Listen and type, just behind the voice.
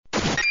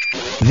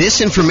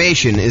This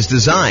information is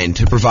designed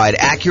to provide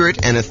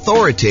accurate and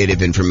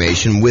authoritative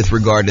information with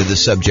regard to the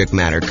subject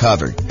matter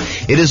covered.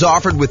 It is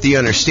offered with the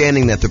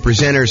understanding that the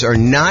presenters are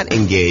not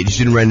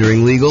engaged in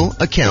rendering legal,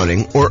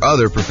 accounting, or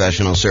other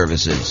professional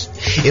services.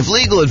 If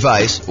legal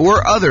advice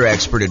or other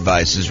expert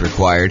advice is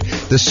required,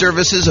 the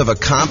services of a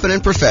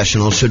competent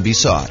professional should be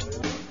sought.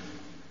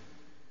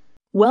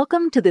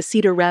 Welcome to the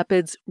Cedar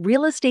Rapids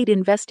Real Estate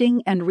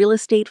Investing and Real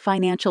Estate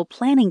Financial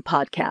Planning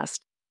Podcast.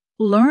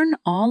 Learn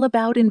all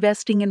about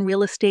investing in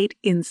real estate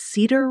in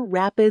Cedar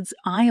Rapids,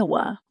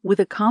 Iowa, with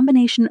a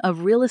combination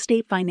of real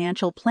estate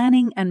financial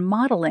planning and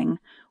modeling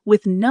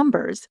with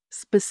numbers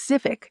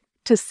specific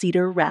to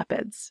Cedar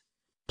Rapids.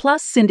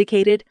 Plus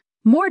syndicated,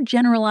 more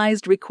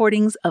generalized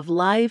recordings of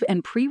live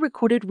and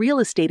pre-recorded real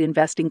estate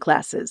investing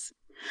classes.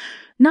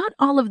 Not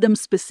all of them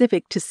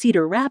specific to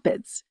Cedar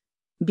Rapids.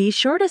 Be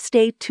sure to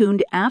stay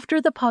tuned after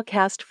the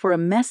podcast for a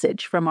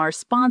message from our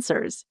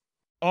sponsors.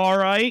 All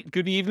right.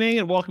 Good evening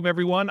and welcome,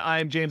 everyone.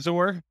 I'm James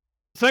Orr.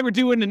 Tonight we're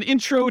doing an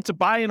intro to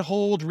buy and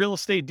hold real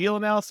estate deal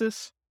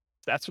analysis.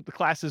 That's what the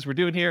class is we're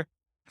doing here.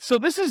 So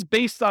this is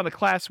based on a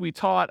class we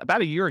taught about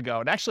a year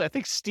ago. And actually, I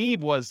think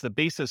Steve was the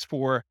basis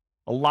for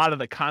a lot of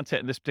the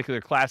content in this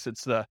particular class.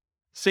 It's the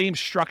same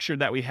structure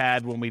that we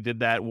had when we did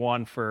that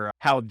one for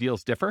how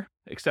deals differ,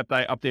 except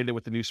I updated it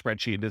with the new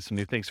spreadsheet and did some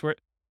new things for it.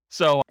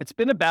 So it's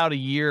been about a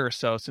year or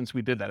so since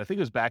we did that. I think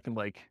it was back in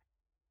like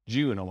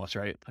June almost,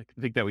 right? I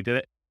think that we did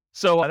it.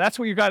 So that's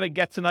what you're going to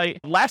get tonight.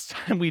 Last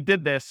time we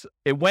did this,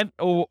 it went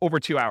over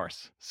 2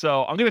 hours.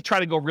 So I'm going to try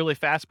to go really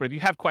fast, but if you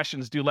have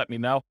questions, do let me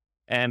know.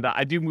 And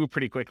I do move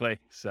pretty quickly.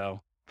 So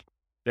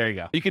there you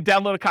go. You can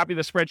download a copy of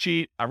the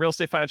spreadsheet on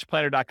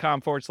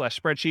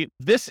realestatefinancialplanner.com/spreadsheet.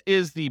 This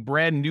is the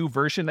brand new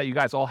version that you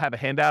guys all have a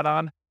handout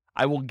on.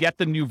 I will get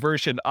the new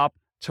version up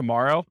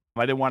tomorrow.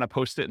 I didn't want to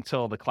post it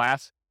until the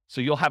class.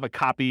 So you'll have a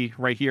copy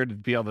right here to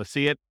be able to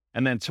see it.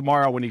 And then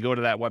tomorrow, when you go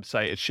to that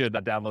website, it should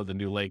download the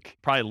new link,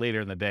 probably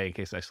later in the day in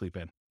case I sleep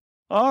in.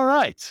 All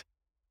right.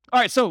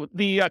 So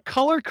the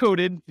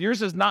color-coded,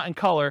 yours is not in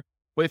color,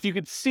 but if you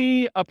could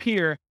see up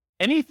here,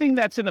 anything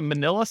that's in a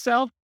manila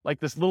cell, like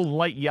this little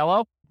light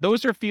yellow,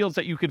 those are fields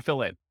that you can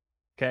fill in,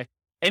 okay?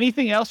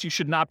 Anything else you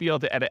should not be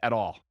able to edit at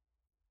all.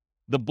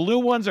 The blue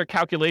ones are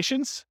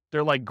calculations.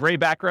 They're like gray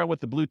background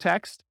with the blue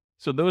text.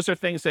 So those are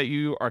things that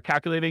you are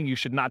calculating. You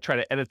should not try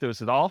to edit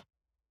those at all.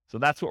 So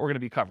that's what we're going to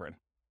be covering.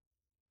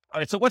 All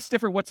right, so what's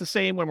different? What's the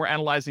same when we're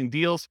analyzing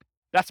deals?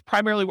 That's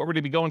primarily what we're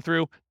going to be going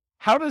through.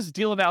 How does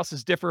deal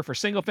analysis differ for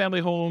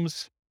single-family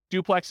homes,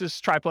 duplexes,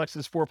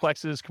 triplexes,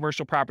 fourplexes,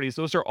 commercial properties?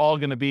 Those are all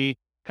going to be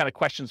kind of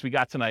questions we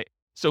got tonight.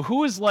 So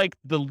who is like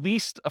the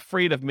least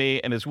afraid of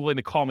me and is willing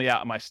to call me out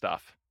on my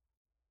stuff?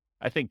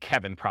 I think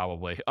Kevin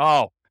probably.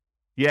 Oh,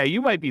 yeah,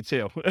 you might be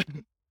too.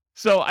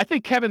 So I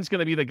think Kevin's going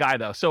to be the guy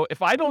though. So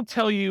if I don't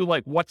tell you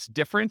like what's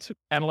different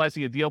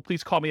analyzing a deal,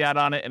 please call me out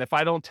on it. And if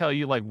I don't tell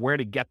you like where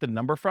to get the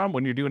number from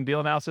when you're doing deal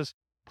analysis,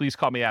 please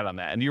call me out on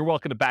that. And you're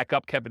welcome to back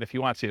up Kevin if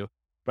you want to,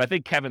 but I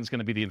think Kevin's going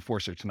to be the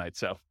enforcer tonight.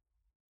 So,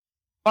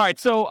 all right.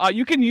 So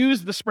you can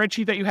use the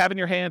spreadsheet that you have in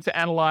your hand to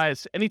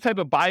analyze any type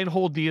of buy and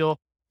hold deal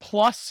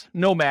plus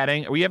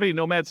nomading. We have any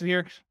nomads in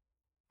here?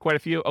 Quite a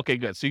few. Okay,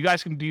 good. So you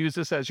guys can use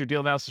this as your deal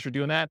analysis for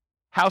doing that.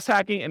 House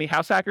hacking, any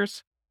house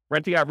hackers?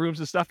 Renting out rooms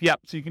and stuff.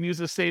 Yep. So you can use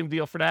the same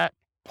deal for that.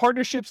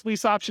 Partnerships,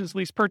 lease options,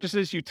 lease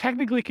purchases. You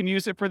technically can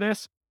use it for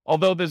this,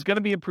 although there's going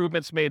to be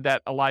improvements made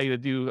that allow you to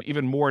do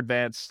even more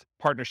advanced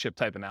partnership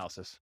type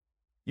analysis.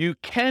 You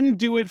can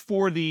do it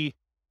for the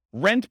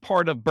rent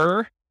part of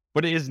BRRRR,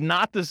 but it is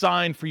not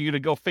designed for you to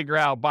go figure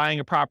out buying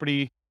a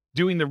property,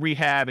 doing the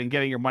rehab and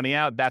getting your money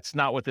out. That's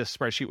not what this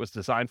spreadsheet was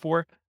designed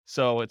for.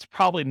 So it's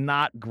probably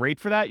not great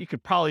for that. You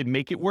could probably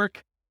make it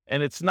work,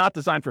 and it's not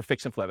designed for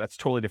fix and flip. That's a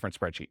totally different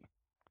spreadsheet.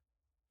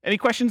 Any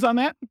questions on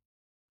that?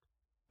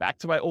 Back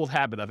to my old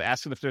habit of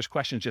asking if there's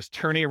questions, just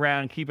turning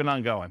around, keeping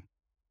on going.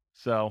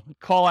 So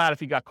call out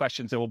if you got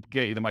questions and we'll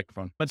get you the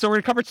microphone. And so we're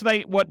going to cover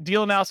tonight what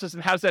deal analysis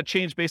and how does that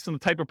change based on the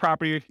type of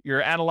property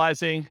you're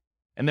analyzing,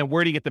 and then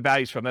where do you get the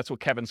values from? That's what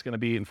Kevin's going to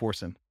be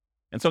enforcing.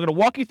 And so I'm going to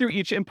walk you through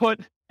each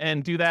input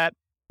and do that.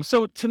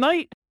 So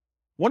tonight,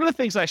 one of the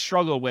things I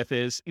struggle with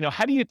is,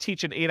 how do you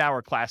teach an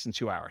 8-hour class in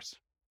 2 hours?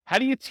 How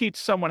do you teach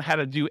someone how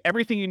to do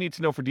everything you need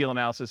to know for deal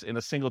analysis in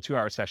a single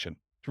 2-hour session?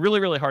 It's really,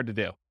 really hard to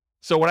do.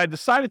 So what I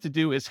decided to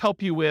do is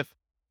help you with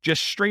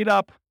just straight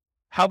up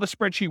how the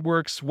spreadsheet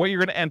works, what you're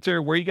going to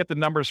enter, where you get the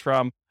numbers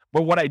from.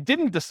 But what I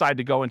didn't decide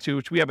to go into,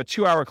 which we have a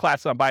 2-hour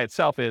class on by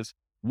itself, is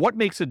what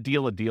makes a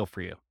deal for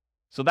you.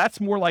 So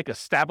that's more like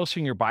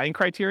establishing your buying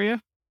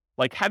criteria.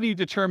 Like, how do you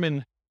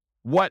determine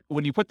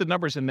when you put the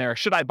numbers in there,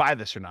 should I buy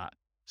this or not?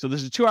 So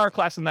there's a 2-hour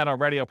class on that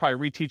already. I'll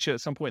probably reteach it at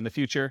some point in the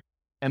future.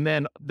 And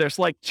then there's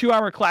like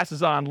 2-hour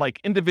classes on like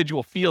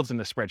individual fields in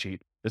the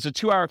spreadsheet. There's a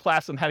 2-hour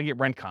class on how to get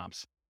rent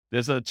comps.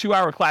 There's a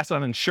 2-hour class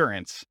on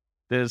insurance.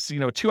 There's, a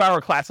 2-hour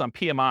class on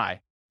PMI.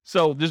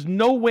 So there's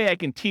no way I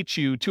can teach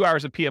you 2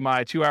 hours of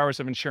PMI, 2 hours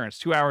of insurance,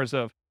 2 hours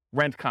of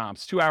rent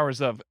comps, 2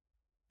 hours of,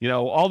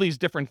 all these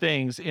different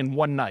things in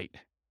one night.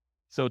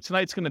 So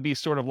tonight's going to be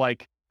sort of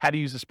like how to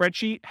use a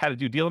spreadsheet, how to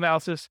do deal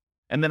analysis,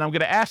 And then I'm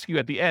going to ask you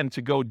at the end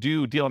to go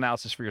do deal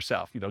analysis for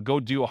yourself. Go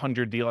do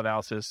 100 deal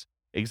analysis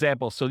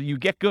examples so that you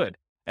get good.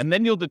 And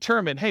then you'll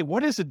determine, hey,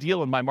 what is a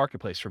deal in my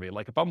marketplace for me?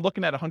 Like if I'm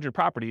looking at 100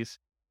 properties,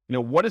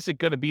 what is it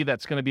going to be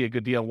that's going to be a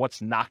good deal? And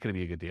what's not going to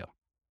be a good deal?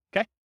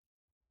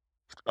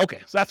 Okay,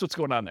 so that's what's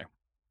going on there.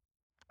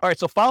 All right,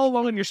 so follow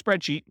along in your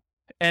spreadsheet.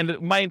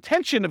 And my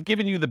intention of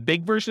giving you the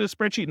big version of the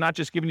spreadsheet, not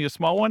just giving you a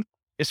small one,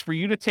 is for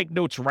you to take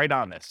notes right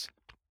on this.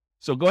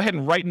 So go ahead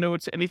and write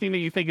notes. Anything that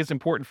you think is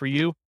important for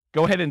you,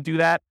 go ahead and do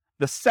that.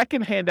 The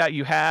second handout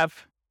you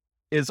have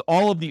is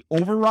all of the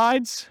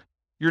overrides.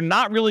 You're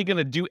not really going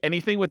to do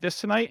anything with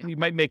this tonight. You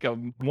might make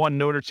one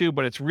note or two,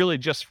 but it's really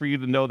just for you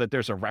to know that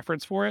there's a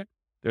reference for it.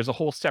 There's a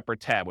whole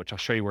separate tab, which I'll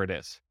show you where it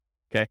is.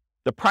 Okay.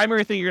 The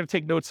primary thing you're going to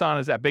take notes on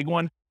is that big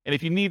one. And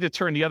if you need to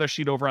turn the other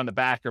sheet over on the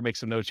back or make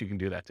some notes, you can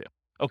do that too.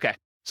 Okay.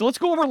 So let's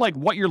go over like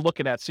what you're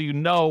looking at so you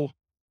know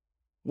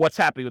what's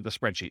happening with the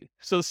spreadsheet.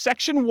 So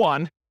section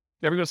 1,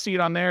 everyone see it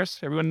on theirs?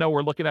 Everyone know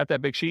we're looking at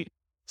that big sheet?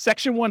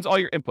 Section 1's all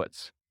your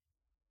inputs.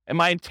 And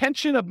my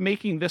intention of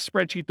making this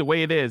spreadsheet the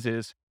way it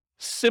is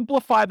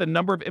simplify the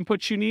number of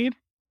inputs you need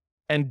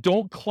and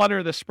don't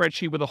clutter the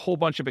spreadsheet with a whole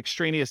bunch of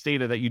extraneous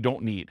data that you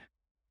don't need,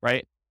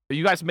 right? But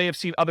you guys may have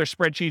seen other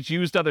spreadsheets,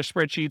 used other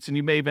spreadsheets, and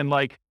you may have been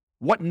like,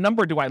 what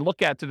number do I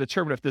look at to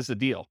determine if this is a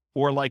deal?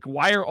 Or like,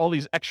 why are all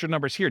these extra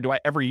numbers here? Do I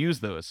ever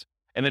use those?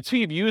 And until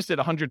you've used it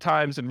 100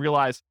 times and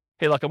realize,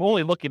 hey, look, I'm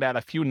only looking at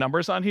a few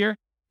numbers on here,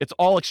 it's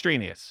all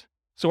extraneous.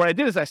 So what I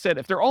did is I said,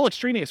 if they're all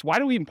extraneous, why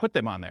do we even put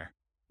them on there?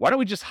 Why don't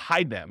we just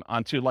hide them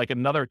onto like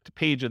another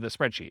page of the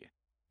spreadsheet?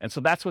 And so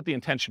that's what the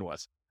intention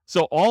was.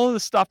 So all of the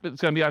stuff that's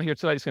going to be on here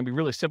tonight is going to be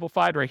really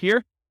simplified right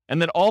here.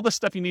 And then all the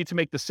stuff you need to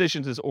make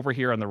decisions is over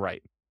here on the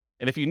right.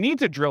 And if you need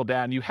to drill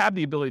down, you have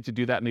the ability to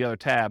do that in the other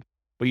tab,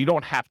 but you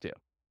don't have to.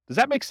 Does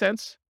that make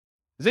sense?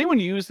 Does anyone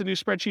use the new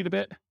spreadsheet a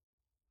bit?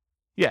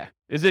 Yeah.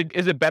 Is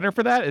it better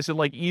for that? Is it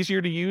like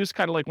easier to use,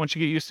 kind of like once you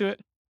get used to it?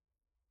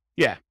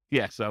 Yeah.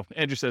 So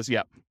Andrew says,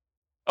 yep.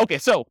 Okay,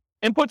 so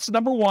inputs,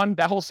 number 1,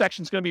 that whole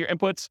section is going to be your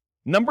inputs.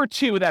 Number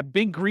 2, that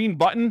big green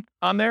button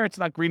on there, it's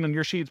not green on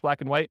your sheet, it's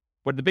black and white,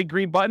 but the big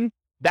green button,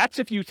 that's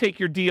if you take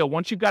your deal.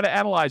 Once you've got to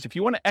analyze, if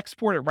you want to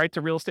export it right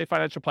to Real Estate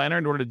Financial Planner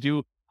in order to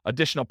do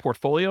additional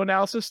portfolio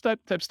analysis type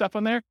stuff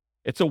on there,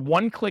 it's a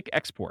one-click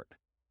export.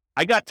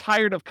 I got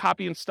tired of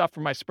copying stuff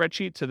from my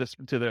spreadsheet to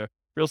the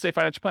Real Estate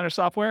Financial Planner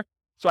software,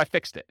 so I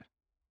fixed it.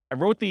 I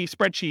wrote the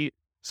spreadsheet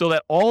so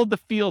that all of the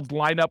fields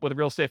line up with a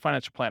Real Estate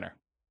Financial Planner.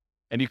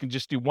 And you can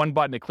just do one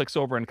button, it clicks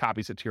over and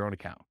copies it to your own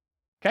account.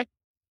 Okay?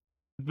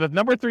 The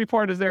number 3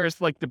 part is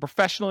like the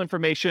professional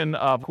information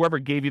of whoever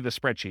gave you the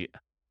spreadsheet.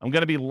 I'm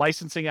going to be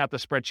licensing out the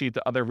spreadsheet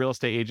to other real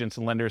estate agents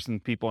and lenders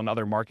and people in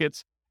other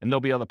markets, and they'll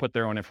be able to put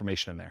their own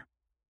information in there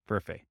for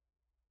a fee.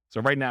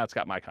 So right now it's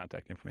got my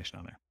contact information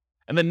on there.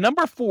 And then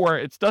number 4,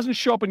 it doesn't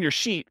show up in your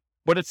sheet,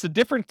 but it's the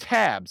different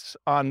tabs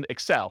on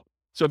Excel.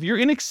 So if you're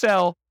in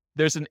Excel,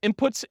 there's an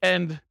inputs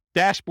and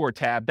dashboard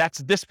tab. That's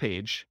this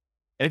page.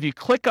 And if you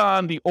click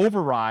on the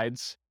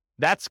overrides,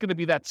 that's going to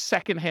be that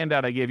second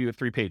handout I gave you of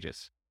 3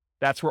 pages.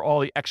 That's where all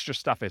the extra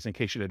stuff is, in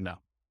case you didn't know.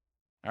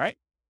 All right.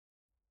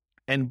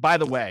 And by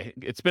the way,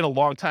 it's been a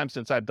long time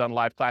since I've done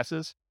live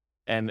classes,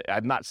 and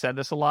I've not said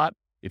this a lot.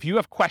 If you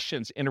have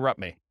questions, interrupt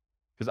me,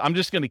 because I'm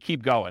just going to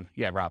keep going.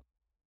 Yeah, Rob.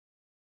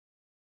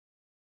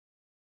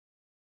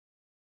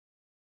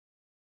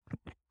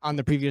 On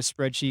the previous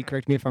spreadsheet,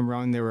 correct me if I'm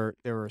wrong, there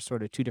were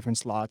sort of 2 different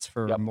slots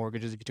for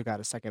mortgages if you took out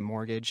a second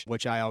mortgage,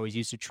 which I always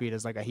used to treat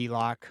as like a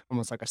HELOC,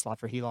 almost like a slot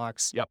for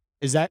HELOCs. Yep.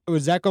 Does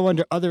that go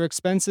under other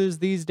expenses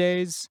these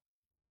days?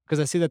 Because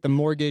I see that the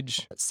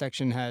mortgage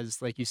section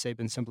has, like you say,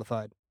 been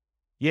simplified.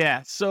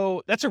 Yeah,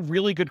 so that's a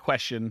really good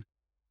question.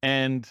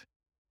 And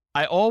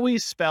I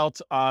always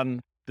felt on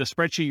the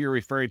spreadsheet you're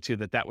referring to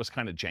that was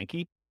kind of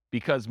janky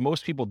because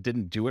most people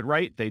didn't do it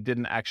right. They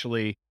didn't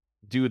actually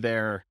do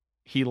their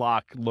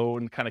HELOC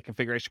loan kind of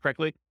configuration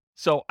correctly.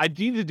 So I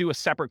need to do a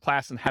separate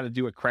class on how to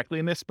do it correctly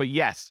in this. But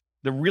yes,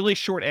 the really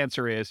short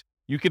answer is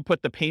you can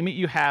put the payment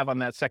you have on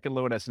that second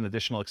loan as an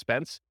additional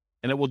expense,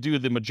 and it will do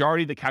the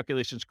majority of the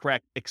calculations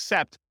correct,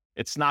 except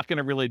it's not going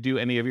to really do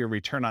any of your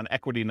return on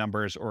equity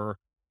numbers or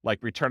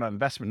like return on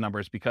investment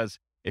numbers, because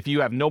if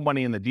you have no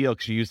money in the deal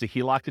because you used a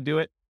HELOC to do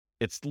it,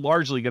 it's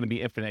largely going to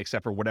be infinite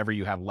except for whatever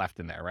you have left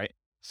in there, right?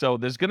 So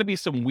there's going to be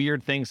some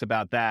weird things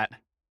about that.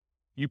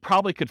 You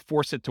probably could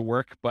force it to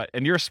work,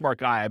 and you're a smart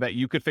guy. I bet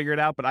you could figure it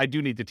out, but I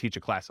do need to teach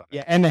a class on it.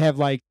 Yeah, and they have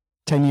like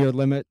 10-year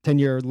limit,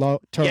 10-year low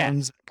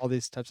terms, all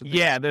these types of things.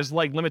 Yeah, there's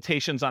like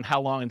limitations on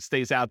how long it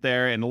stays out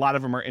there, and a lot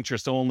of them are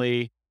interest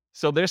only.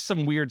 So there's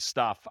some weird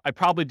stuff. I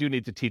probably do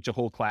need to teach a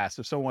whole class.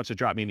 If someone wants to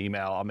drop me an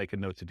email, I'll make a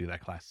note to do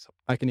that class.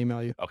 I can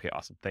email you. Okay,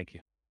 awesome. Thank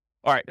you.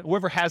 All right,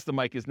 whoever has the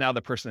mic is now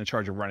the person in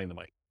charge of running the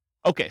mic.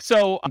 Okay,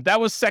 so that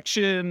was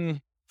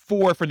section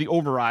 4 for the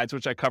overrides,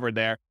 which I covered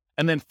there.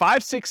 And then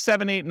 5, 6,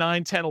 7, 8,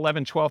 9, 10,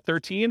 11, 12,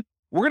 13,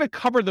 we're going to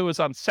cover those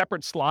on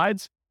separate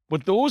slides,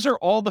 but those are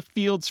all the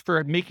fields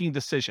for making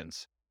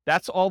decisions.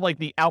 That's all like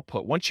the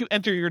output. Once you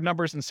enter your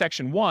numbers in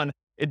section 1,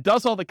 it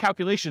does all the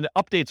calculation. It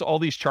updates all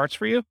these charts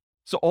for you.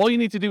 So all you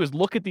need to do is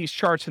look at these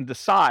charts and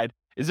decide,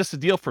 is this a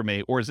deal for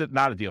me or is it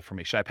not a deal for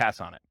me? Should I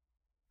pass on it?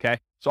 Okay.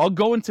 So I'll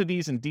go into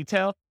these in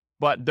detail,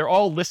 but they're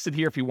all listed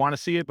here if you want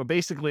to see it. But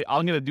basically,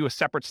 I'm going to do a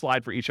separate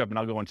slide for each of them and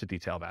I'll go into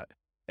detail about it.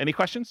 Any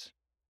questions?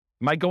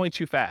 Am I going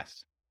too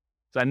fast?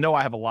 Because I know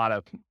I have a lot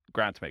of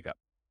ground to make up.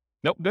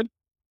 Nope. Good.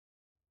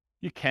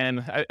 You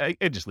can.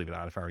 I'd just leave it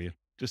on if I were you.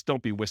 Just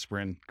don't be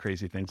whispering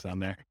crazy things on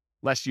there,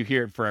 lest you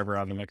hear it forever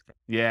on the microphone.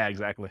 Yeah,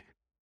 exactly.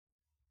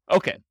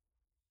 Okay.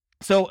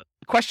 So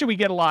the question we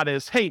get a lot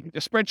is, hey, the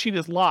spreadsheet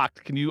is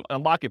locked. Can you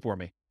unlock it for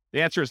me?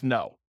 The answer is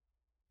no.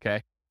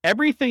 Okay.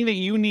 Everything that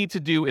you need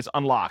to do is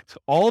unlocked.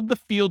 All of the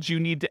fields you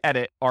need to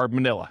edit are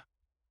Manila.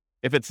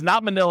 If it's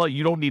not Manila,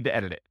 you don't need to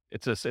edit it.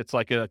 It's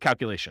like a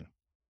calculation.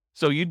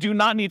 So you do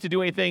not need to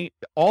do anything.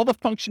 All the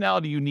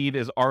functionality you need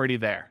is already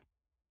there.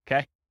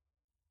 Okay.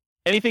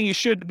 Anything you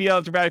should be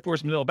able to value for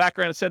is Manila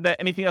background. I said that.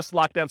 Anything else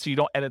locked down so you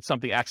don't edit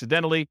something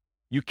accidentally.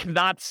 You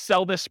cannot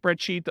sell this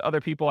spreadsheet to other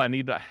people. I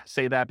need to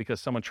say that because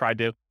someone tried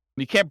to.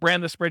 You can't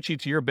brand the spreadsheet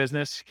to your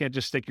business. You can't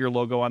just stick your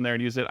logo on there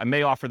and use it. I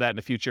may offer that in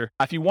the future.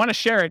 If you want to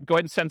share it, go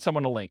ahead and send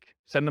someone a link.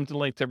 Send them to the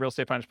link to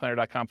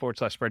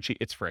realestatefinancialplanner.com/spreadsheet.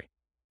 It's free.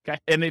 Okay.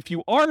 And if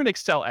you are an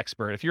Excel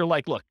expert, if you're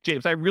like, look,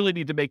 James, I really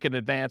need to make an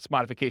advanced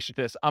modification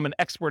to this. I'm an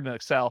expert in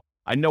Excel.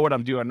 I know what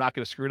I'm doing. I'm not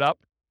going to screw it up.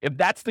 If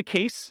that's the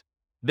case,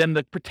 then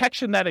the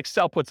protection that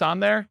Excel puts on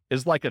there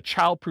is like a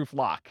childproof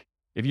lock.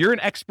 If you're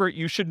an expert,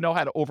 you should know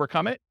how to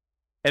overcome it.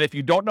 And if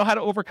you don't know how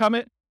to overcome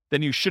it,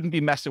 then you shouldn't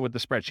be messing with the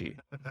spreadsheet.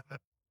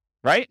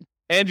 Right?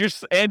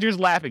 Andrew's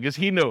laughing because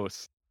he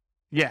knows.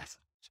 Yes.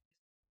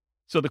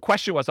 So the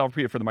question was, I'll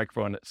repeat it for the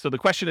microphone. So the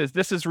question is,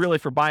 this is really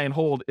for buy and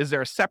hold. Is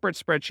there a separate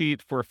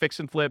spreadsheet for fix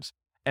and flips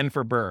and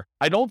for BRRRR?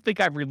 I don't think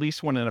I've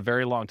released one in a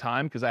very long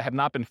time because I have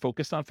not been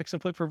focused on fix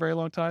and flip for a very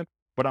long time,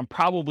 but I'm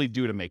probably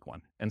due to make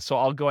one. And so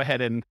I'll go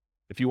ahead and,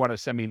 if you want to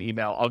send me an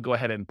email, I'll go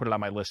ahead and put it on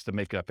my list to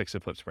make a fix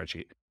and flip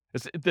spreadsheet.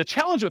 The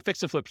challenge with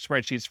fix and flip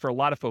spreadsheets for a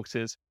lot of folks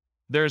is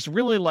there's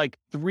really like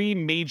 3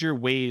 major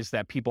ways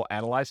that people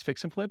analyze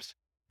fix and flips,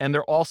 and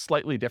they're all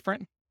slightly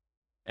different.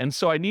 And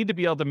so I need to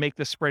be able to make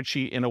the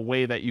spreadsheet in a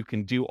way that you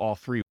can do all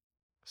 3.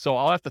 So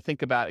I'll have to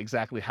think about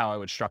exactly how I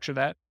would structure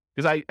that.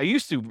 Because I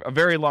used to, a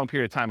very long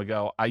period of time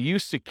ago, I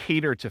used to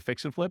cater to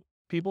fix and flip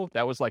people.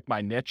 That was like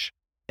my niche.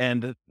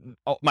 And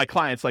my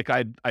clients, like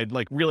I'd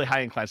like really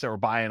high-end clients that were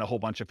buying a whole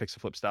bunch of fix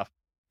and flip stuff.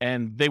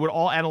 And they would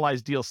all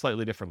analyze deals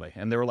slightly differently.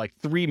 And there were like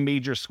 3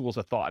 major schools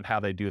of thought on how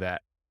they do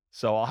that.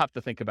 So I'll have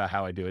to think about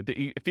how I do it.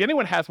 If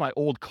anyone has my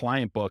old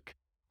client book,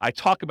 I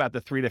talk about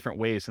the 3 different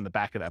ways in the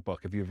back of that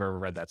book, if you've ever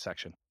read that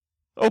section.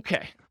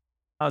 Okay.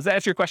 Does that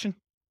answer your question?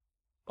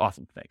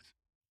 Awesome. Thanks.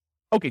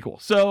 Okay, cool.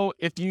 So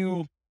if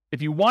you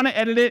want to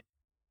edit it,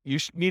 you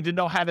need to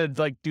know how to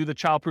like do the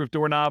childproof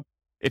doorknob.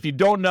 If you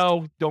don't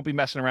know, don't be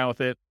messing around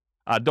with it.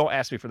 Don't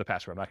ask me for the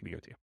password. I'm not going to give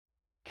it to you.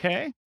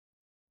 Okay.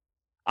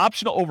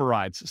 Optional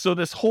overrides. So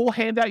this whole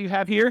handout you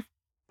have here,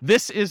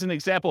 this is an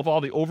example of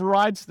all the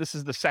overrides. This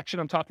is the section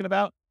I'm talking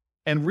about.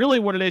 And really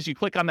what it is, you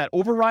click on that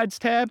overrides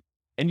tab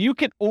and you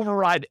can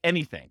override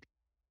anything.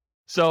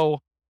 So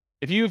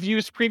if you've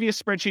used previous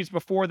spreadsheets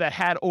before that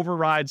had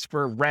overrides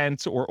for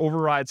rent or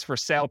overrides for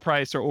sale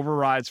price or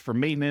overrides for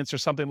maintenance or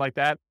something like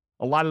that,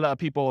 a lot of the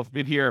people have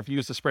been here, have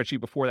used a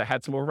spreadsheet before that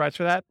had some overrides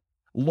for that.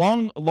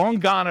 Long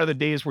gone are the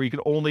days where you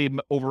could only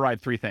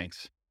override 3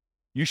 things.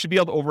 You should be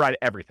able to override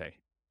everything.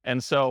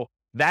 And so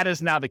that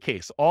is now the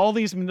case. All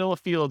these Manila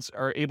fields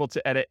are able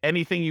to edit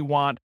anything you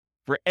want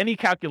for any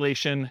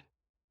calculation,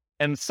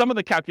 and some of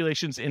the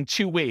calculations in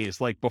 2 ways,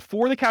 like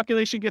before the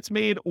calculation gets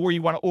made, or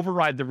you want to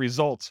override the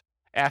results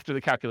after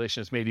the calculation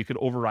is made, you could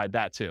override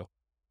that too.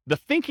 The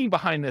thinking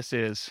behind this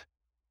is,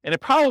 and it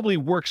probably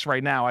works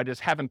right now, I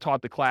just haven't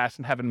taught the class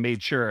and haven't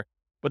made sure,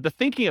 but the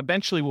thinking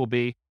eventually will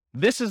be,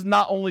 this is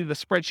not only the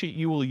spreadsheet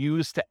you will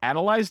use to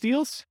analyze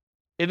deals,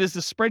 it is the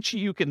spreadsheet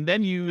you can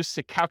then use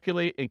to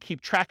calculate and keep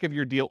track of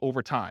your deal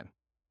over time.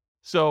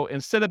 So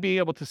instead of being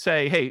able to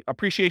say, hey,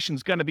 appreciation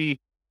is going to be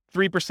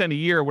 3% a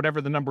year, or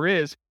whatever the number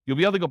is, you'll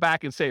be able to go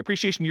back and say,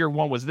 appreciation year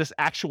 1 was this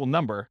actual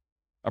number.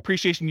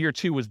 Appreciation year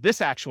 2 was this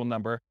actual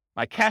number.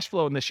 My cash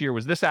flow in this year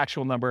was this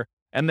actual number.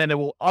 And then it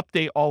will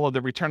update all of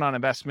the return on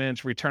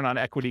investments, return on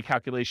equity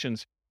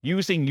calculations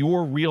using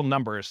your real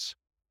numbers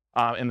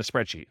in the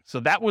spreadsheet.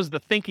 So that was the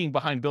thinking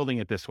behind building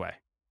it this way.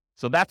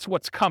 So that's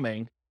what's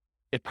coming.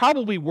 It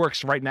probably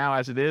works right now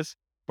as it is,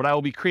 but I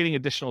will be creating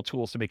additional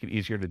tools to make it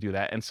easier to do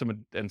that and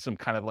some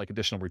kind of like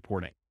additional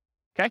reporting.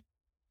 Okay.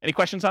 Any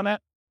questions on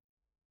that?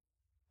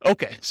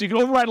 Okay. So you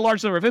can override a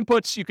large number of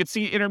inputs. You could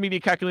see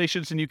intermediate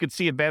calculations and you could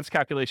see advanced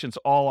calculations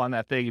all on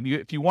that thing. And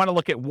if you want to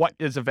look at what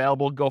is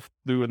available, go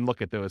through and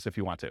look at those if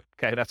you want to.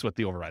 Okay. That's what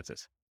the overrides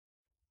is.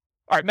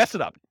 All right. Mess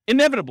it up.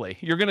 Inevitably,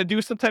 you're going to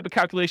do some type of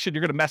calculation.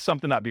 You're going to mess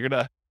something up. You're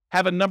going to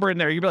have a number in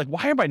there. You'll be like,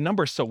 why are my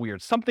numbers so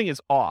weird? Something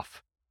is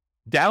off.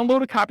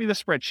 Download a copy of the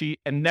spreadsheet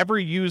and never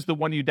use the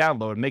one you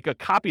download. Make a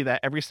copy of that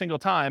every single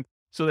time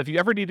so that if you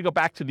ever need to go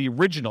back to the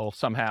original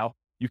somehow,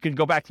 you can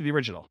go back to the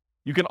original.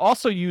 You can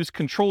also use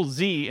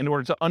Control-Z in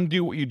order to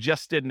undo what you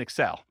just did in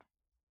Excel,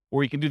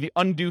 or you can do the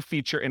undo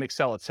feature in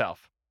Excel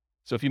itself.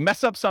 So if you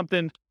mess up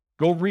something,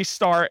 Go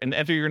restart and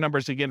enter your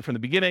numbers again from the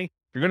beginning.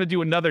 If you're going to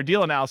do another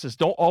deal analysis,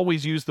 don't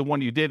always use the one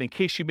you did in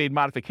case you made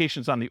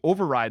modifications on the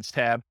overrides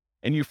tab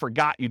and you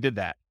forgot you did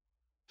that.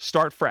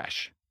 Start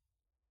fresh.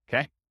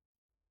 Okay?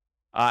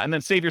 And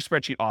then save your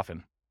spreadsheet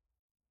often.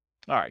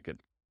 All right, good.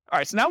 All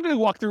right, so now I'm going to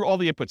walk through all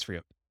the inputs for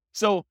you.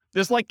 So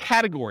there's like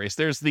categories.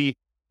 There's the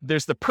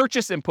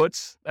purchase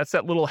inputs. That's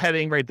that little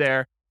heading right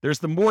there. There's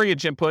the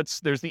mortgage inputs.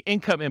 There's the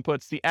income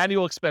inputs, the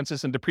annual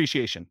expenses, and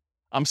depreciation.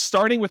 I'm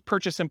starting with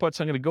purchase inputs.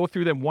 I'm going to go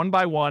through them one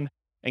by one,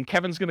 and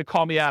Kevin's going to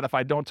call me out if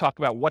I don't talk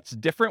about what's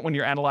different when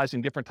you're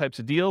analyzing different types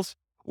of deals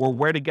or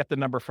where to get the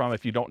number from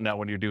if you don't know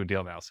when you're doing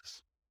deal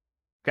analysis.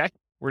 Okay?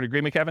 We're in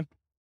agreement, Kevin?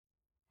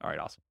 All right,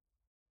 awesome.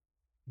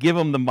 Give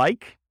him the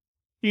mic.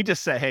 You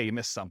just say, hey, you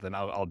missed something.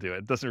 I'll do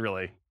it.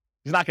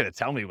 He's not going to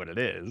tell me what it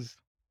is.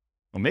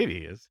 Well, maybe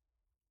he is.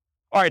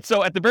 All right,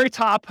 so at the very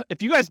top,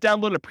 if you guys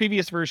downloaded a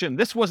previous version,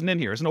 this wasn't in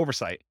here. It's an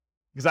oversight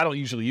because I don't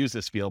usually use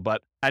this field,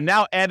 but I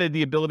now added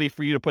the ability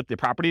for you to put the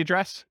property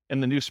address in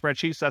the new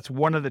spreadsheet. So that's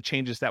one of the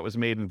changes that was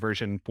made in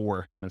version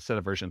 4 instead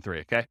of version 3,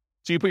 okay?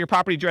 So you put your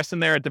property address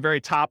in there at the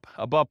very top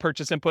above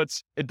purchase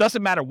inputs. It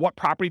doesn't matter what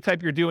property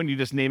type you're doing. You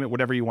just name it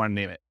whatever you want to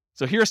name it.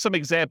 So here's some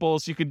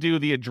examples. You could do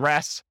the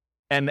address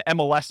and the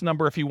MLS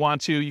number if you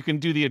want to. You can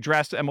do the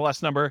address,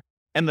 MLS number,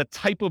 and the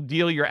type of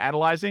deal you're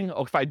analyzing.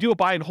 Oh, if I do a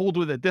buy and hold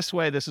with it this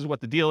way, this is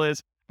what the deal is.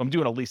 If I'm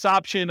doing a lease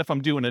option, if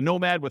I'm doing a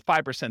Nomad with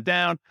 5%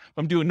 down, if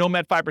I'm doing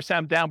Nomad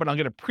 5% down, but I'm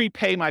going to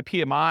prepay my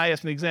PMI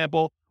as an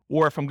example,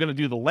 or if I'm going to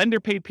do the lender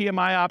paid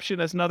PMI option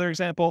as another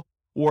example,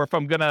 or if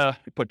I'm going to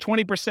put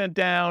 20%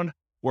 down,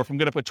 or if I'm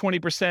going to put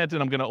 20%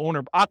 and I'm going to own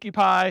or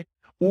occupy,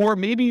 or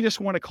maybe you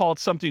just want to call it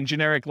something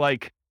generic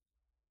like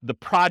the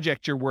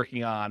project you're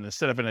working on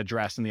instead of an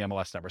address and the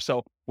MLS number.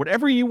 So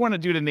whatever you want to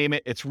do to name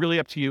it, it's really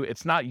up to you.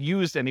 It's not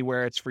used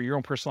anywhere. It's for your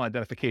own personal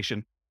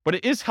identification, but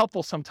it is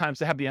helpful sometimes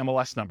to have the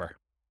MLS number.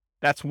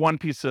 That's one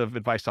piece of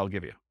advice I'll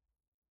give you.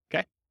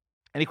 Okay.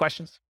 Any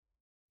questions?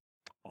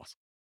 Awesome.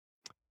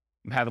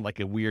 I'm having like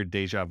a weird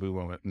deja vu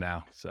moment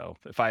now. So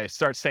if I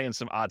start saying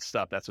some odd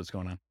stuff, that's what's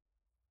going on.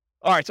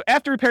 All right. So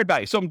after repaired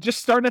value. So I'm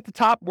just starting at the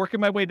top, working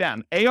my way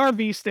down.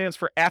 ARV stands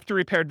for after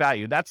repaired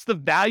value. That's the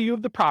value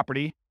of the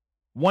property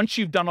once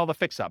you've done all the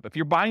fix up. If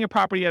you're buying a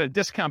property at a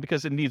discount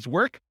because it needs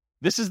work,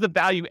 this is the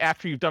value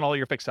after you've done all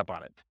your fix up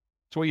on it.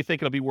 It's what you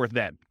think it'll be worth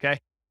then. Okay.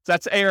 So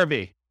that's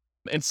ARV.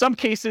 In some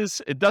cases,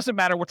 it doesn't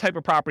matter what type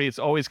of property, it's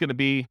always going to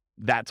be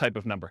that type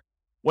of number.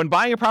 When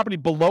buying a property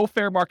below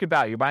fair market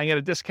value, buying at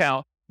a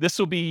discount, this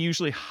will be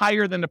usually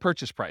higher than the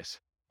purchase price.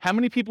 How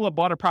many people have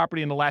bought a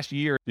property in the last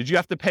year? Did you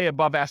have to pay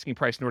above asking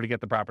price in order to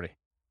get the property?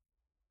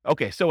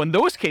 Okay, so in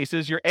those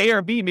cases, your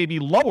ARV may be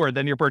lower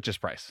than your purchase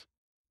price.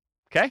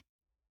 Okay?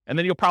 And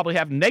then you'll probably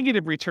have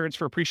negative returns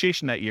for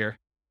appreciation that year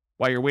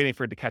while you're waiting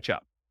for it to catch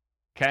up.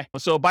 Okay?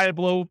 So buy it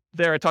below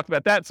there, I talked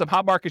about that. Some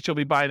hot markets, you'll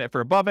be buying it for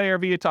above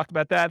ARV, I talked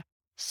about that.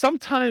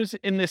 Sometimes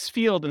in this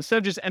field, instead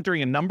of just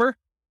entering a number,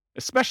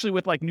 especially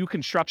with like new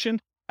construction,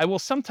 I will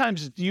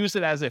sometimes use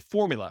it as a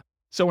formula.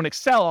 So in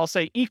Excel, I'll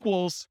say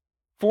equals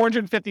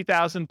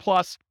 450,000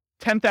 plus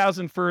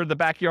 10,000 for the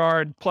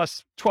backyard,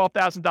 plus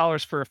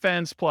 $12,000 for a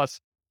fence, plus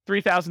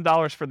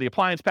 $3,000 for the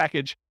appliance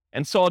package.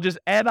 And so I'll just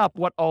add up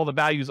what all the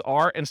values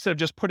are instead of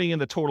just putting in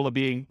the total of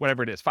being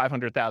whatever it is,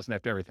 500,000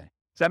 after everything.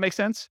 Does that make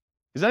sense?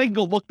 Because then I can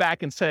go look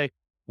back and say,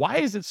 why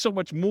is it so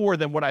much more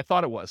than what I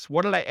thought it was?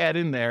 What did I add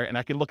in there? And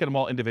I can look at them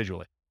all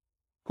individually.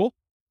 Cool?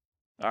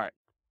 All right.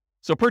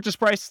 So purchase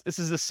price, this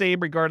is the same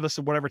regardless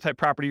of whatever type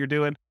property you're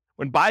doing.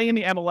 When buying in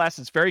the MLS,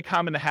 it's very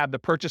common to have the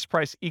purchase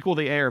price equal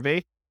the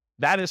ARV.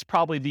 That is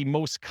probably the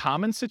most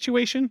common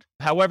situation.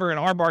 However, in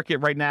our market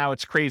right now,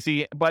 it's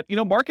crazy. But,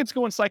 markets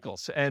go in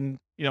cycles. And,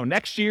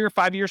 next year,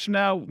 5 years from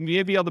now, we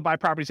may be able to buy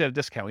properties at a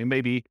discount. We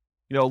may be,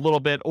 a little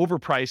bit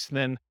overpriced, and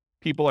then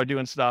people are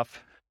doing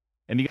stuff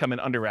and you come in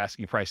under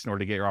asking price in order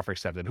to get your offer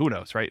accepted. Who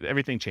knows, right?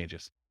 Everything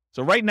changes.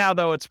 So right now,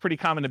 though, it's pretty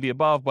common to be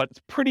above, but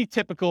it's pretty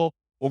typical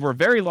over a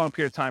very long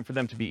period of time for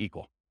them to be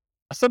equal.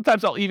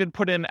 Sometimes I'll even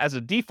put in as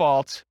a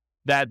default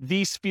that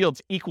these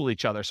fields equal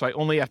each other. So I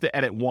only have to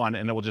edit one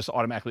and it will just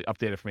automatically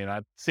update it for me. And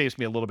that saves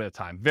me a little bit of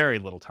time, very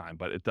little time,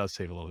 but it does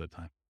save a little bit of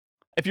time.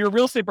 If you're a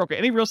real estate broker,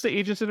 any real estate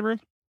agents in the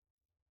room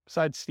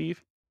besides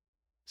Steve?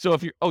 So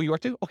if you are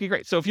too? Okay,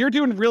 great. So if you're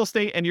doing real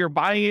estate and you're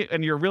buying it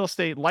and your real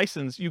estate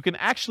license, you can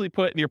actually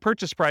put in your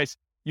purchase price,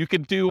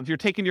 if you're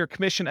taking your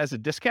commission as a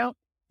discount,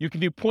 you can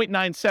do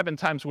 0.97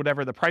 times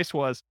whatever the price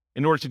was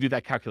in order to do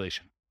that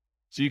calculation.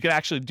 So you can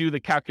actually do the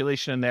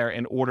calculation in there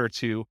in order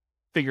to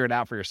figure it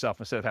out for yourself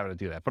instead of having to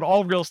do that. But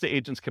all real estate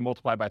agents can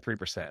multiply by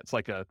 3%. It's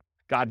like a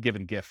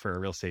God-given gift for a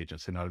real estate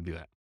agent to know how to do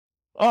that.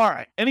 All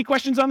right. Any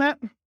questions on that?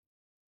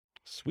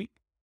 Sweet.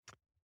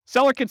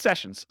 Seller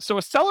concessions. So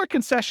a seller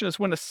concession is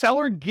when a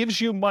seller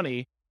gives you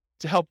money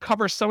to help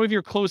cover some of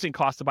your closing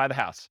costs to buy the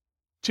house.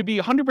 To be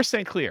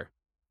 100% clear,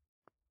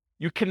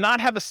 you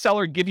cannot have a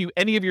seller give you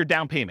any of your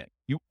down payment.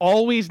 You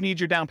always need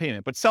your down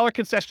payment, but seller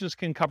concessions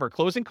can cover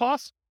closing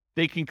costs.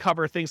 They can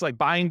cover things like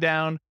buying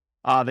down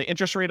the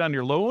interest rate on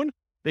your loan.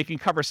 They can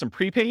cover some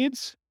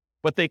prepaids.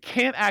 but they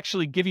can't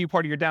actually give you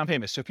part of your down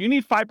payment. So if you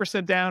need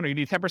 5% down or you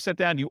need 10%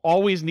 down, you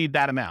always need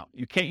that amount.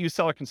 You can't use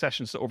seller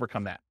concessions to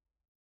overcome that.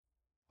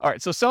 All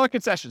right, so seller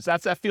concessions,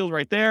 that's that field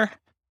right there.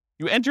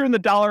 You enter in the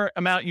dollar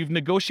amount you've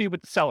negotiated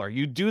with the seller.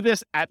 You do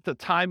this at the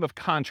time of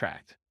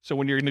contract. So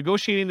when you're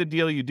negotiating the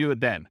deal, you do it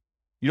then.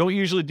 You don't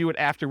usually do it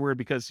afterward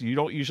because you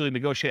don't usually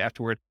negotiate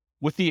afterward,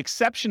 with the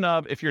exception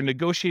of if you're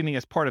negotiating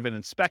as part of an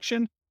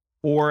inspection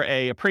or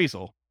a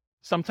appraisal.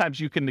 Sometimes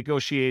you can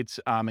negotiate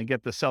and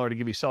get the seller to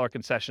give you seller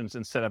concessions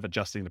instead of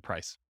adjusting the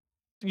price.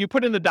 You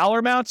put in the dollar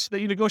amounts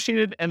that you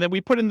negotiated, and then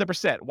we put in the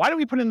percent. Why do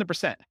we put in the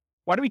percent?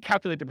 Why do we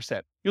calculate the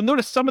percent? You'll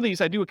notice some of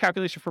these, I do a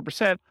calculation for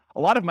percent. A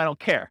lot of them I don't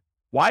care.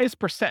 Why is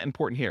percent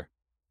important here?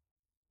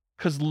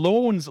 Because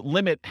loans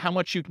limit how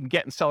much you can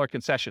get in seller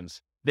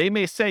concessions. They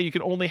may say you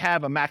can only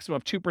have a maximum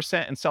of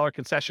 2% in seller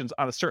concessions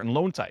on a certain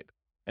loan type.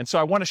 And so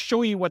I want to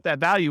show you what that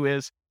value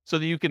is so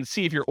that you can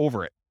see if you're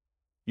over it.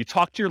 You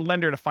talk to your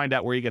lender to find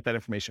out where you get that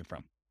information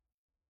from.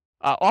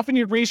 Often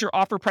you'd raise your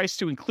offer price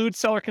to include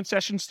seller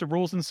concessions to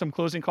rules and some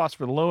closing costs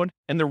for the loan.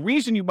 And the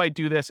reason you might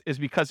do this is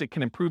because it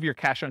can improve your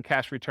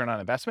cash-on-cash return on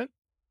investment.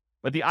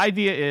 But the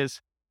idea is,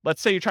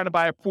 let's say you're trying to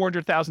buy a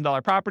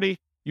 $400,000 property.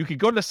 You could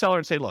go to the seller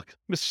and say, look,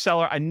 Mr.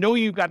 Seller, I know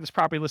you've got this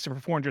property listed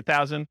for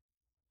 $400,000.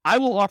 I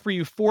will offer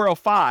you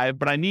 $405,000,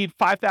 but I need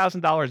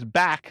 $5,000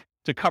 back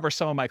to cover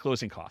some of my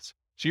closing costs.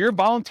 So you're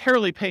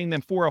voluntarily paying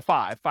them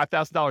 $405,000,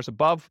 $5,000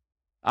 above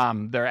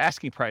their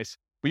asking price,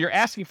 but you're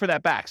asking for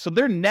that back. So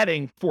they're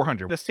netting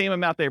 $400,000, the same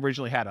amount they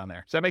originally had on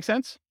there. Does that make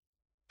sense?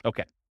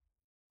 Okay.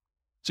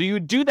 So you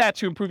would do that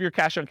to improve your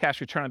cash-on-cash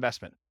return on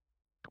investment.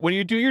 When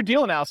you do your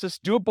deal analysis,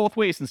 do it both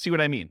ways and see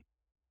what I mean.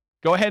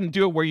 Go ahead and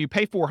do it where you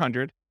pay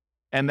 $400,000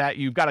 and that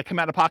you've got to come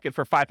out of pocket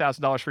for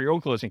 $5,000 for your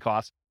own closing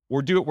costs,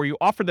 or do it where you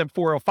offer them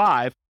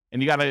 $405,000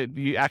 and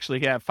you actually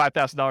have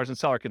 $5,000 in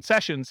seller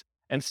concessions,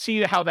 and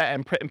see how that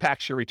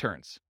impacts your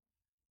returns.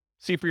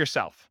 See for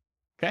yourself.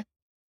 Okay.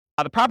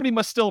 The property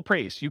must still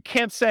appraise. You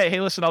can't say, hey,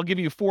 listen, I'll give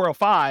you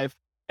 $405,000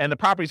 and the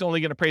property's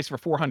only going to appraise for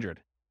 $400,000,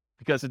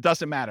 because it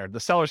doesn't matter. The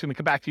seller's going to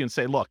come back to you and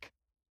say, look,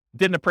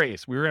 didn't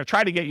appraise. We were going to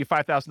try to get you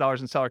 $5,000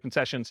 in seller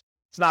concessions.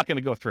 It's not going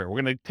to go through.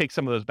 We're going to take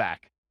some of those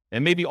back.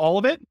 And maybe all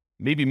of it,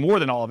 maybe more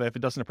than all of it if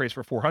it doesn't appraise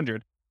for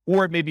 $400,000,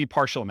 or it may be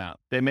partial amount.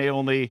 They may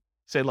only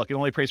say, look, it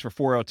only appraised for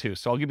 $402,000.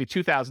 So I'll give you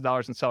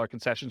 $2,000 in seller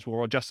concessions.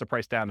 We'll adjust the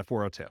price down to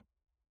 $402,000.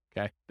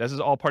 Okay. This is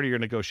all part of your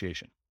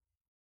negotiation.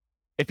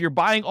 If you're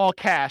buying all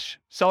cash,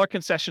 seller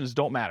concessions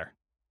don't matter.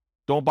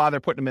 Don't bother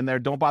putting them in there.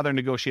 Don't bother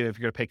negotiating if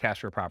you're going to pay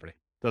cash for a property.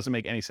 Doesn't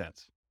make any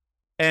sense.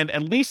 And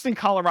at least in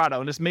Colorado,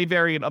 and this may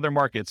vary in other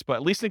markets, but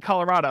at least in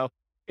Colorado,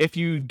 if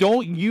you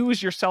don't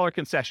use your seller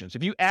concessions,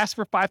 if you ask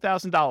for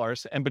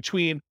 $5,000 and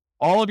between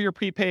all of your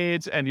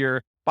prepaids and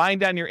your buying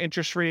down your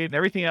interest rate and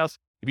everything else,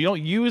 if you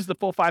don't use the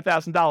full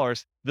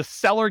 $5,000, the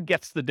seller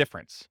gets the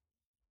difference.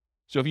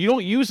 So if you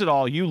don't use it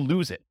all, you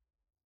lose it.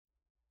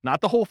 Not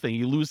the whole thing,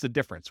 you lose the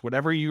difference,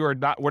 whatever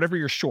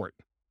you're short.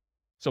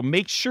 So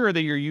make sure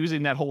that you're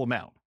using that whole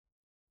amount.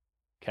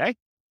 Okay?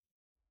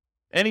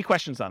 Any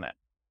questions on that?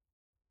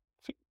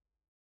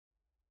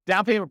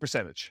 Down payment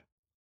percentage.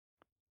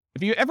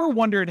 If you ever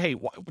wondered, hey,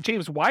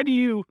 James, why do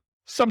you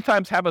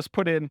sometimes have us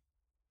put in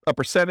a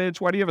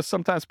percentage? Why do you have us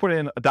sometimes put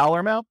in a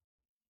dollar amount?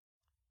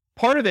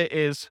 Part of it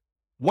is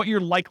what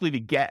you're likely to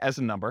get as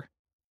a number.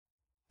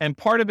 And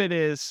part of it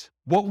is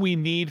what we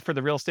need for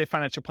the real estate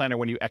financial planner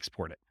when you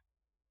export it.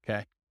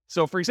 Okay.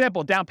 So for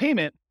example, down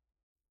payment,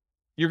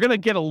 you're going to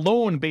get a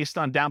loan based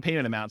on down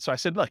payment amount. So I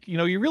said, look,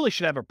 you really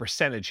should have a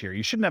percentage here.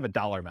 You shouldn't have a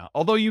dollar amount.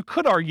 Although you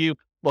could argue,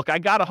 look, I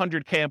got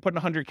 $100K, I'm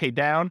putting $100K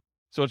down.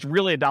 So it's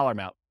really a dollar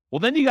amount. Well,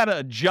 then you got to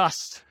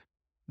adjust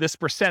this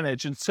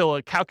percentage until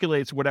it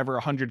calculates whatever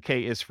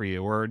 $100K is for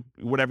you, or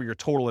whatever your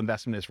total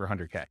investment is for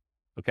 $100K.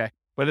 Okay.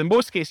 But in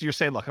most cases, you're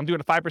saying, look, I'm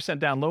doing a 5%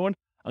 down loan.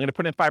 I'm going to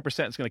put in 5%.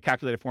 It's going to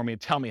calculate it for me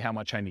and tell me how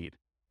much I need.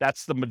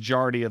 That's the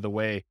majority of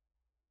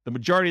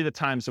the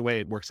times the way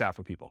it works out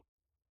for people.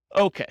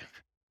 Okay.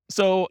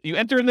 So you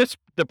enter in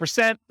the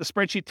percent, the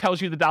spreadsheet tells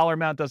you the dollar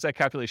amount, does that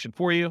calculation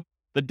for you.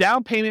 The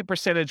down payment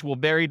percentage will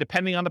vary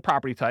depending on the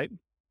property type.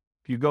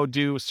 If you go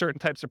do certain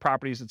types of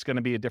properties, it's going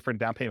to be a different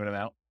down payment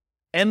amount.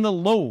 And the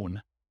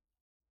loan.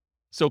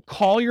 So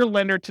call your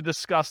lender to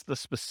discuss the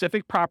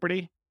specific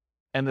property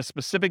and the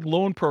specific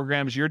loan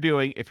programs you're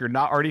doing if you're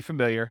not already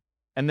familiar.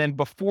 And then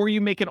before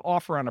you make an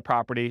offer on a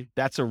property,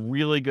 that's a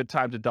really good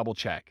time to double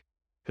check.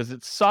 Because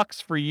it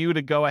sucks for you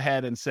to go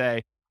ahead and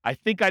say, I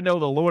think I know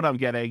the loan I'm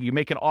getting. You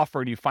make an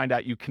offer and you find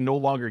out you can no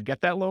longer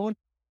get that loan,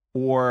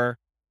 or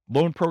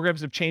loan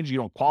programs have changed. You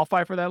don't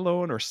qualify for that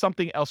loan, or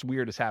something else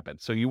weird has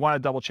happened. So you want to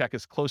double check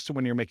as close to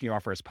when you're making your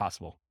offer as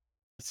possible.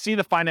 See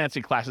the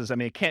financing classes. I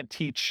mean, I can't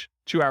teach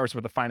 2 hours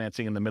worth of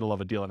financing in the middle of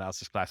a deal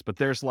analysis class, but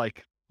there's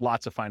like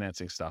lots of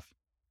financing stuff.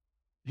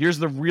 Here's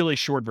the really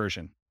short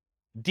version.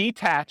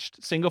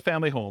 Detached single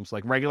family homes,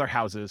 like regular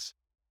houses,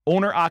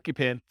 owner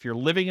occupant, if you're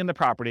living in the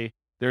property,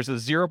 there's a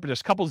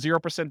couple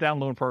 0% down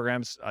loan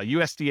programs.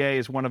 USDA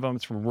is one of them.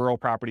 It's for rural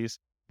properties.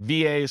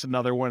 VA is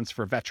another one. It's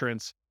for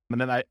veterans.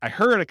 And then I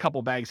heard a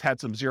couple banks had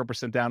some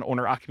 0% down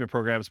owner occupant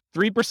programs.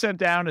 3%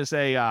 down is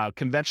a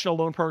conventional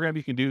loan program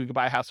you can do. You can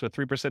buy a house with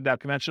 3% down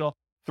conventional.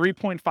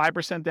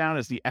 3.5% down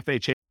is the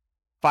FHA.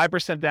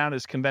 5% down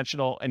is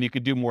conventional, and you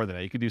could do more than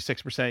that. You could do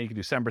 6%, you could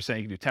do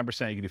 7%, you could do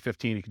 10%, you could do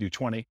 15%, you could do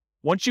 20%.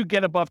 Once you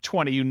get above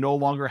 20%, you no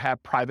longer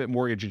have private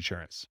mortgage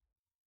insurance.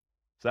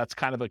 So that's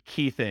kind of a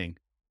key thing.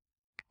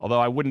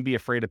 Although I wouldn't be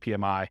afraid of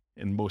PMI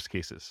in most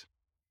cases.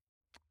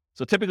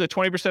 So typically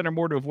 20% or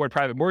more to avoid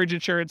private mortgage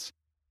insurance.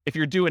 If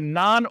you're doing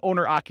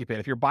non-owner occupant,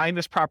 if you're buying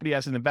this property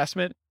as an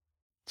investment,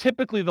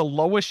 typically the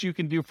lowest you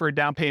can do for a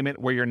down payment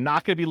where you're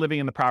not going to be living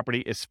in the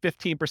property is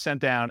 15%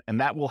 down, and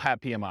that will have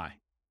PMI.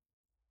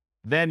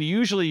 Then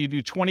usually you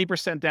do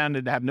 20% down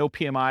to have no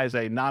PMI as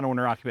a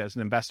non-owner occupant as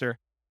an investor,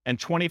 and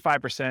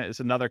 25% is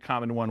another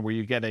common one where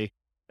you get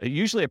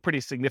usually a pretty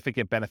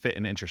significant benefit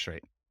in interest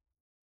rate.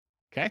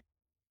 Okay?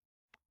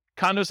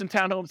 Condos and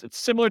townhomes, it's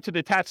similar to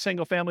detached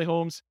single-family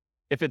homes.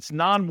 If it's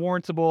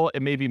non-warrantable,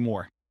 it may be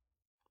more.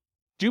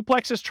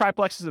 Duplexes,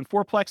 triplexes, and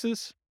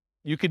fourplexes,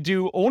 you could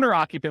do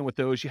owner-occupant with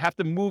those. You have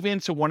to move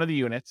into one of the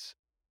units,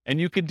 and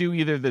you could do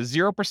either the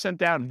 0%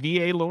 down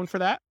VA loan for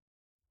that.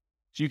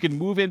 So you can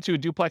move into a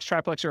duplex,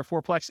 triplex, or a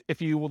fourplex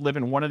if you live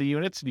in one of the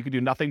units, and you can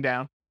do nothing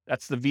down.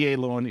 That's the VA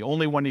loan, the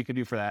only one you can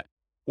do for that.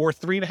 Or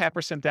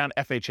 3.5% down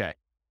FHA.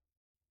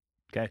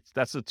 Okay, so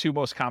that's the two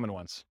most common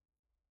ones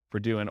for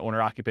doing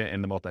owner-occupant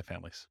in the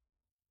multifamilies.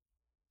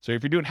 So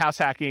if you're doing house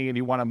hacking and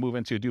you want to move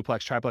into a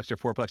duplex, triplex, or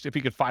fourplex, if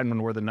you could find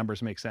one where the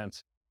numbers make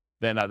sense,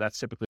 then that's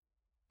typically.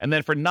 And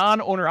then for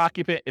non-owner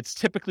occupant, it's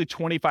typically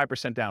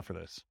 25% down for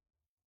this.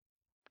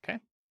 Okay.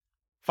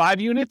 5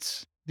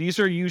 units, these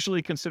are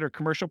usually considered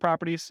commercial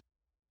properties.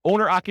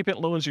 Owner occupant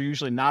loans are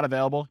usually not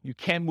available. You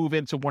can move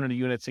into one of the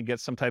units and get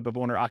some type of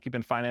owner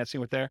occupant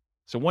financing with there.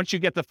 So once you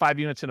get the 5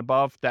 units and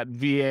above, that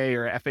VA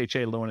or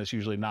FHA loan is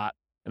usually not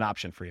an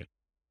option for you.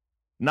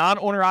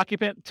 Non-owner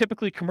occupant,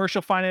 typically commercial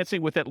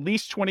financing with at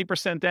least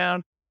 20%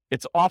 down.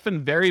 It's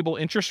often variable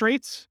interest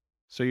rates.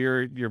 So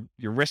you're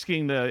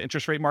risking the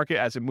interest rate market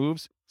as it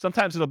moves.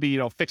 Sometimes it'll be,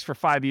 fixed for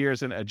 5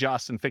 years and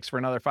adjust, and fixed for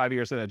another 5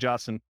 years and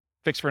adjust, and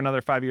fixed for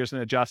another 5 years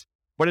and adjust.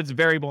 But it's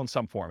variable in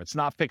some form. It's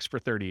not fixed for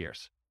 30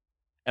 years.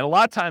 And a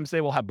lot of times they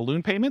will have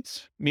balloon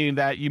payments, meaning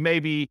that you may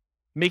be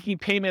making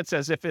payments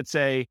as if it's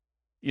a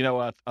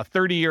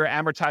 30-year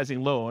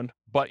amortizing loan,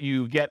 but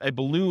you get a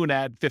balloon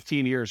at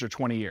 15 years or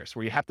 20 years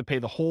where you have to pay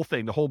the whole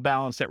thing, the whole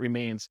balance that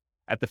remains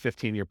at the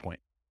 15-year point.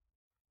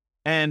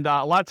 And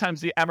a lot of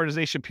times the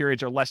amortization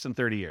periods are less than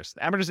 30 years.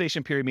 The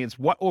amortization period means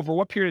over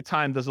what period of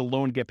time does a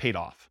loan get paid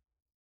off?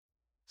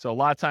 So a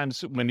lot of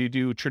times when you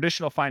do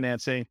traditional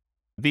financing,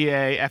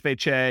 VA,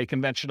 FHA,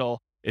 conventional,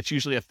 it's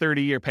usually a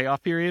 30-year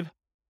payoff period.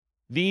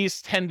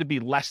 These tend to be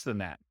less than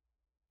that,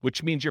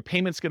 which means your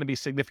payment's going to be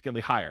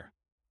significantly higher,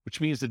 which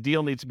means the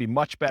deal needs to be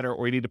much better,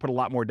 or you need to put a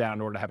lot more down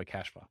in order to have a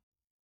cash flow.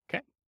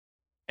 Okay.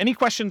 Any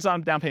questions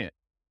on down payment?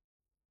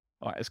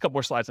 All right, there's a couple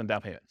more slides on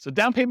down payment. So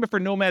down payment for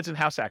nomads and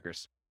house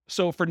hackers.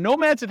 So for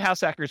nomads and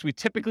house hackers, we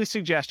typically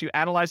suggest you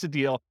analyze the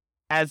deal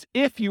as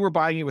if you were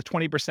buying it with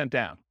 20%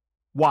 down.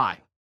 Why?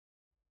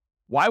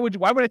 Why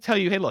would I tell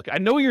you, hey, look, I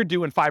know you're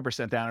doing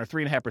 5% down or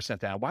 3.5%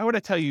 down. Why would I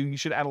tell you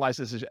should analyze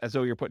this as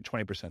though you're putting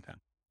 20% down?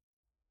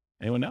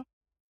 Anyone know?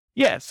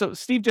 Yeah, so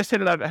Steve just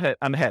hit it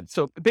on the head.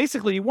 So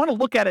basically, you want to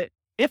look at it,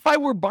 if I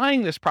were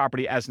buying this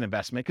property as an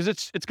investment, because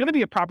it's going to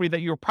be a property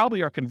that you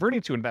probably are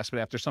converting to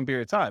investment after some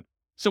period of time.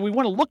 So we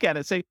want to look at it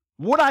and say,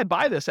 would I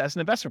buy this as an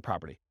investment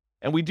property?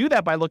 And we do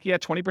that by looking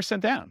at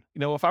 20% down.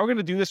 If I were going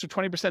to do this with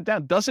 20%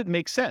 down, does it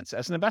make sense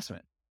as an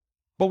investment?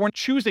 But we're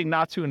choosing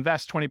not to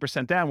invest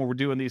 20% down when we're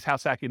doing these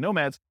house hacking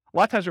nomads. A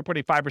lot of times we're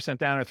putting 5%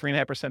 down or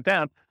 3.5%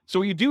 down. So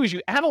what you do is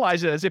you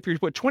analyze it as if you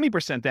put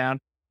 20% down.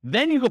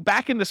 Then you go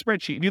back in the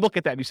spreadsheet and you look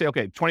at that and you say,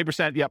 okay,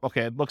 20%, yep,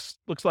 okay, it looks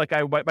like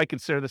I might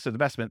consider this an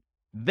investment.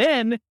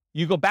 Then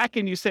you go back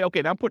and you say,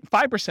 okay, now I'm putting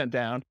 5%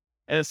 down.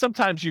 And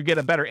sometimes you get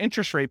a better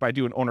interest rate by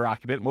doing owner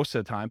occupant most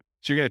of the time.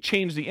 So you're going to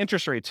change the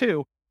interest rate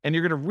too, and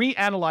you're going to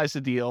reanalyze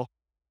the deal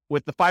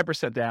with the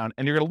 5% down,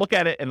 and you're going to look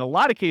at it. In a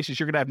lot of cases,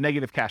 you're going to have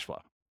negative cash flow.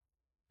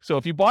 So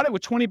if you bought it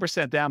with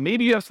 20% down,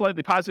 maybe you have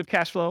slightly positive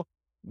cash flow.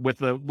 With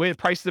the way the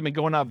prices have been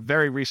going up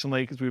very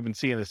recently, because we've been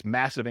seeing this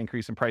massive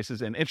increase in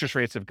prices, and interest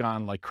rates have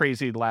gone like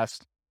crazy the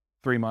last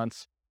 3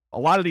 months. A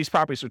lot of these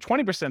properties with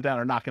 20% down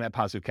are not going to have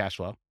positive cash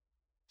flow.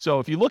 So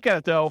if you look at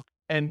it though,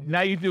 and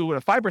now you do it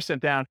with a 5%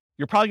 down,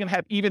 you're probably going to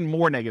have even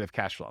more negative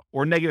cash flow,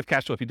 or negative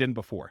cash flow if you didn't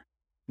before.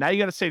 Now you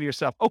got to say to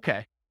yourself,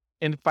 okay,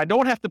 and if I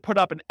don't have to put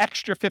up an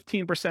extra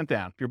 15%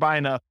 down, if you're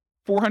buying a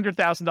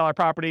 $400,000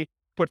 property,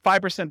 put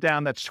 5%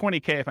 down, that's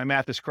 $20K if my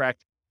math is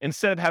correct,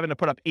 instead of having to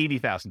put up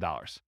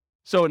 $80,000.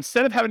 So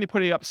instead of having to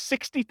put up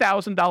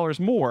 $60,000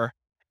 more,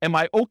 am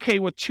I okay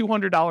with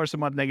 $200 a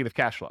month negative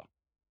cash flow?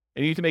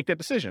 And you need to make that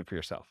decision for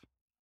yourself.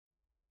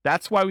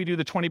 That's why we do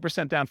the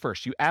 20% down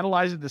first. You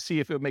analyze it to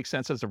see if it makes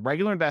sense as a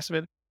regular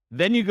investment.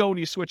 Then you go and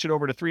you switch it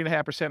over to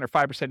 3.5% or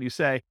 5%. You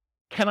say,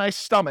 can I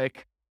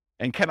stomach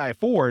and can I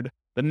afford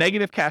the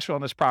negative cash flow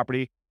on this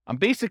property? I'm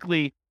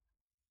basically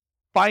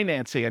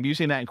financing, I'm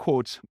using that in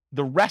quotes,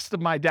 the rest of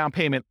my down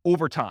payment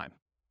over time.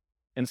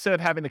 instead of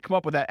having to come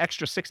up with that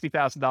extra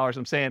 $60,000,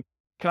 I'm saying,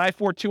 can I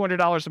afford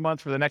 $200 a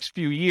month for the next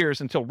few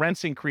years until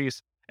rents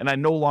increase and I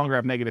no longer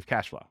have negative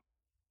cash flow?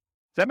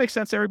 Does that make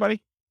sense to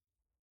everybody?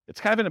 It's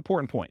kind of an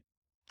important point.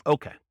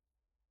 Okay.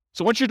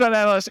 So once you're done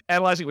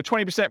analyzing with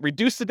 20%,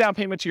 reduce the down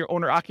payment to your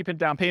owner-occupant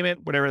down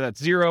payment, whatever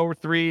that's 0,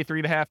 3,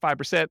 3.5%,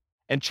 5%,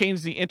 and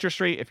change the interest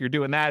rate if you're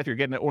doing that, if you're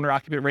getting an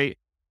owner-occupant rate.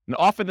 And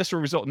often this will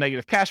result in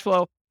negative cash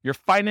flow. You're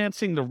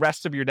financing the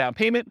rest of your down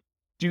payment.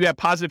 Do you have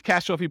positive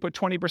cash flow if you put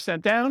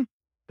 20% down?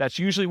 That's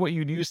usually what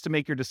you'd use to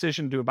make your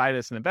decision to buy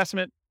this an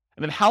investment.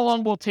 And then how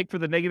long will it take for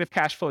the negative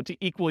cash flow to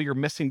equal your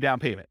missing down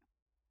payment?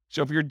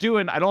 So if you're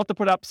doing, I don't have to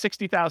put up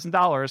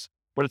 $60,000,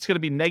 but it's going to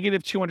be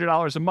negative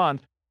 $200 a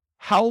month.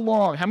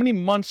 How many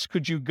months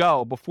could you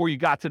go before you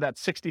got to that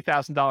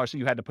 $60,000 that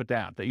you had to put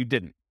down, that you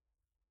didn't?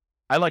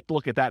 I like to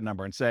look at that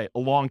number and say a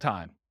long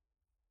time.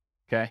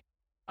 Okay.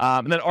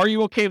 And then are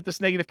you okay with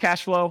this negative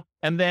cash flow?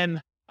 And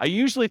then I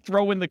usually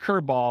throw in the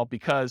curveball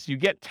because you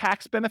get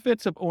tax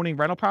benefits of owning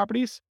rental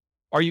properties.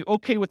 Are you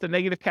okay with the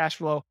negative cash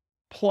flow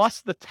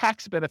plus the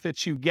tax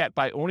benefits you get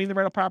by owning the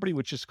rental property,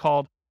 which is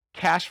called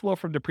cash flow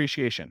from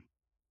depreciation?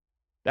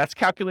 That's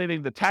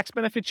calculating the tax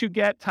benefits you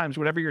get times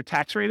whatever your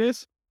tax rate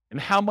is and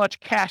how much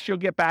cash you'll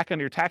get back on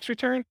your tax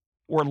return,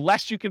 or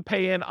less you can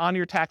pay in on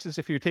your taxes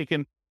if you're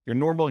taking your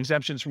normal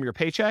exemptions from your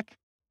paycheck.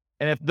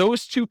 And if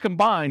those two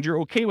combined,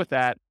 you're okay with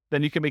that,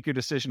 then you can make your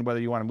decision whether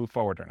you want to move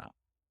forward or not.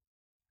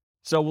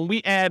 So when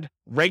we add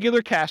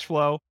regular cash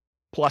flow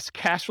plus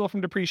cash flow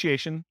from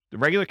depreciation, the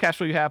regular cash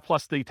flow you have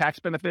plus the tax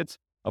benefits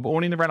of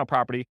owning the rental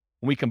property,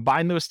 when we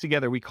combine those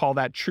together, we call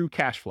that true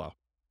cash flow.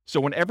 So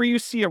whenever you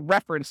see a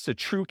reference to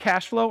true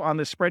cash flow on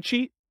this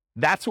spreadsheet,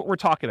 that's what we're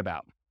talking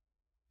about.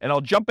 And I'll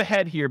jump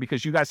ahead here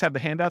because you guys have the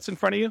handouts in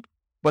front of you.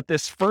 But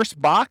this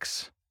first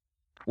box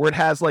where it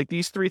has like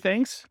these three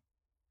things,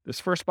 this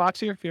first box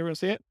here, if you ever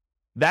see it,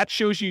 that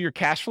shows you your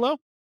cash flow.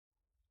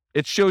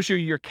 It shows you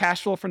your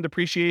cash flow from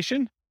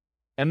depreciation.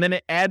 And then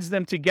it adds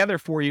them together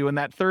for you in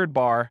that third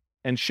bar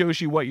and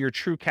shows you what your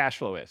true cash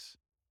flow is.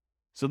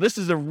 So this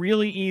is a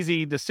really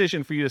easy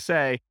decision for you to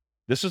say,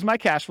 this is my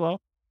cash flow.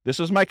 This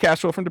is my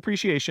cash flow from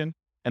depreciation.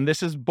 And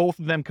this is both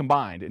of them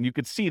combined. And you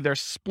could see they're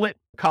split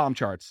column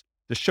charts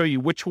to show you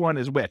which one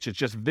is which. It's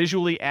just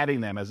visually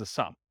adding them as a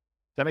sum.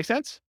 Does that make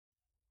sense?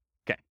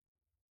 Okay.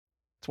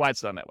 That's why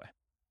it's done that way.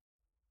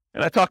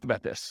 And I talked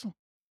about this.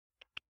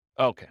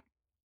 Okay.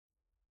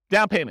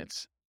 Down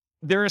payments.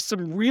 There are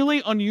some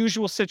really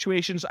unusual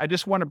situations. I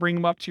just want to bring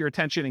them up to your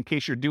attention in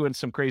case you're doing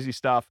some crazy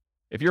stuff.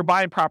 If you're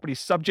buying property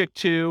subject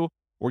to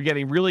or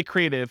getting really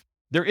creative,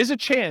 there is a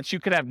chance you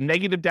could have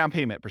negative down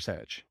payment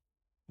percentage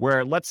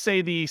where, let's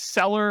say, the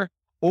seller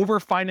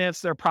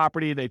overfinanced their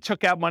property. They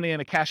took out money in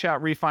a cash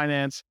out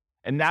refinance.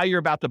 And now you're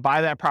about to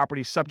buy that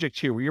property subject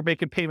to where you're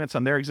making payments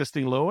on their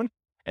existing loan.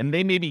 And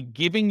they may be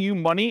giving you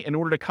money in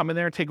order to come in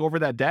there and take over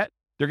that debt.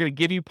 They're going to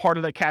give you part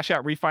of that cash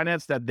out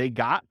refinance that they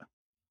got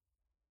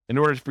in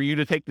order for you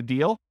to take the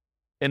deal.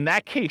 In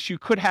that case, you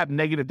could have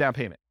negative down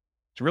payment.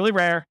 It's really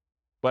rare,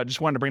 but I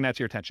just wanted to bring that to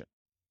your attention.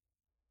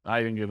 I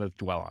ain't going to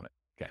dwell on it.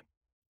 Okay.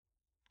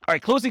 All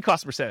right, closing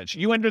cost percentage.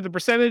 You enter the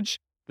percentage.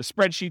 The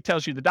spreadsheet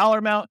tells you the dollar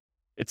amount.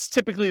 It's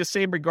typically the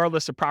same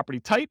regardless of property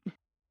type,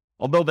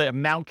 although the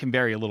amount can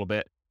vary a little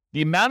bit.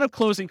 The amount of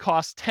closing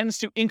costs tends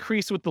to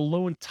increase with the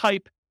loan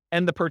type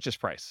and the purchase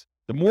price.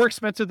 The more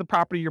expensive the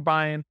property you're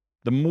buying,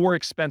 the more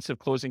expensive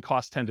closing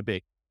costs tend to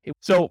be.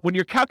 So when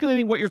you're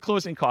calculating what your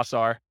closing costs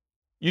are,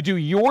 you do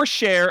your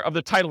share of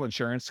the title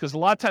insurance, because a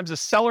lot of times the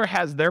seller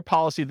has their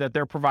policy that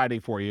they're providing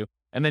for you,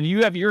 and then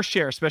you have your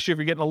share, especially if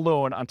you're getting a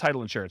loan on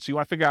title insurance. So you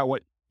want to figure out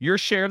what your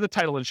share of the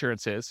title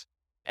insurance is,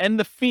 and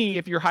the fee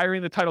if you're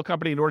hiring the title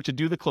company in order to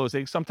do the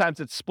closing. Sometimes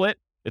it's split.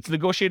 It's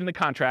negotiated in the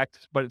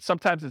contract, but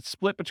sometimes it's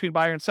split between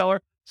buyer and seller.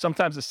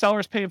 Sometimes the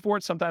seller's paying for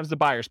it. Sometimes the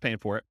buyer's paying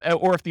for it,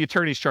 or if the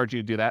attorneys charge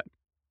you to do that.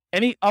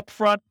 Any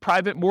upfront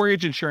private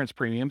mortgage insurance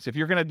premiums, if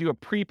you're going to do a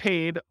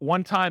prepaid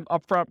one-time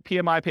upfront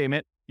PMI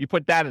payment, you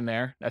put that in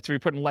there. That's where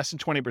you're putting less than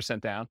 20%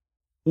 down.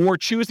 Or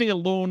choosing a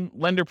loan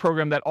lender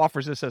program that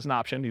offers this as an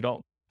option. You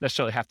don't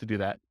necessarily have to do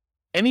that.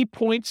 Any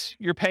points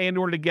you're paying in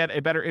order to get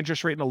a better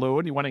interest rate in a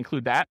loan, you want to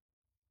include that.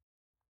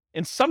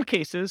 In some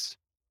cases,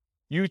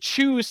 you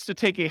choose to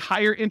take a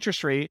higher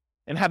interest rate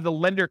and have the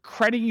lender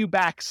credit you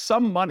back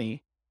some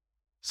money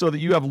so that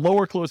you have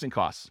lower closing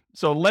costs.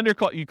 So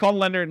you call the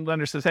lender and the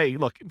lender says, hey,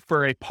 look,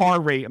 for a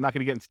par rate, I'm not going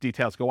to get into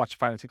details, go watch the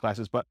financing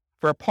classes, but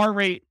for a par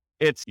rate,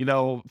 it's,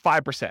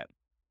 5%.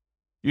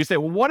 You say,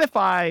 well, what if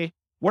I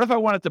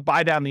wanted to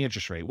buy down the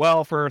interest rate?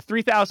 Well, for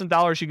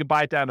 $3,000, you could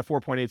buy it down to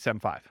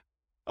 4.875.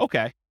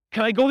 Okay.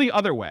 Can I go the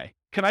other way?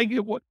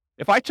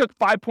 If I took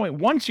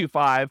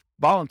 5.125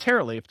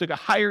 voluntarily, if I took a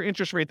higher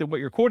interest rate than what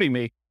you're quoting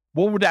me,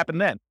 what would happen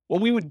then? Well,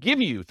 we would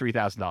give you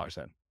 $3,000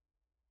 then.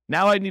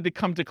 Now I need to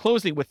come to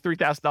closing with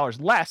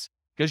 $3,000 less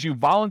because you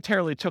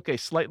voluntarily took a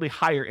slightly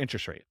higher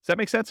interest rate. Does that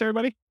make sense,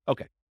 everybody?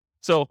 Okay.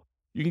 So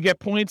you can get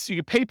points, you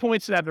can pay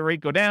points to have the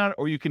rate go down,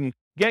 or you can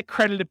get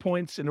credited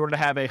points in order to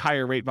have a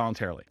higher rate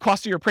voluntarily.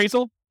 Cost of your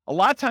appraisal. A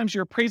lot of times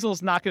your appraisal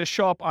is not going to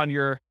show up on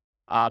your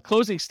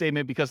closing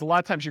statement, because a lot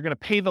of times you're going to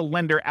pay the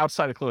lender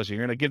outside of closing.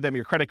 You're going to give them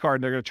your credit card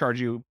and they're going to charge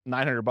you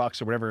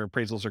 $900 or whatever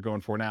appraisals are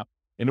going for now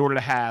in order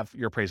to have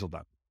your appraisal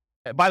done.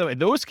 By the way,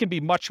 those can be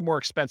much more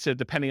expensive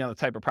depending on the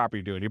type of property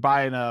you're doing. You're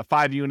buying a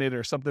 5-unit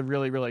or something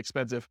really, really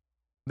expensive,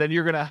 then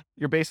you're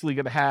basically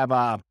going to have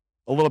a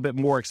little bit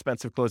more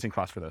expensive closing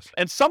costs for those.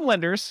 And some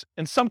lenders,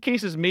 in some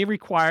cases, may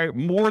require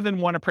more than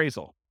one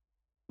appraisal.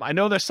 I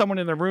know there's someone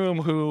in the room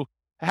who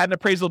had an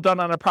appraisal done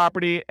on a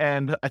property,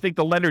 and I think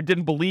the lender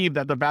didn't believe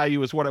that the value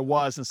was what it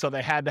was, and so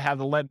they had to have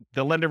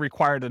the lender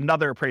required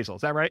another appraisal.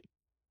 Is that right?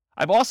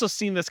 I've also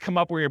seen this come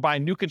up where you're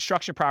buying new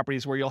construction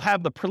properties where you'll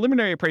have the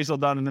preliminary appraisal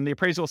done, and then the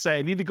appraisal will say,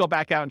 I need to go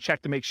back out and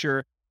check to make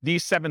sure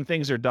these 7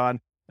 things are done.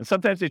 And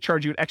sometimes they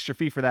charge you an extra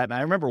fee for that. And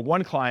I remember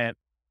one client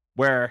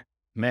where,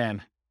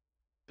 man,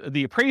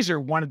 the appraiser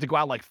wanted to go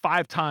out like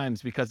 5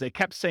 times because they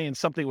kept saying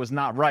something was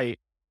not right.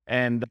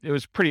 And it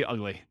was pretty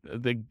ugly.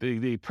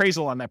 The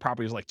appraisal on that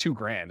property was like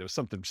 $2,000. It was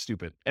something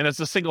stupid. And it's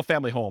a single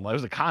family home. It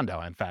was a condo,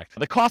 in fact.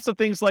 The cost of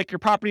things like your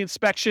property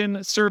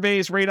inspection,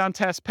 surveys, radon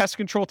tests, pest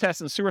control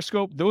tests, and sewer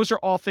scope, those are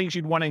all things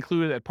you'd want to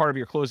include as part of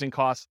your closing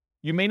costs.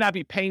 You may not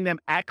be paying them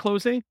at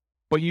closing,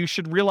 but you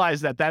should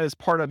realize that that is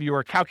part of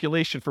your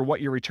calculation for what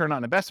your return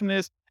on investment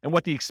is and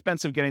what the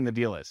expense of getting the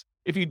deal is.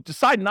 If you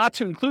decide not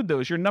to include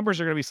those, your numbers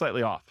are going to be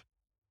slightly off,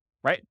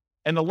 right?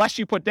 And the less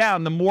you put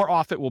down, the more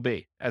off it will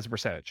be as a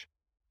percentage.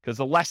 Because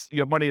the less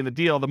you have money in the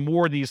deal, the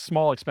more these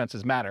small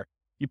expenses matter.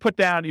 You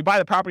buy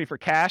the property for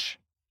cash,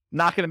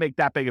 not going to make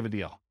that big of a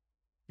deal.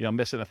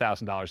 Missing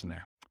 $1,000 in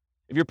there.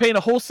 If you're paying a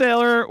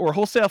wholesaler or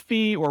wholesale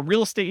fee or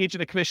real estate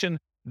agent a commission,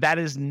 that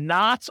is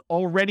not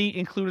already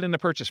included in the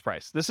purchase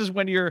price. This is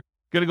when you're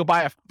going to go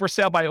buy a for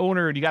sale by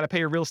owner and you got to pay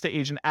your real estate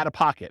agent out of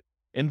pocket.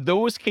 In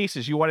those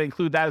cases, you want to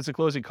include that as a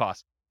closing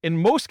cost.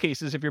 In most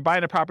cases, if you're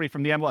buying a property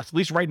from the MLS, at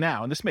least right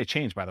now, and this may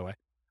change, by the way,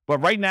 but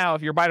right now,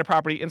 if you're buying a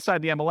property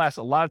inside the MLS,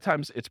 a lot of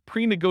times it's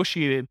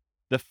pre-negotiated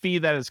the fee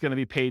that is going to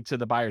be paid to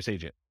the buyer's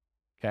agent,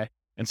 okay?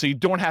 And so you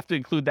don't have to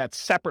include that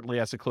separately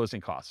as a closing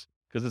cost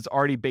because it's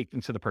already baked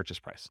into the purchase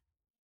price.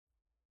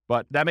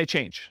 But that may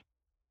change.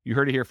 You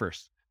heard it here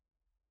first.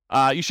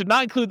 You should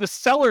not include the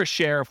seller's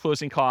share of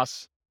closing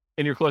costs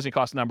in your closing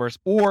cost numbers,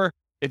 or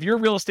if your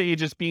real estate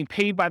agent is being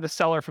paid by the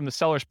seller from the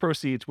seller's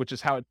proceeds, which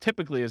is how it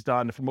typically is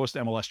done for most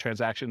MLS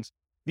transactions,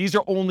 these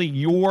are only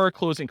your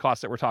closing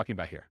costs that we're talking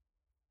about here.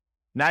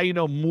 Now you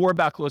know more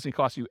about closing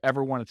costs you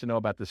ever wanted to know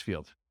about this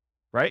field,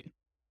 right?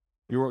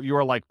 You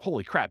were like,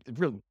 holy crap,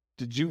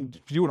 did you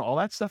doing all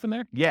that stuff in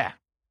there? Yeah.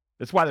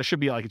 That's why there should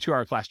be like a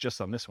 2-hour class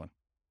just on this one.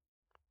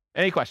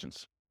 Any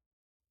questions?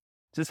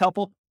 Is this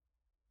helpful?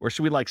 Or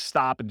should we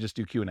stop and just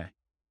do Q&A?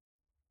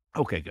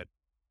 Okay, good.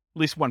 At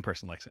least one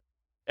person likes it.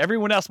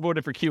 Everyone else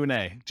voted for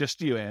Q&A.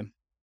 Just you, Ann.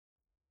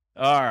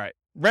 All right.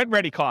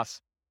 Rent-ready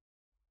costs.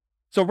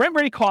 So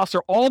rent-ready costs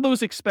are all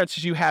those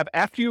expenses you have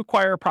after you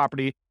acquire a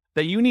property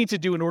that you need to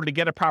do in order to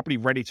get a property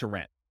ready to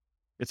rent.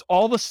 It's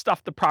all the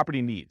stuff the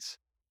property needs.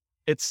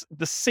 It's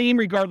the same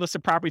regardless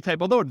of property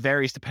type, although it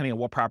varies depending on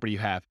what property you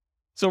have.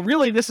 So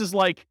really, this is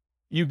like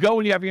you go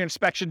and you have your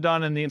inspection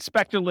done and the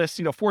inspector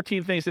lists,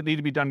 14 things that need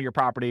to be done to your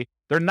property.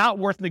 They're not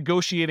worth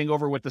negotiating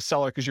over with the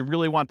seller because you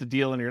really want the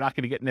deal and you're not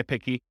going to get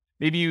nitpicky.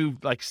 Maybe you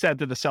said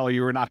to the seller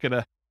you were not going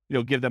to,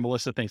 give them a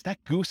list of things.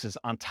 That goose is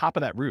on top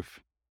of that roof.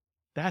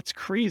 That's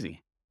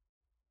crazy.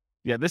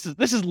 Yeah, this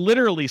is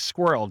literally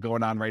squirrel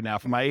going on right now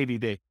for my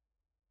ADD.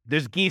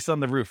 There's geese on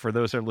the roof for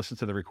those that listen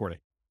to the recording.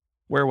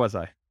 Where was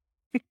I?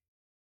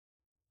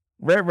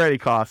 Rent-ready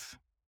costs.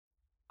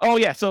 Oh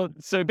yeah, so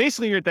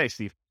basically your day,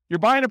 Steve. You're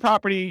buying a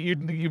property,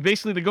 you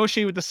basically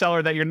negotiate with the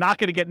seller that you're not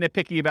going to get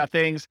nitpicky about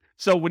things.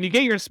 So when you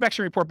get your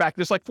inspection report back,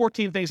 there's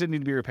 14 things that need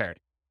to be repaired.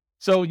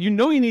 So you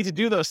need to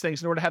do those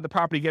things in order to have the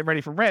property get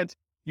ready for rent.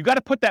 You got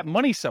to put that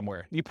money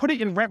somewhere. You put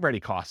it in rent-ready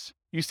costs.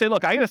 You say,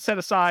 look, I got to set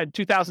aside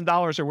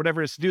 $2,000 or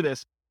whatever it is to do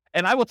this.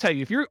 And I will tell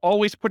you, if you're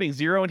always putting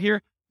zero in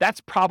here,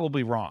 that's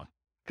probably wrong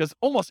because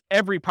almost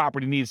every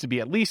property needs to be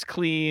at least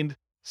cleaned.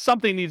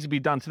 Something needs to be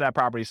done to that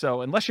property.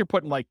 So unless you're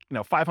putting $500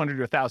 or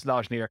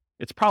 $1,000 in here,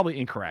 it's probably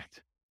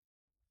incorrect.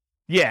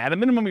 Yeah, at a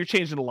minimum, you're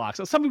changing the lock.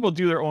 So some people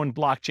do their own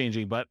block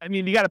changing, but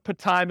you got to put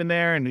time in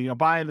there and,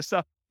 buying the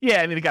stuff.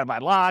 Yeah, you got to buy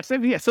locks.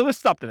 Yeah, so there's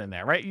something in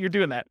there, right? You're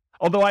doing that.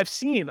 Although I've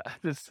seen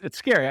this, it's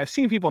scary. I've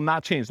seen people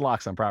not change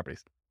locks on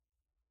properties.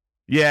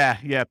 Yeah,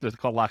 you have to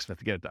call locksmith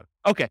to get it done.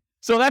 Okay,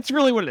 so that's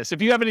really what it is.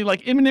 If you have any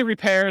imminent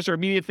repairs or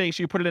immediate things,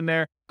 you put it in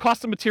there.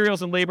 Cost of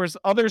materials and labors,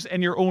 others,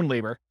 and your own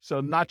labor.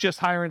 So not just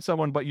hiring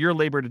someone, but your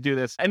labor to do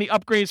this. Any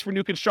upgrades for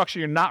new construction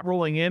you're not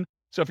rolling in.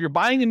 So if you're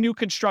buying a new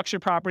construction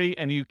property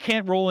and you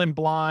can't roll in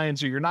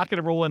blinds or you're not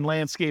going to roll in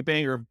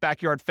landscaping or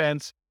backyard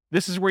fence,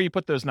 this is where you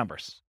put those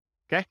numbers.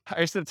 Okay,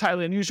 I said it's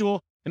highly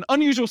unusual. An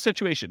unusual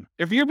situation.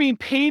 If you're being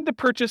paid to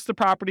purchase the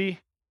property,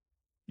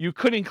 you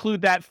could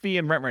include that fee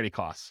in rent-ready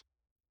costs.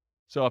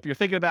 So if you're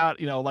thinking about,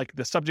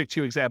 the subject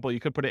to example, you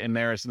could put it in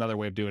there as another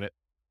way of doing it.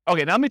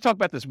 Okay, now let me talk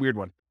about this weird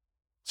one.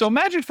 So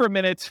imagine for a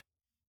minute,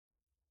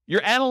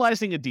 you're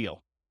analyzing a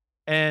deal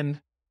and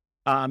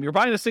you're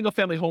buying a single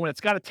family home and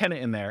it's got a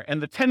tenant in there.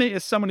 And the tenant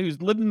is someone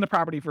who's lived in the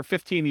property for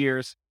 15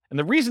 years And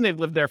the reason they've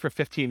lived there for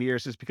 15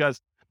 years is because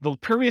the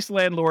previous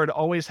landlord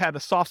always had a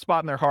soft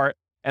spot in their heart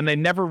and they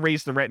never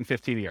raised the rent in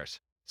 15 years.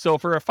 So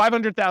for a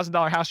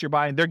 $500,000 house you're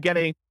buying,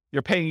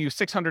 you're paying you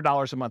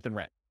 $600 a month in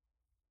rent.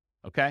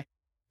 Okay.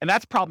 And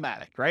that's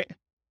problematic, right?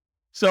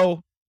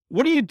 So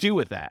what do you do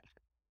with that?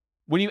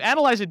 When you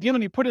analyze a deal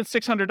and you put in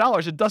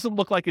 $600, it doesn't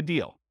look like a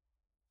deal.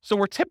 So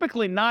we're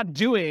typically not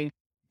doing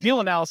deal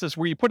analysis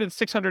where you put in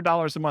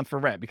 $600 a month for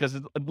rent because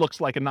it looks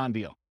like a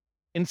non-deal.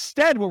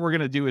 Instead, what we're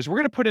going to do is we're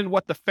going to put in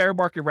what the fair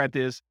market rent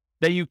is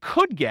that you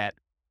could get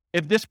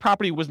if this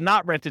property was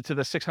not rented to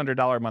the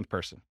 $600 a month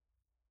person.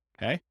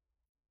 Okay.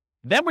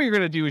 Then what you're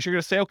going to do is you're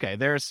going to say, okay,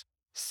 there's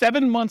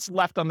 7 months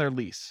left on their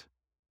lease.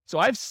 So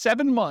I have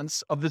 7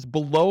 months of this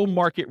below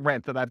market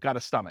rent that I've got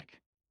to stomach.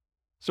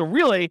 So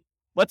really,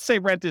 let's say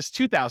rent is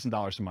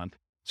 $2,000 a month.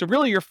 So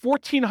really you're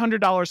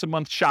 $1,400 a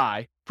month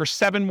shy for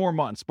 7 more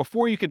months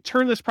before you can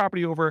turn this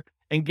property over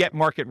and get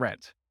market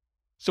rent.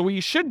 So what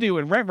you should do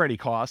in rent ready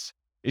costs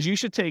is you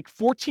should take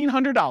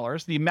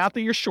 $1,400, the amount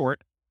that you're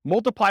short,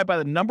 multiply by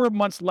the number of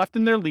months left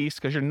in their lease,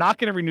 because you're not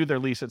going to renew their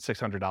lease at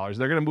 $600.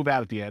 They're going to move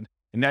out at the end.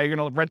 And now you're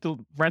going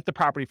to rent the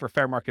property for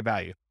fair market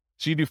value.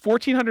 So you do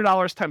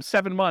 $1,400 times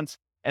 7 months,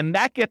 and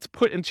that gets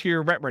put into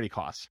your rent ready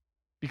costs.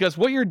 Because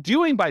what you're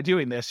doing by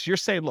doing this, you're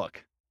saying,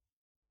 look,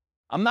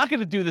 I'm not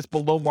going to do this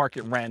below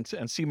market rent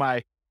and see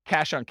my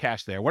cash on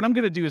cash there. What I'm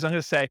going to do is I'm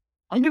going to say,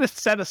 I'm going to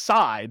set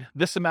aside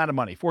this amount of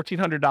money,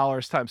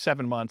 $1,400 times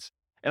 7 months,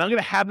 and I'm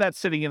going to have that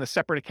sitting in a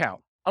separate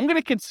account. I'm going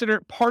to consider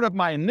it part of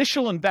my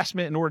initial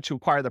investment in order to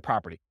acquire the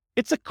property.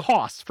 It's a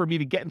cost for me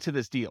to get into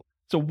this deal.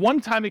 It's a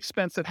one-time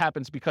expense that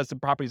happens because the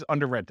property is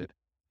under rented.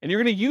 And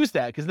you're going to use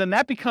that because then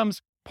that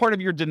becomes part of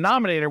your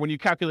denominator when you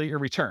calculate your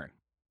return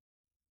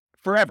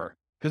forever,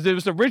 because it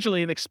was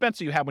originally an expense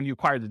that you had when you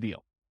acquired the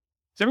deal.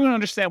 Does everyone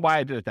understand why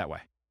I did it that way?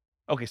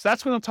 Okay, so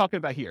that's what I'm talking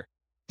about here.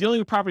 Dealing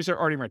with properties that are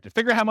already rented.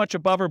 Figure out how much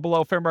above or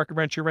below fair market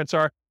rent your rents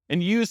are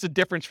and use the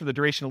difference for the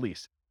duration of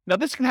lease. Now,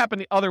 this can happen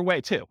the other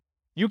way too.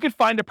 You could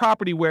find a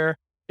property where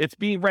it's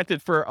being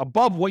rented for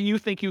above what you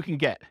think you can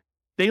get.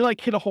 They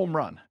like hit a home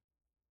run.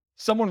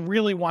 Someone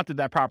really wanted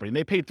that property and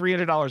they paid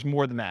 $300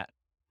 more than that.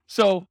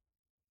 So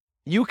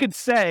you could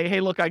say, hey,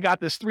 look, I got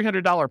this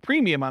 $300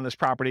 premium on this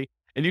property,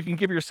 and you can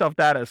give yourself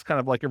that as kind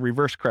of like a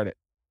reverse credit.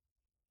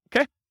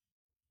 Okay?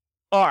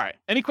 All right.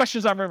 Any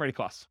questions on rent ready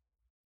costs?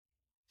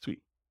 Sweet.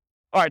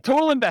 All right.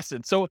 Total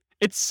invested. So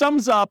it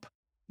sums up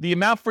the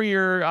amount for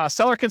your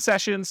seller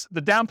concessions,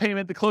 the down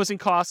payment, the closing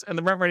costs, and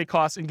the rent ready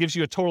costs, and gives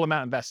you a total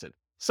amount invested.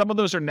 Some of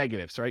those are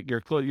negatives, right?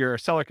 Your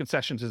seller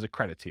concessions is a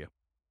credit to you.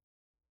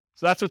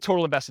 So that's what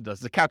total invested does.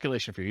 It's a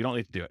calculation for you. You don't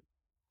need to do it.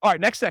 All right,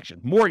 next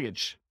section,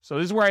 mortgage. So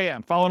this is where I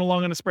am. Following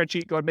along on the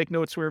spreadsheet. Go ahead and make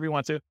notes wherever you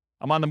want to.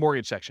 I'm on the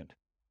mortgage section.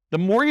 The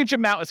mortgage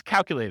amount is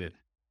calculated.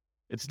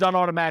 It's done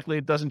automatically.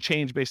 It doesn't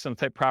change based on the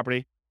type of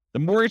property. The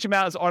mortgage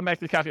amount is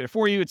automatically calculated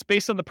for you. It's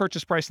based on the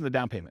purchase price and the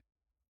down payment.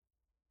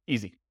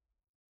 Easy.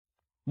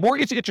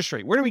 Mortgage interest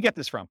rate. Where do we get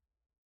this from?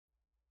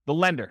 The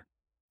lender.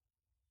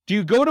 Do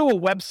you go to a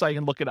website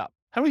and look it up?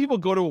 How many people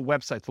go to a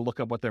website to look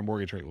up what their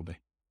mortgage rate will be?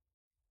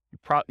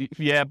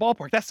 Yeah,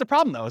 ballpark. That's the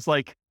problem, though. It's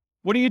like,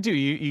 what do?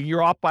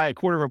 You're off by a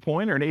quarter of a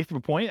point or an eighth of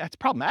a point. That's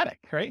problematic,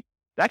 right?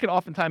 That can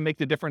oftentimes make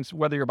the difference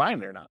whether you're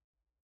buying it or not.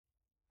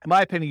 In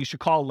my opinion, you should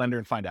call a lender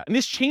and find out. And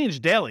this changes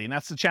daily, and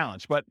that's the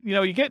challenge. But,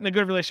 you get in a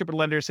good relationship with a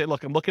lender, say,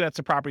 look, I'm looking at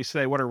some properties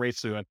today. What are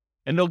rates doing?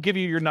 And they'll give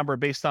you your number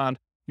based on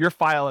your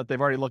file that they've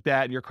already looked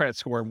at, and your credit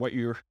score, and what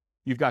you've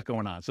got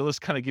going on. So let's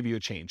kind of give you a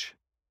change.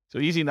 So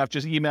easy enough,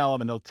 just email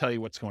them, and they'll tell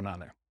you what's going on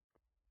there.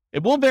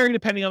 It will vary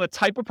depending on the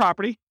type of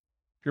property.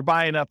 If you're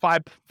buying a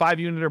five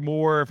unit or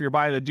more, if you're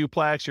buying a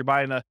duplex, you're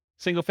buying a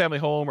single family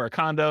home or a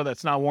condo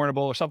that's not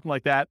warrantable or something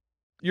like that.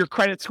 Your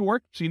credit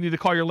score, so you need to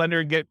call your lender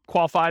and get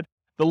qualified.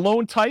 The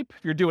loan type,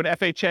 if you're doing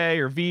FHA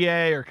or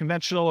VA or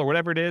conventional or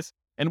whatever it is,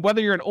 and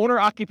whether you're an owner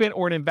occupant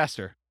or an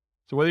investor.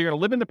 So whether you're going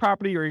to live in the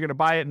property or you're going to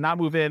buy it and not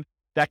move in,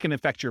 that can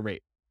affect your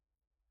rate.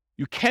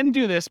 You can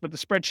do this, but the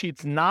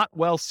spreadsheet's not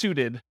well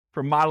suited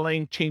for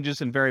modeling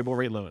changes in variable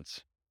rate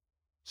loans.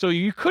 So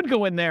you could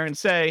go in there and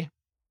say,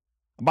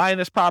 I'm buying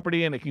this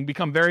property and it can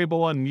become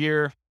variable in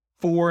year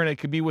 4 and it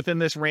could be within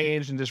this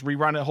range, and just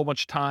rerun it a whole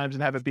bunch of times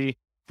and have it be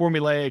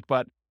formulaic,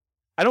 but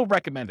I don't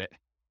recommend it.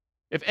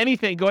 If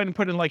anything, go ahead and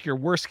put in like your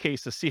worst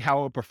case to see how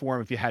it would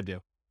perform if you had to.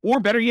 Or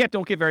better yet,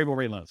 don't get variable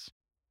rate loans.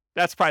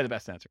 That's probably the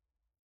best answer.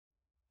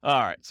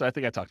 All right, so I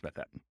think I talked about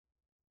that.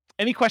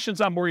 Any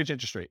questions on mortgage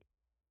interest rate?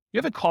 You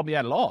haven't called me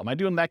out at all. Am I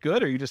doing that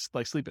good, or are you just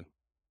like sleeping?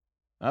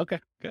 Okay,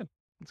 good.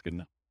 That's good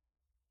enough.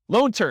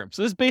 Loan term.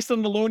 So this is based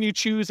on the loan you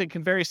choose and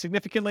can vary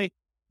significantly.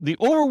 The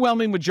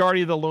overwhelming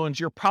majority of the loans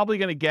you're probably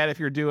going to get if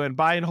you're doing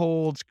buy and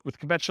holds with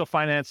conventional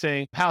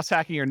financing, house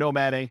hacking, or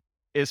nomading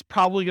is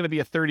probably going to be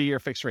a 30-year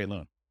fixed rate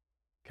loan.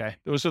 Okay,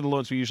 those are the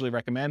loans we usually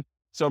recommend.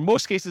 So in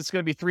most cases, it's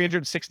going to be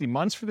 360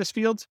 months for this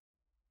field.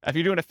 If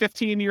you're doing a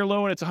 15-year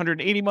loan, it's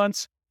 180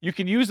 months. You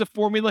can use the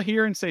formula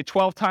here and say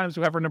 12 times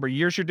whatever number of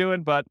years you're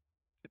doing, but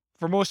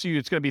for most of you,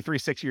 it's going to be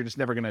 360. You're just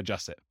never going to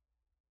adjust it.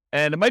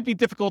 And it might be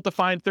difficult to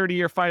find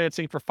 30-year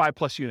financing for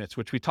 5+ units,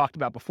 which we talked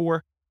about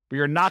before. but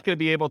you're not going to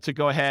be able to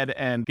go ahead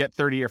and get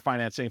 30-year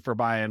financing for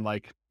buying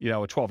like, a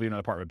 12-unit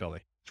apartment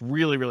building. It's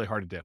really, really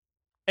hard to do.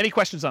 Any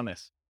questions on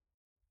this?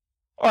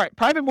 All right,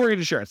 private mortgage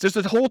insurance. There's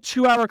a whole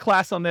 2-hour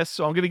class on this,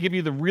 so I'm going to give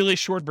you the really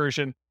short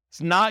version.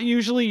 It's not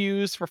usually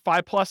used for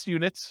 5+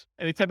 units,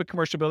 any type of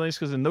commercial buildings,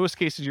 because in those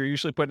cases, you're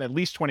usually putting at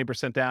least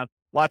 20% down.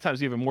 A lot of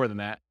times even more than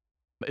that.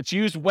 It's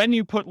used when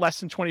you put less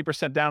than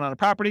 20% down on a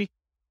property.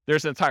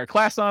 There's an entire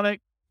class on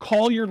it.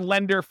 Call your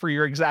lender for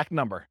your exact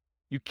number.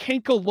 You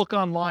can't go look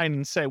online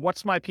and say,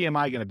 what's my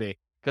PMI going to be?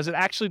 Because it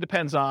actually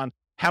depends on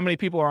how many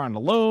people are on the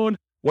loan,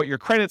 what your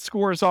credit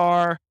scores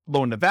are,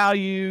 loan to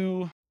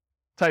value,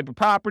 type of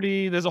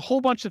property. There's a whole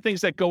bunch of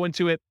things that go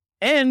into it,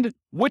 and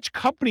which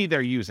company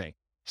they're using.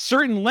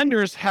 Certain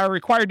lenders are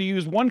required to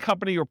use one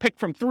company or pick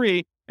from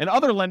 3, and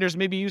other lenders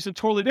may be using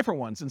totally different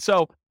ones. And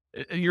so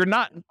you're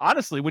not,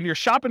 honestly, when you're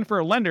shopping for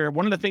a lender,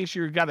 one of the things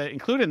you've got to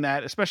include in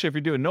that, especially if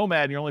you're doing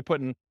Nomad and you're only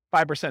putting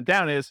 5%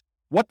 down, is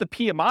what the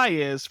PMI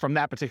is from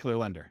that particular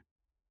lender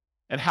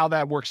and how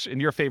that works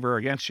in your favor or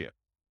against you.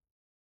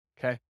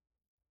 Okay.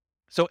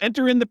 So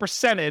enter in the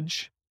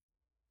percentage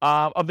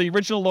of the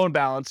original loan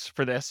balance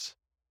for this,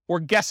 or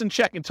guess and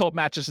check until it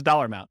matches the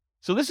dollar amount.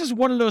 So this is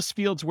one of those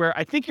fields where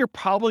I think you're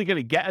probably going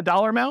to get a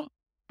dollar amount,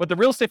 but the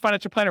real estate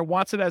financial planner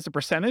wants it as a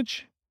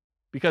percentage,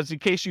 because in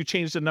case you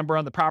change the number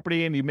on the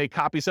property and you make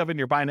copies of it and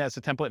you're buying it as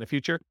a template in the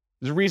future,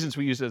 there's reasons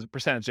we use it as a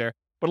percentage there.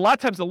 But a lot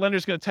of times the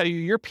lender's going to tell you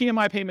your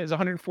PMI payment is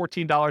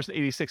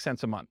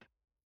 $114.86 a month.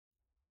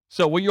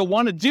 So what you'll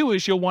want to do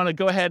is you'll want to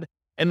go ahead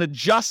and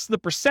adjust the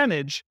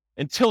percentage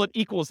until it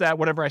equals that,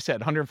 whatever I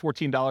said,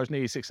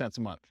 $114.86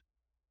 a month.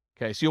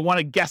 Okay, so you'll want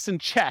to guess and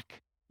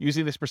check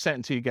using this percent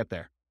until you get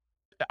there.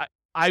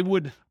 I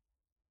would,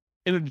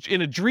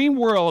 in a dream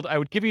world, I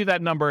would give you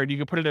that number and you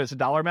can put it as a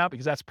dollar amount,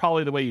 because that's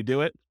probably the way you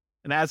do it.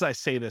 And as I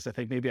say this, I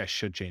think maybe I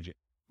should change it.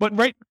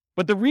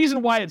 But the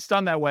reason why it's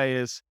done that way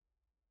is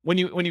when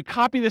you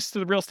copy this to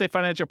the real estate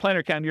financial planner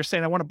account, you're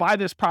saying, I want to buy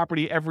this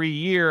property every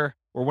year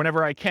or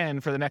whenever I can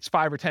for the next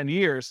 5 or 10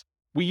 years.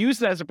 We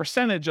use it as a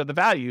percentage of the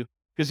value,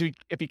 because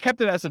if you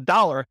kept it as a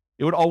dollar,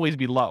 it would always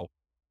be low.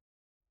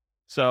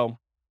 So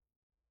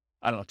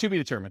I don't know, to be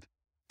determined.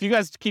 If you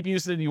guys keep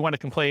using it and you want to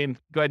complain,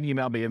 go ahead and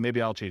email me and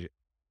maybe I'll change it.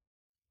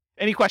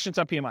 Any questions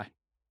on PMI?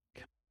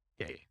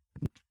 Yeah. You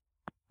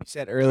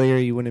said earlier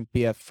you wouldn't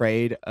be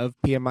afraid of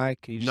PMI.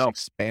 Can you just No.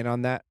 expand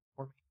on that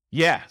for me?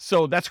 Yeah,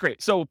 so that's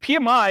great. So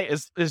PMI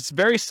is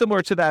very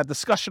similar to that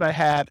discussion I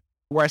had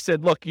where I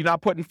said, look, you're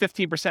not putting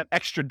 15%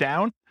 extra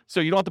down, so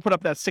you don't have to put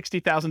up that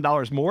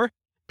 $60,000 more.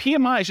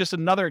 PMI is just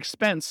another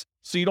expense,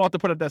 so you don't have to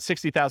put up that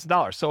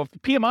 $60,000. So if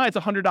PMI is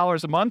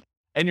 $100 a month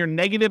and you're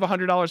negative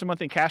 $100 a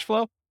month in cash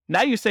flow,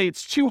 now you say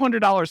it's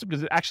 $200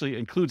 because it actually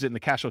includes it in the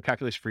cash flow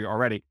calculation for you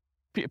already.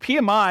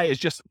 PMI is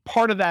just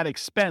part of that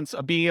expense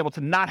of being able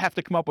to not have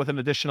to come up with an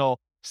additional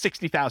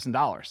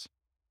 $60,000.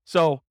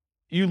 So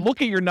you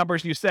look at your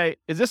numbers and you say,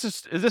 is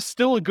this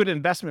still a good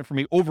investment for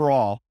me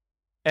overall?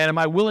 And am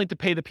I willing to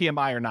pay the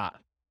PMI or not?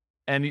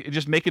 And you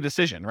just make a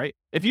decision, right?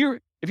 If you're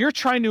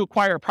trying to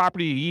acquire a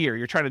property a year,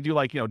 you're trying to do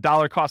like,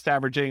 dollar cost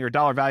averaging or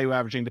dollar value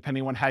averaging,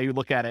 depending on how you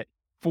look at it,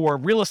 for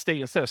real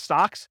estate instead of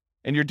stocks,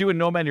 and you're doing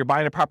Nomad, you're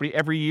buying a property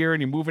every year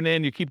and you're moving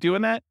in, you keep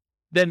doing that,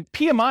 then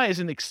PMI is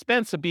an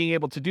expense of being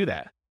able to do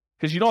that,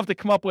 because you don't have to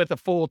come up with a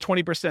full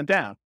 20%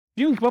 down.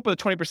 If you can come up with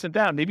a 20%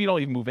 down, maybe you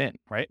don't even move in,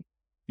 right?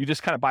 You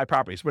just kind of buy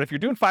properties. But if you're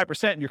doing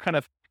 5% and you're kind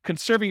of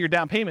conserving your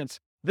down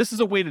payments, this is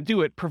a way to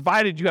do it,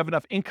 provided you have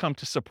enough income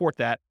to support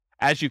that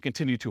as you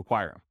continue to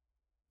acquire them.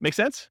 Make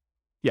sense?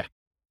 Yeah.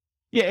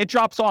 Yeah, it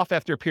drops off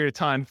after a period of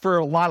time for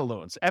a lot of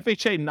loans.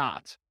 FHA,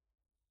 not.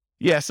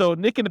 Yeah, so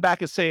Nick in the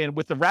back is saying,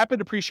 with the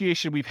rapid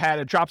appreciation we've had,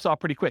 it drops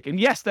off pretty quick. And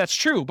yes, that's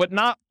true, but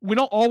we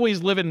don't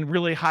always live in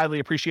really highly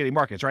appreciating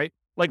markets, right?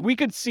 Like we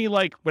could see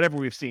like whatever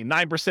we've seen,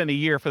 9% a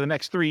year for the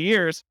next 3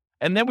 years,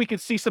 and then we could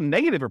see some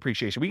negative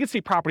appreciation. We could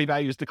see property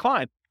values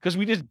decline because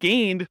we just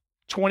gained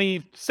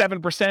 27%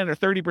 or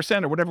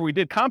 30% or whatever we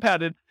did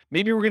compounded.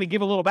 Maybe we're going to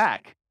give a little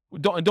back.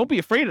 Don't be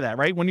afraid of that,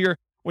 right? When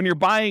you're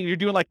buying, you're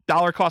doing like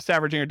dollar cost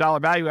averaging or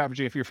dollar value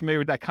averaging. If you're familiar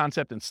with that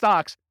concept in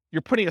stocks,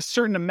 you're putting a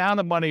certain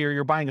amount of money or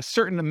you're buying a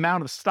certain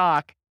amount of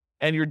stock,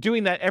 and you're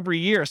doing that every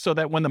year so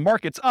that when the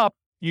market's up,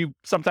 you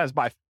sometimes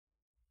buy.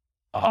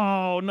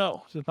 Oh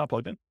no, it's not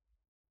plugged in.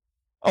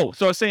 Oh,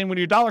 so I was saying when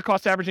you're dollar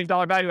cost averaging,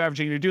 dollar value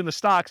averaging, you're doing the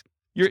stocks,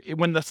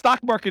 when the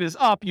stock market is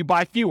up, you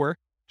buy fewer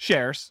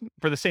shares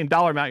for the same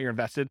dollar amount you're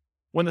invested.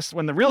 When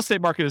the real estate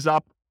market is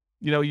up,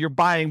 you're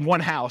buying one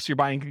house, you're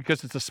buying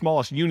because it's the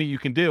smallest unit you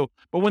can do.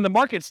 But when the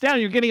market's down,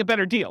 you're getting a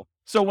better deal.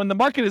 So when the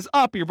market is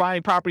up, you're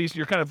buying properties,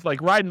 you're kind of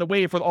like riding the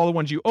wave for all the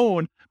ones you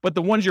own, but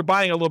the ones you're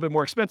buying are a little bit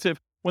more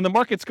expensive. When the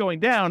market's going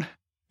down,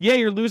 yeah,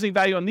 you're losing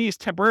value on these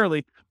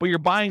temporarily, but you're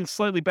buying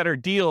slightly better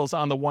deals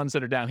on the ones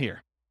that are down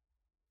here.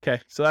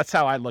 Okay, so that's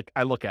how I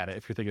look at it,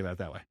 if you're thinking about it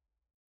that way.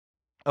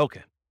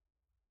 Okay.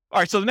 All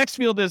right, so the next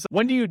field is,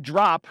 when do you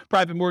drop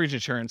private mortgage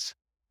insurance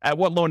at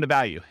what loan to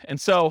value? And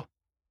so,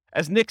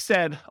 as Nick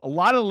said, a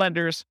lot of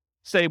lenders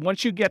say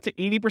once you get to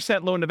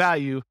 80% loan to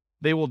value,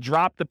 they will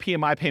drop the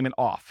PMI payment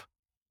off.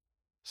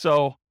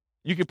 So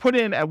you can put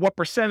in at what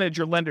percentage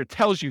your lender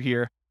tells you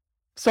here.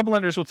 Some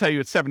lenders will tell you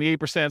it's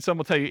 78%. Some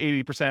will tell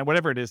you 80%,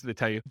 whatever it is they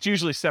tell you. It's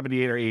usually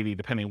 78 or 80,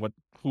 depending on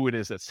who it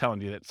is that's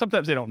telling you that.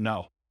 Sometimes they don't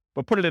know,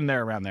 but put it in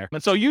there around there.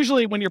 And so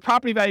usually when your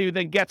property value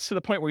then gets to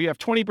the point where you have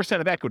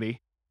 20% of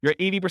equity, you're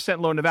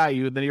 80% loan to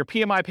value, then your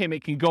PMI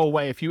payment can go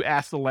away if you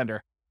ask the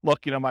lender,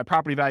 look, my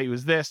property value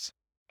is this.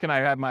 Can I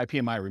have my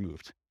PMI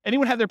removed?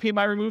 Anyone have their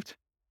PMI removed?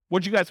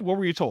 What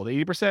were you told?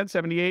 80%,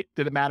 78?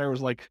 Did it matter? It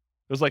was like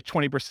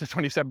 20%,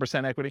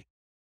 27% equity.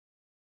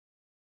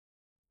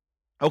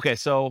 Okay,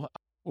 so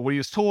what he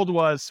was told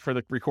was, for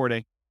the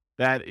recording,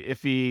 that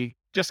if he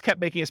just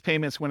kept making his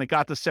payments, when it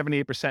got to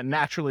 78%,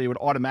 naturally it would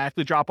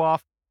automatically drop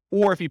off.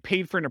 Or if he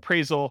paid for an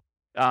appraisal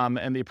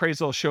and the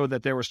appraisal showed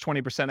that there was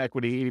 20%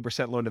 equity,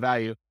 80% loan to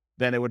value,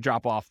 then it would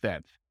drop off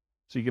then.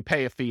 So you could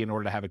pay a fee in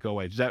order to have it go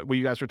away. Is that what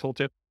you guys were told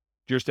too?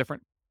 Yours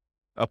different?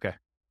 Okay.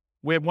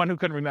 We had one who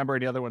couldn't remember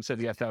and the other one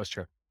said, yes, that was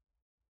true.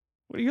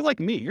 Well, you're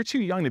like me. You're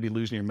too young to be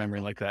losing your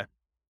memory like that.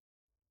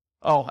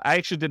 Oh, I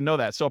actually didn't know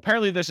that. So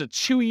apparently there's a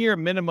 2-year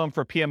minimum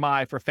for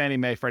PMI for Fannie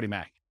Mae, Freddie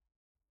Mac.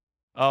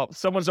 Oh,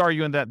 someone's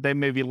arguing that they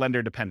may be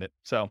lender dependent.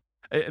 So,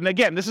 and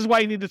again, this is why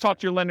you need to talk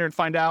to your lender and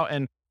find out,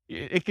 and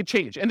it could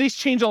change. And these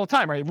change all the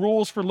time, right?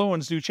 Rules for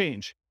loans do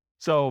change.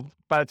 So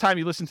by the time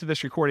you listen to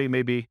this recording, it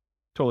may be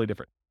totally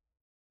different.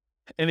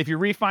 And if you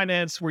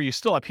refinance where you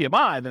still have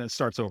PMI, then it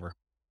starts over.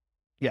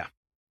 Yeah.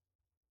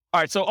 All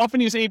right, so often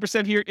use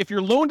 80% here. If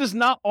your loan does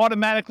not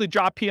automatically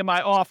drop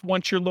PMI off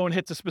once your loan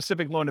hits a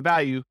specific loan to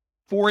value,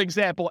 for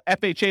example,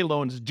 FHA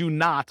loans do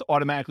not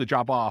automatically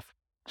drop off.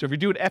 So if you're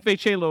doing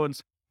FHA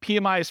loans,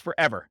 PMI is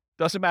forever.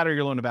 Doesn't matter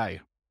your loan to value.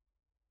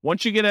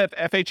 Once you get an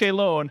FHA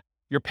loan,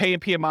 you're paying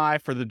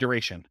PMI for the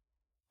duration.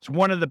 It's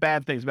one of the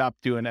bad things about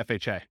doing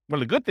FHA. One of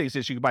the good things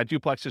is you can buy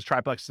duplexes,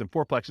 triplexes, and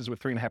fourplexes with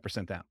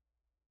 3.5% down.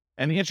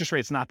 And the interest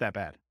rate's not that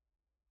bad.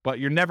 But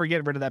you're never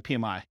getting rid of that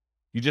PMI.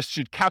 You just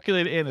should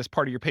calculate it in as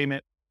part of your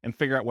payment and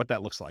figure out what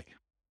that looks like.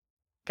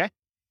 Okay?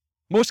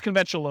 Most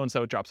conventional loans,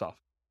 though, it drops off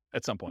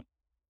at some point.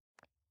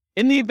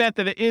 In the event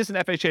that it is an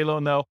FHA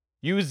loan, though,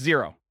 use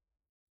 0.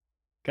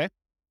 Okay?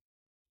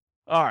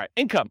 All right.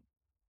 Income.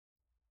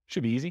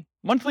 Should be easy.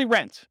 Monthly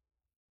rent.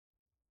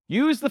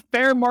 Use the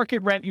fair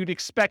market rent you'd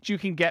expect you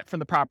can get from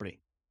the property.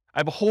 I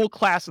have a whole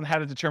class on how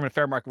to determine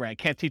fair market rent. I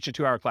can't teach a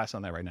 2-hour class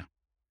on that right now.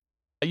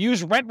 I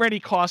use rent-ready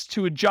costs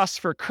to adjust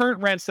for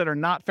current rents that are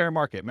not fair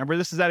market. Remember,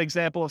 this is that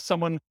example of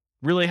someone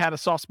really had a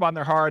soft spot in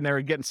their heart and they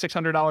were getting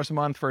 $600 a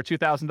month for a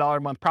 $2,000 a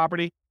month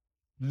property.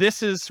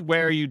 This is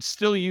where you'd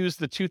still use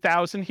the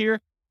 $2,000 here,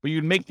 but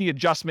you'd make the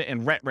adjustment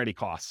in rent-ready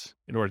costs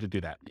in order to do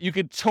that. You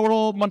could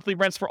total monthly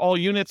rents for all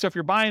units. So if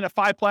you're buying a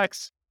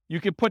 5-plex, you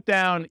could put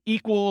down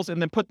equals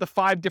and then put the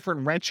 5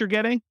 different rents you're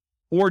getting,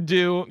 or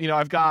do,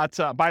 I've got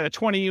buy the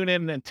 20 unit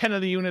and then 10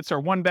 of the units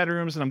are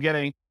 1-bedrooms and I'm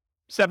getting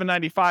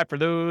 $795 for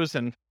those.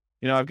 And,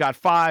 I've got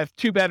 5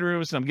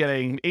 2-bedrooms and I'm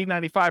getting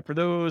 $895 for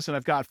those. And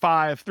I've got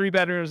 5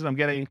 3-bedrooms and I'm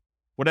getting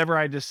whatever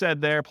I just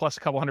said there, plus a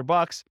couple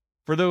 $100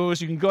 for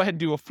those. You can go ahead and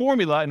do a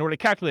formula in order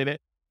to calculate it.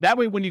 That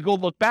way, when you go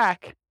look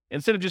back,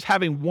 instead of just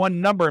having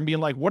one number and being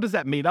like, what is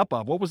that made up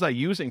of? What was I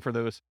using for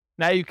those?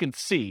 Now you can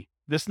see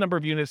this number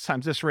of units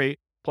times this rate,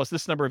 plus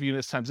this number of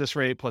units times this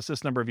rate, plus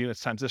this number of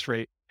units times this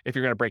rate, if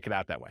you're going to break it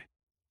out that way.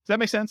 Does that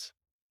make sense?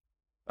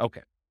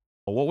 Okay.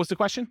 Well, what was the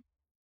question?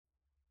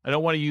 I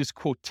don't want to use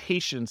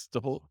quotations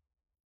to hold.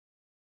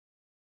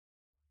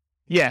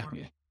 Yeah.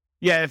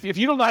 If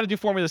you don't know how to do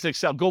formulas in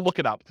Excel, go look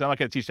it up. I'm not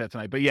going to teach that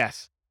tonight, but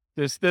yes,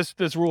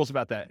 there's rules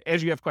about that.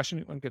 Andrew, you have a question?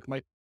 You want to get the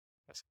mic?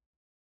 Yes.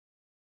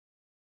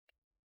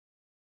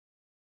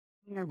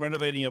 You're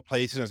renovating a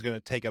place and it's going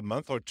to take a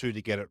month or 2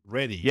 to get it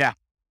ready. Yeah.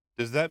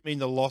 Does that mean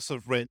the loss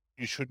of rent,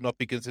 you should not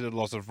be considered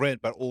loss of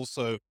rent, but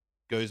also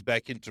goes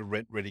back into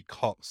rent-ready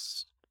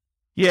costs?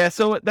 Yeah,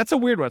 so that's a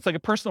weird one. It's like a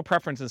personal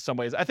preference in some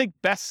ways. I think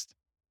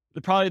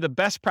probably the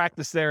best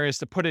practice there is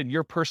to put in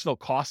your personal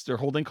costs or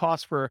holding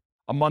costs for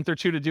a month or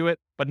 2 to do it,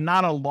 but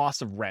not a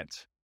loss of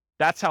rent.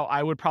 That's how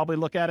I would probably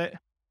look at it.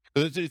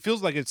 It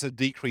feels like it's a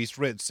decreased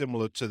rent,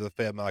 similar to the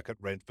fair market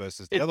rent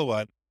versus the other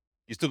one.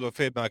 You still got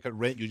fair market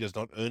rent, you're just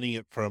not earning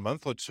it for a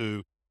month or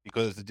 2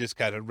 because it's a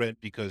discounted rent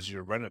because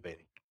you're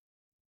renovating.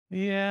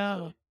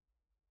 Yeah.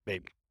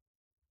 Maybe.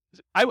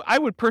 I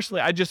would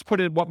personally, I just put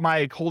in what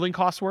my holding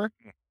costs were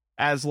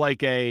as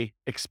like a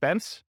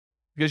expense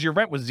because your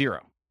rent was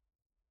 0.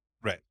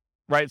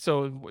 Right.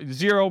 So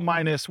 0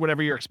 minus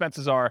whatever your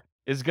expenses are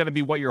is going to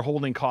be what your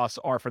holding costs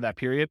are for that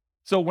period.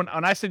 So when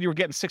I said you were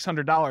getting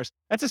 $600,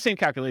 that's the same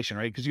calculation,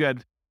 right? Because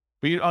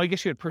I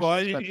guess you had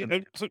personal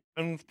expenses. So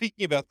I'm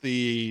thinking about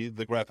the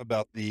graph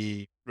about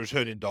the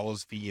return in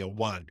dollars for year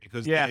 1,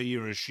 because there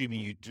you're assuming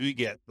you do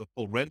get the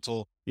full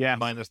rental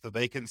minus the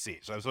vacancy.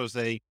 So I was sort of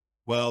saying,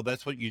 well,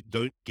 that's what you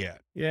don't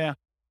get. Yeah.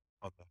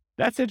 Okay.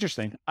 That's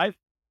interesting.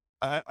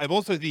 I'm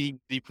also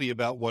deeply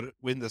about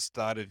when the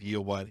start of year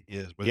 1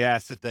 is, whether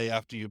it's the day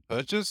after you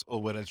purchase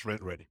or when it's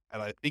rent ready.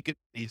 And I think it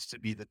needs to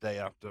be the day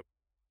after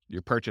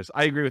your purchase.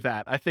 I agree with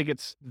that. I think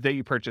it's the day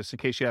you purchase in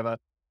case you have a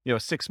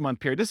 6-month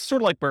period. This is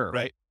sort of like BRRRR,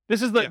 right?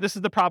 This is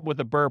the problem with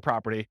the BRRRR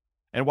property.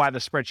 and why the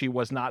spreadsheet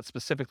was not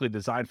specifically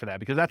designed for that,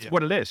 because that's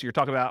what it is. You're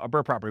talking about a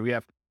BRRRR property. We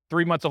have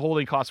 3 months of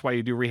holding costs while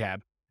you do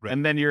rehab,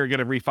 and then you're going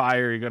to refi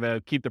or you're going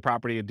to keep the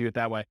property and do it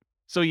that way.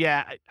 So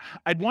yeah,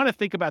 I'd want to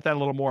think about that a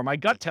little more. My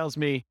gut tells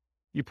me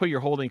you put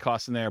your holding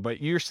costs in there,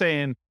 but you're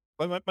saying...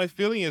 My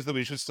feeling is that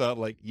we should start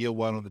like year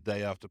 1 on the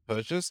day after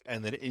purchase,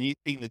 and then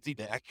anything that's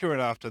inaccurate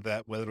after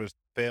that, whether it's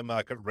fair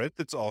market rent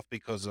that's off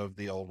because of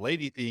the old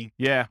lady thing,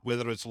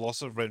 whether it's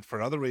loss of rent for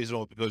another reason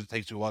or because it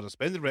takes you a while to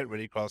spend the rent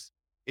ready costs,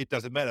 it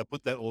doesn't matter.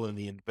 Put that all in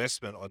the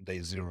investment on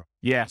day 0.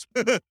 Yeah.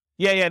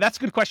 Yeah, that's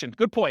a good question.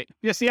 Good point.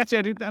 Yeah, see,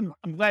 I'm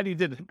glad you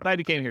did. Glad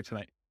you came here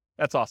tonight.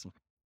 That's awesome.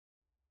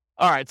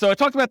 All right, so I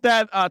talked about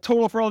that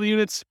total for all the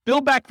units.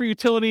 Bill back for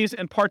utilities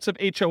and parts of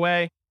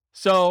HOA.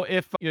 So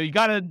if you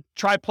got a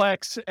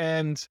triplex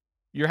and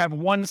you have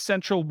one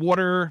central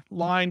water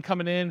line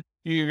coming in,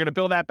 you're going to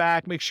bill that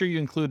back. Make sure you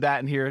include that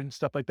in here and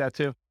stuff like that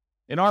too.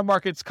 In our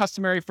market, it's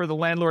customary for the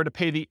landlord to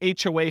pay the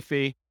HOA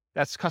fee.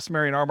 That's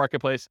customary in our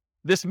marketplace.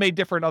 This may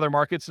differ in other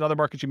markets. In other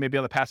markets, you may be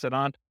able to pass it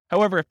on.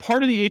 However, if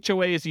part of the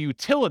HOA is a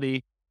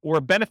utility or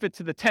a benefit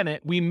to the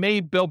tenant, we may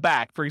bill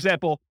back. For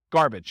example,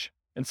 garbage.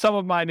 In some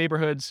of my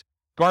neighborhoods,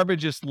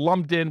 garbage is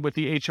lumped in with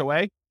the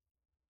HOA.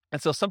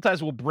 And so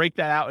sometimes we'll break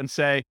that out and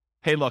say,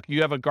 hey, look,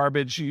 you have a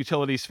garbage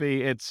utilities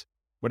fee. It's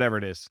whatever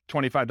it is,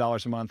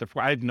 $25 a month.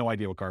 I have no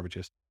idea what garbage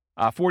is.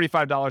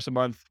 $45 a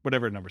month,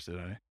 whatever the numbers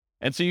are.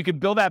 And so you can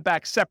bill that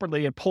back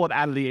separately and pull it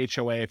out of the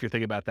HOA if you're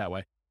thinking about it that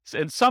way.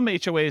 In some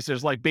HOAs,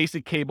 there's like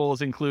basic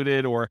cables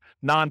included or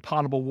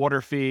non-potable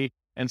water fee.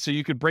 And so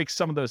you could break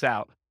some of those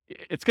out.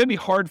 It's going to be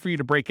hard for you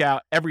to break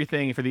out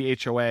everything for the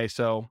HOA.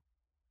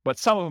 But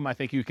some of them, I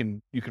think you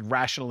can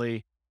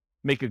rationally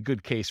make a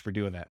good case for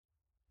doing that.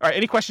 All right,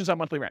 any questions on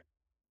monthly rent?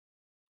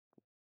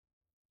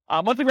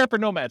 Monthly rent for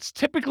nomads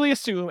typically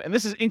assume, and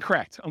this is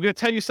incorrect. I'm going to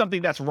tell you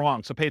something that's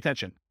wrong, so pay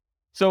attention.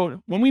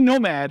 So when we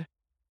nomad,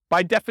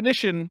 by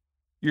definition,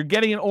 you're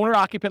getting an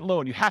owner-occupant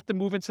loan. You have to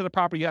move into the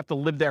property. You have to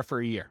live there for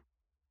a year.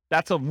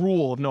 That's a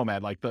rule of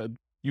nomad.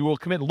 You will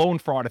commit loan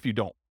fraud if you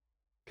don't.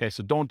 Okay,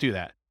 so don't do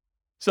that.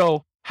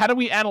 So how do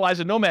we analyze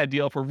a nomad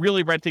deal if we're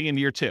really renting in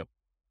year 2?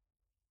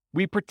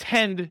 We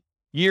pretend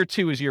year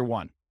 2 is year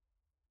 1.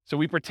 So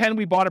we pretend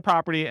we bought a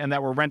property and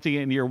that we're renting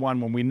it in year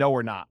 1 when we know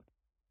we're not.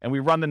 And we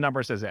run the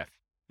numbers as if.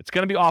 It's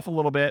going to be off a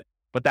little bit,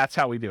 but that's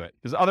how we do it.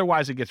 Because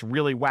otherwise it gets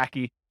really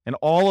wacky. And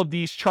all of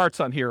these charts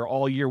on here are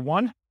all year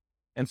 1.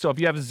 And so if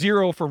you have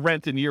 0 for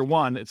rent in year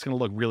 1, it's going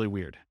to look really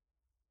weird.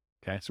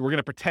 Okay, so we're going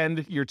to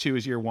pretend year 2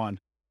 is year 1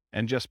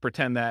 and just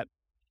pretend that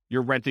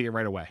you're renting it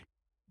right away,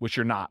 which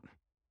you're not.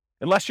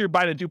 Unless you're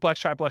buying a duplex,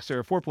 triplex, or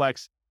a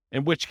fourplex,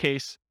 in which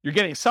case you're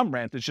getting some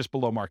rent. It's just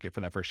below market for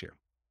that first year.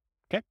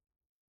 Okay,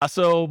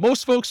 so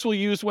most folks will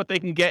use what they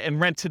can get in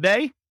rent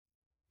today.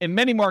 In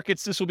many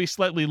markets, this will be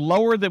slightly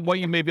lower than what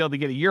you may be able to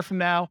get a year from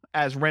now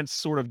as rents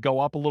sort of go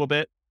up a little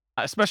bit,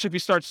 especially if you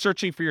start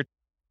searching for your...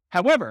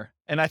 However,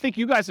 and I think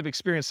you guys have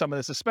experienced some of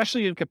this,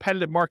 especially in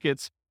competitive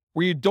markets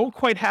where you don't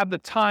quite have the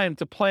time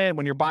to plan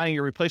when you're buying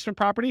your replacement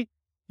property,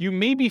 you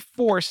may be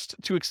forced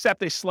to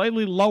accept a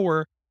slightly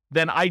lower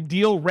than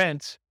ideal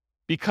rent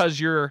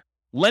because your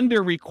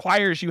lender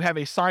requires you have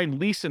a signed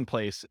lease in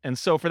place. And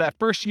so for that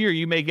first year,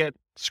 you may get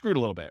screwed a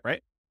little bit,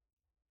 right?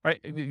 Right?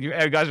 You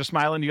guys are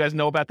smiling. You guys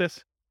know about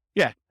this?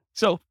 Yeah.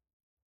 So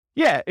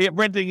yeah,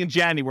 renting in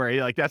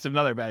January, that's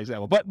another bad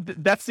example, but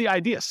that's the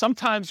idea.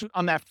 Sometimes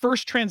on that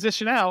first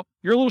transition out,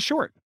 you're a little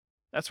short.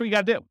 That's what you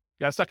got to do. You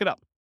got to suck it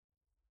up.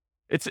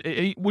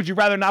 Would you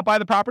rather not buy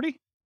the property?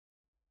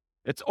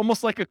 It's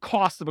almost like a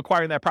cost of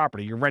acquiring that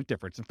property, your rent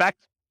difference. In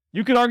fact,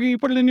 you could argue you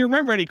put it in your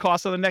rent ready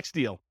cost on the next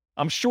deal.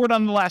 I'm short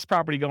on the last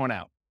property going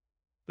out.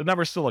 The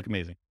numbers still look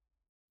amazing.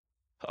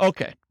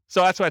 Okay.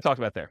 So that's what I talked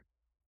about there.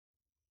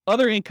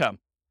 Other income.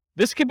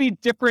 This could be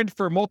different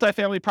for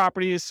multifamily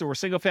properties or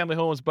single family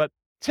homes, but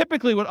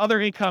typically what other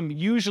income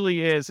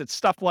usually is, it's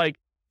stuff like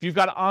if you've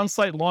got an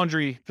on-site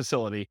laundry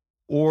facility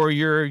or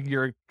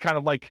you're kind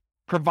of like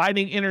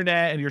providing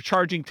internet and you're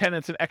charging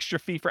tenants an extra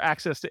fee for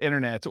access to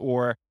internet,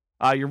 or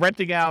you're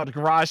renting out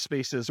garage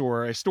spaces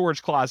or a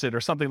storage closet or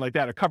something like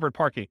that, or covered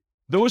parking.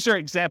 Those are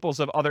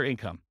examples of other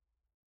income.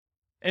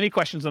 Any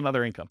questions on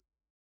other income?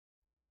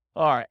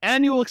 All right,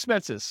 annual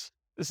expenses.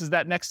 This is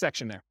that next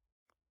section there.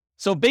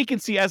 So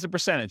vacancy as a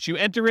percentage. You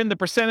enter in the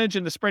percentage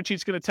and the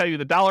spreadsheet's going to tell you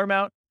the dollar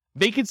amount.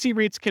 Vacancy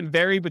rates can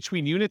vary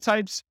between unit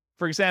types.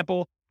 For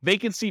example,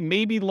 vacancy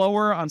may be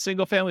lower on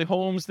single family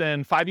homes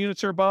than 5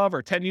 units or above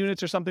or 10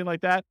 units or something like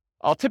that.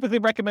 I'll typically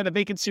recommend a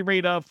vacancy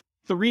rate of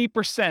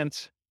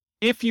 3%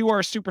 if you are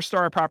a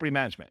superstar property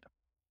management.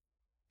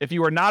 If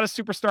you are not a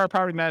superstar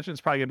property management,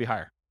 it's probably going to be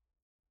higher.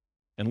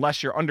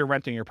 Unless you're under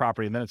renting your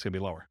property, and then it's going to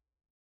be lower.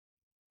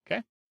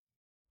 Okay?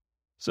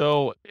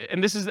 So,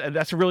 and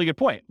that's a really good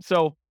point.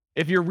 So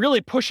if you're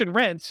really pushing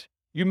rent,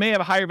 you may have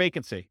a higher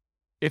vacancy.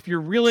 If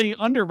you're really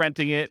under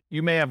renting it,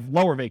 you may have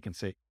lower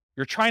vacancy.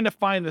 You're trying to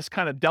find this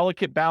kind of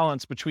delicate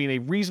balance between a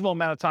reasonable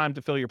amount of time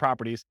to fill your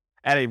properties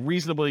at a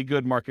reasonably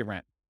good market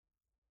rent.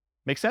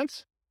 Make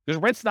sense? Because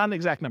rent's not an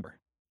exact number.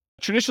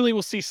 Traditionally,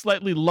 we'll see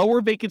slightly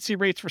lower vacancy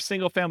rates for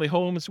single-family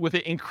homes, with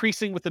it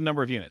increasing with the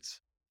number of units.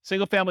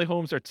 Single-family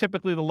homes are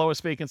typically the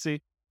lowest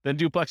vacancy, then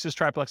duplexes,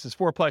 triplexes,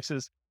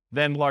 fourplexes,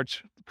 then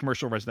large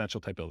commercial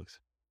residential type buildings.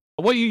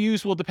 What you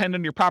use will depend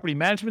on your property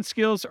management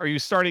skills. Are you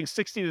starting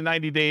 60 to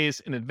 90 days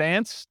in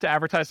advance to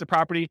advertise the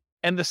property,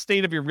 and the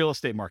state of your real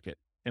estate market?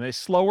 In a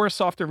slower,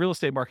 softer real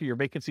estate market, your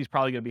vacancy is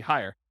probably going to be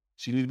higher.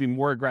 So you need to be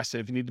more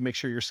aggressive. You need to make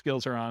sure your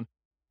skills are on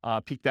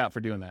peaked out for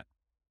doing that.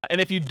 And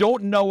if you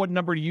don't know what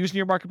number to use in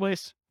your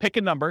marketplace, pick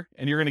a number,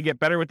 and you're going to get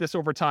better with this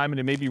over time, and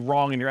it may be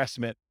wrong in your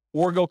estimate,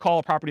 or go call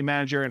a property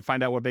manager and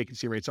find out what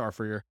vacancy rates are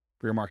for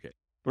your market.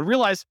 But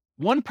realize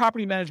one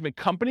property management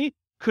company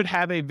could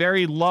have a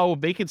very low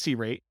vacancy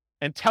rate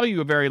and tell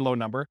you a very low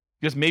number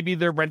because maybe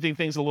they're renting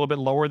things a little bit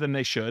lower than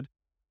they should,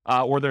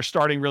 or they're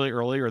starting really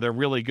early, or they're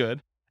really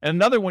good. And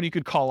another one you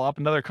could call up,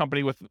 another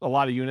company with a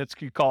lot of units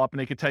could call up and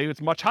they could tell you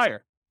it's much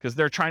higher because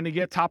they're trying to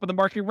get top of the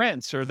market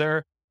rents, or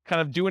they're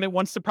kind of doing it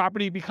once the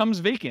property becomes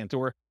vacant,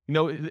 or,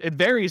 it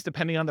varies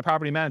depending on the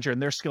property manager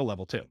and their skill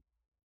level too,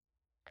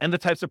 and the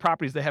types of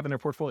properties they have in their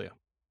portfolio.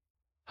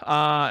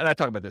 And I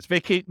talk about this.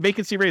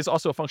 Vacancy rate is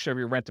also a function of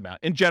your rent amount.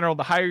 In general,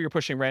 the higher you're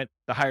pushing rent,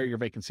 the higher your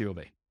vacancy will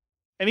be.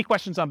 Any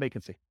questions on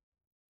vacancy?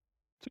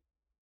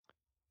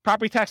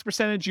 Property tax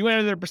percentage, you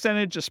enter the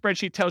percentage, a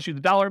spreadsheet tells you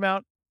the dollar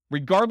amount.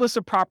 Regardless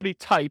of property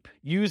type,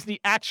 use the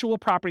actual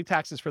property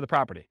taxes for the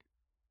property.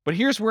 But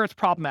here's where it's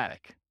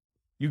problematic.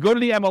 You go to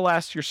the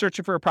MLS, you're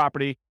searching for a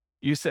property,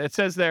 it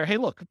says there, hey,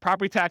 look,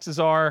 property taxes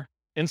are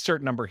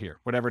insert number here,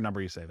 whatever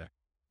number you say there.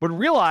 But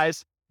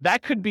realize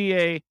that could be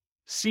a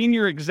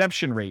senior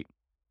exemption rate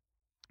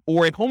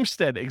or a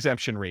homestead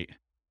exemption rate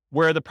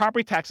where the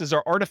property taxes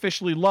are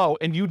artificially low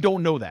and you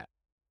don't know that.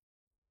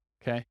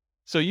 Okay.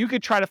 So you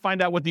could try to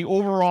find out what the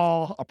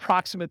overall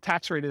approximate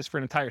tax rate is for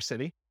an entire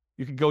city.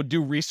 You could go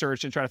do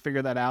research and try to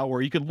figure that out,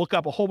 or you could look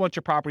up a whole bunch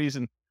of properties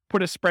and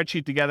put a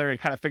spreadsheet together and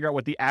kind of figure out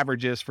what the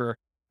average is for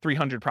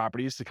 300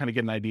 properties to kind of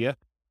get an idea,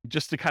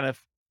 just to kind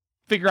of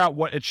figure out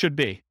what it should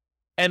be.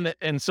 And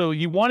so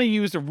you want to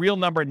use a real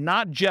number,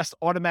 not just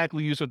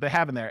automatically use what they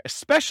have in there,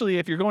 especially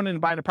if you're going in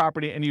and buying a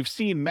property and you've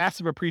seen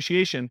massive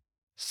appreciation.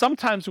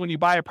 Sometimes when you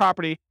buy a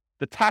property,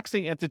 the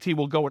taxing entity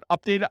will go and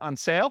update it on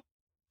sale.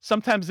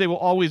 Sometimes they will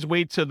always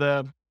wait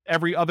to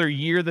every other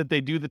year that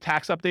they do the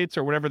tax updates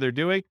or whatever they're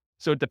doing.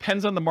 So it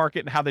depends on the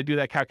market and how they do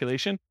that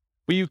calculation.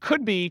 But you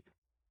could be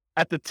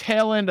at the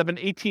tail end of an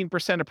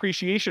 18%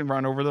 appreciation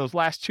run over those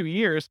last 2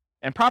 years,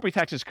 and property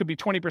taxes could be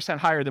 20%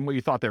 higher than what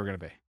you thought they were going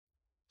to be.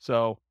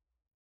 So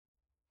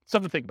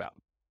something to think about.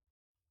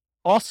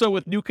 Also,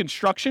 with new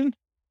construction,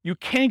 you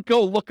can't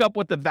go look up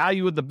what the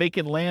value of the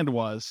vacant land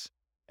was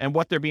and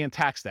what they're being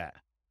taxed at,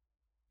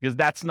 because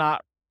that's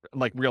not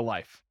like real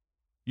life.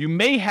 You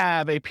may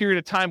have a period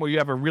of time where you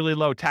have a really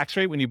low tax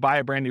rate when you buy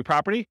a brand new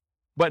property,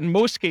 but in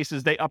most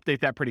cases, they update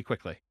that pretty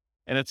quickly.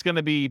 And it's going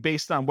to be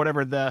based on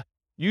whatever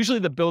usually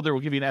the builder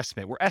will give you an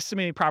estimate. We're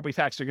estimating property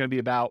taxes are going to be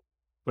about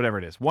whatever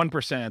it is,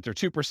 1% or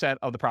 2%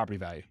 of the property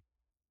value.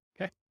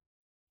 Okay.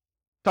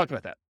 Talked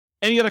about that.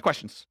 Any other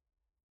questions?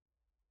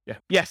 Yeah.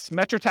 Yes.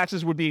 Metro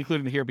taxes would be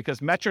included in here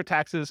because metro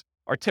taxes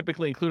are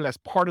typically included as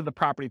part of the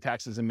property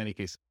taxes in many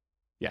cases.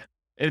 Yeah.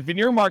 And if in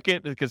your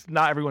market, because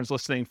not everyone's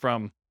listening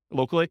from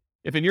locally,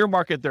 if in your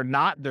market they're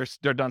not,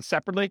 they're done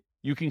separately,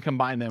 you can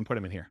combine them and put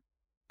them in here.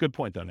 Good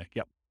point though, Nick.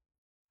 Yep.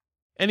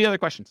 Any other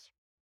questions?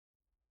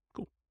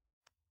 Cool.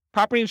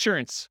 Property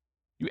insurance.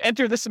 You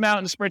enter this amount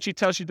and the spreadsheet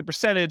tells you the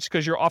percentage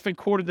because you're often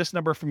quoted this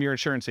number from your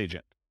insurance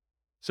agent.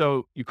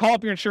 So you call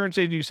up your insurance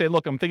agent, you say,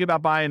 look, I'm thinking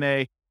about buying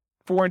a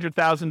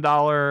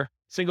 $400,000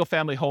 single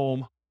family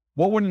home.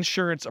 What would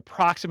insurance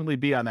approximately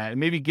be on that? And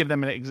maybe give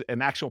them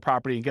an actual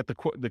property and get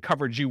the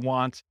coverage you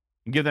want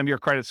and give them your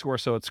credit score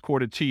so it's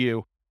quoted to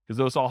you, because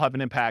those all have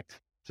an impact.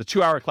 It's a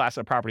 2-hour class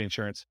on property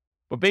insurance.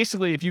 But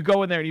basically, if you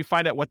go in there and you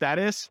find out what that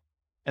is,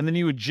 and then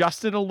you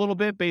adjust it a little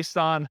bit based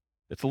on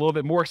it's a little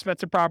bit more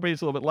expensive property,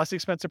 it's a little bit less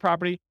expensive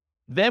property,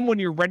 then when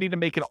you're ready to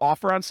make an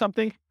offer on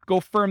something, go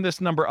firm this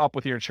number up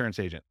with your insurance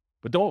agent.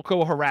 But don't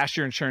go harass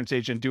your insurance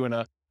agent doing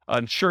an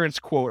insurance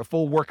quote, a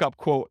full workup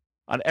quote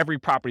on every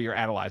property you're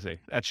analyzing.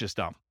 That's just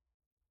dumb.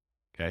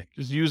 Okay.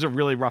 Just use a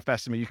really rough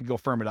estimate. You can go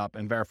firm it up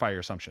and verify your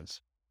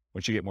assumptions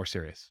once you get more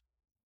serious.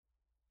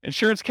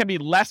 Insurance can be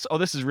less. Oh,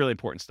 this is really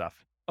important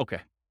stuff.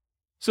 Okay.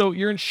 So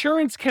your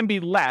insurance can be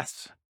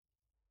less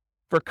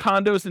for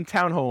condos and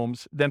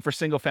townhomes than for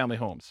single family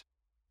homes,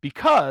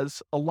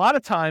 because a lot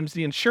of times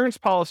the insurance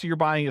policy you're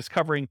buying is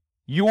covering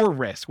your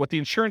risk, what the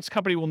insurance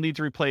company will need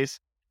to replace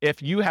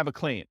if you have a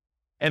claim.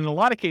 And in a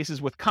lot of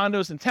cases with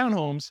condos and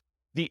townhomes,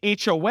 the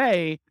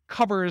HOA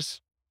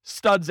covers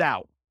studs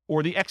out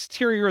or the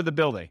exterior of the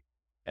building.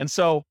 And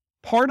so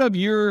part of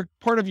your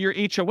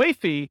HOA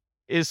fee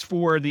is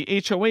for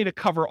the HOA to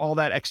cover all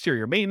that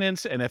exterior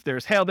maintenance, and if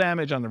there's hail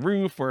damage on the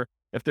roof or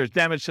if there's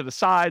damage to the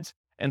sides.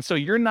 And so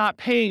you're not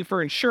paying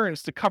for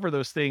insurance to cover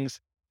those things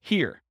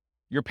here.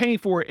 You're paying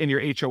for it in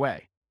your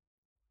HOA.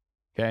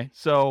 Okay.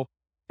 So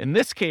in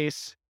this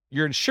case,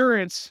 your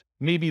insurance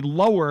may be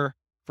lower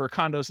for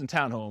condos and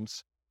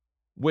townhomes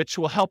which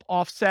will help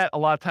offset a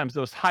lot of times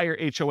those higher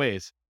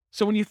HOAs.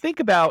 So when you think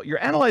about,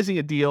 you're analyzing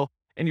a deal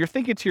and you're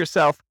thinking to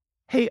yourself,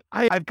 hey,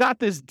 I've got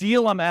this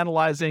deal I'm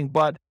analyzing,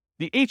 but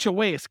the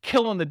HOA is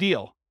killing the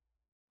deal.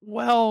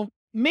 Well,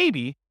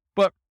 maybe,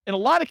 but in a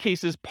lot of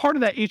cases, part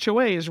of that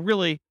HOA is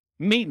really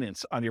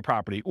maintenance on your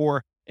property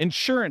or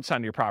insurance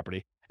on your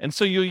property. And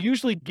so you'll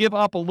usually give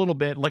up a little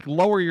bit, like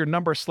lower your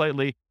number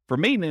slightly for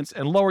maintenance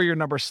and lower your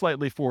number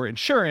slightly for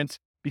insurance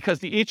because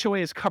the HOA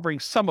is covering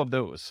some of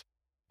those.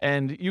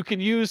 And you can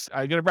use,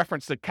 I'm going to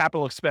reference the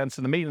capital expense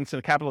and the maintenance and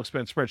the capital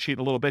expense spreadsheet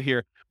a little bit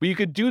here, but you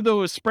could do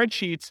those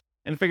spreadsheets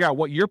and figure out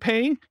what you're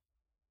paying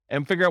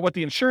and figure out what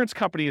the insurance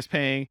company is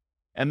paying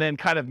and then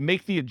kind of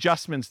make the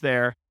adjustments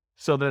there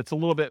so that it's a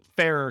little bit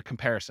fairer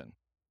comparison.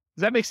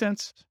 Does that make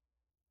sense?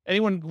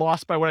 Anyone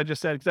lost by what I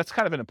just said? Because that's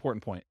kind of an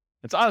important point.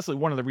 It's honestly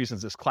one of the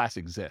reasons this class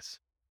exists.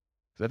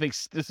 Because I think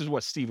this is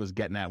what Steve was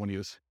getting at when he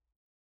was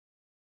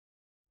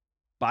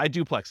buy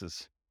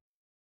duplexes.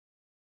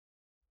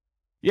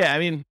 Yeah, I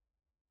mean,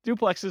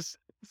 duplexes,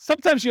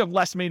 sometimes you have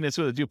less maintenance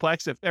with a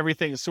duplex if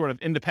everything is sort of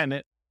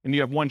independent and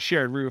you have one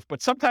shared roof.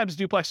 But sometimes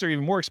duplexes are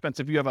even more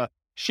expensive. You have a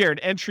shared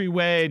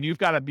entryway and you've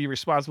got to be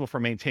responsible for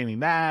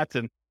maintaining that.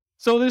 And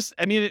so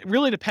it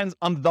really depends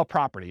on the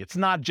property. It's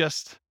not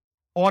just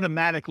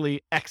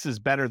automatically X is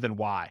better than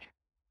Y.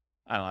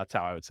 I don't know, that's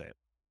how I would say it.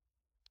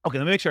 Okay,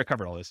 let me make sure I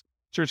covered all this.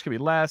 Insurance can be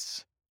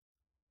less.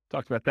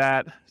 Talked about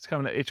that. It's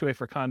coming to HOA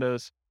for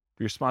condos.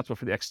 Be responsible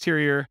for the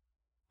exterior.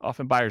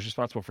 Often buyers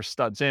responsible for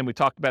studs in. We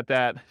talked about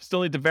that.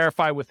 Still need to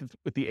verify with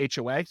the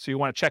HOA. So you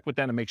want to check with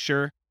them to make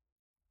sure.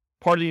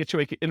 Part of the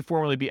HOA can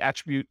informally be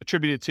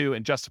attributed to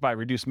and justify a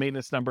reduced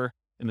maintenance number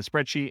in the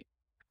spreadsheet.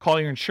 Call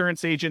your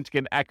insurance agent to get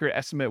an accurate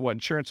estimate what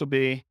insurance will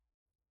be.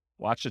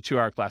 Watch the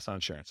 2-hour class on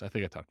insurance. I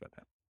think I talked about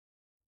that.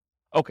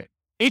 Okay,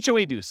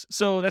 HOA dues.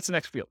 So that's the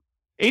next field.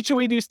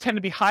 HOA dues tend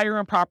to be higher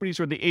on properties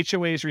where the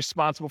HOA is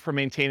responsible for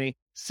maintaining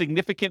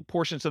significant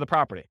portions of the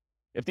property.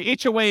 If the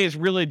HOA is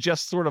really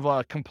just sort of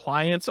a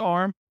compliance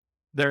arm,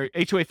 their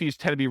HOA fees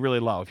tend to be really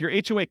low. If your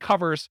HOA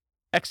covers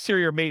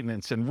exterior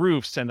maintenance and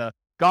roofs and a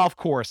golf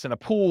course and a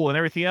pool and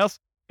everything else,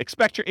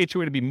 expect your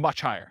HOA to be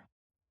much higher,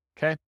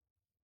 okay?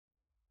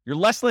 You're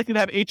less likely to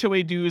have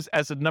HOA dues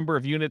as the number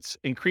of units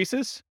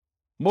increases,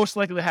 most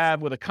likely to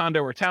have with a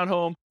condo or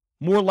townhome,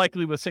 more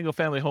likely with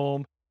single-family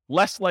home,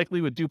 less likely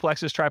with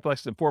duplexes,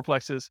 triplexes, and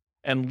fourplexes,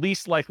 and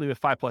least likely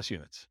with 5+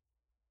 units.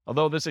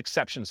 Although there's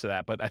exceptions to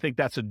that, but I think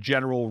that's a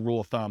general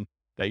rule of thumb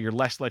that you're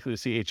less likely to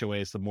see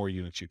HOAs the more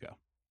units you go.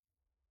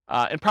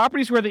 In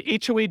properties where the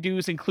HOA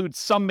dues include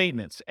some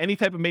maintenance, any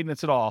type of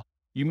maintenance at all,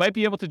 you might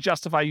be able to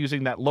justify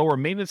using that lower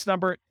maintenance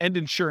number and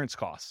insurance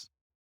costs.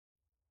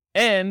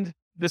 And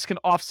this can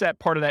offset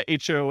part of that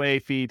HOA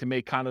fee to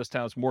make condos,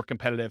 towns more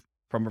competitive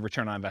from a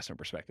return on investment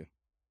perspective.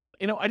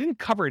 I didn't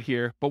cover it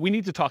here, but we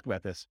need to talk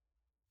about this.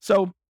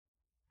 So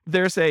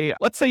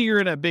let's say you're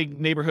in a big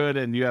neighborhood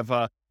and you have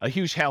a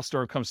huge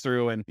hailstorm comes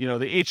through and,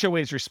 the HOA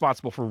is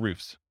responsible for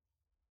roofs.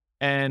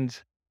 And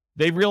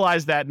they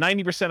realize that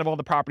 90% of all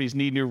the properties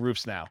need new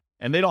roofs now.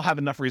 And they don't have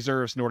enough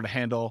reserves in order to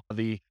handle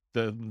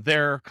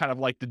their kind of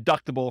like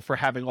deductible for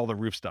having all the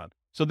roofs done.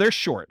 So they're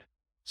short.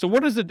 So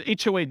what does the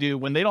HOA do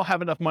when they don't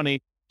have enough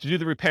money to do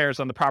the repairs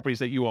on the properties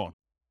that you own?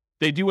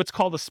 They do what's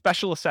called a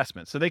special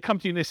assessment. So they come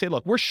to you and they say,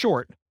 look, we're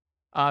short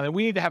and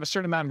we need to have a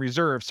certain amount of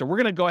reserves. So we're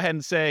going to go ahead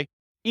and say,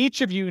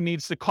 each of you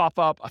needs to cough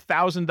up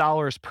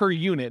 $1,000 per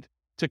unit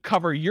to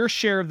cover your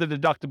share of the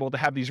deductible to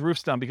have these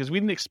roofs done because we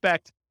didn't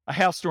expect a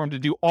hailstorm to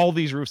do all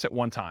these roofs at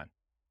one time.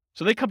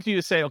 So they come to you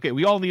to say, okay,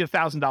 we all need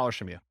 $1,000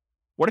 from you.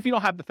 What if you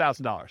don't have the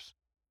 $1,000?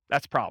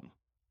 That's a problem.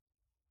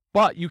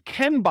 But you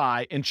can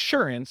buy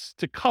insurance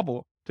to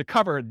cover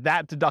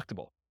that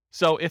deductible.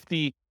 So if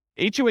the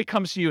HOA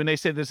comes to you and they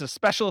say there's a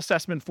special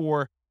assessment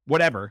for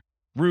whatever,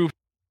 roof,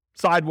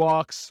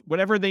 sidewalks,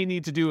 whatever they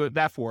need to do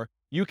that for,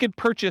 you can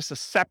purchase a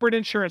separate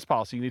insurance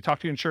policy. You need to talk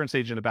to your insurance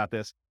agent about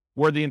this,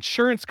 where the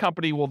insurance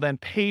company will then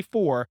pay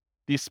for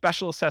the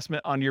special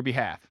assessment on your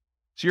behalf.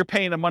 So you're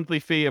paying a monthly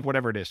fee of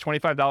whatever it is,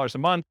 $25 a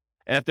month.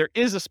 And if there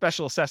is a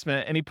special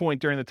assessment at any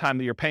point during the time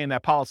that you're paying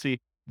that policy,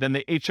 then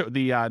the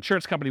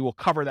insurance company will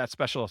cover that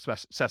special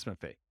assessment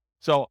fee.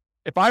 So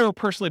if I were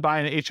personally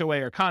buying an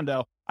HOA or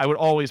condo, I would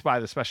always buy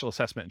the special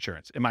assessment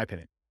insurance, in my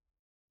opinion.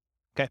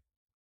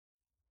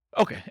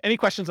 Okay. Any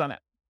questions on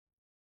that?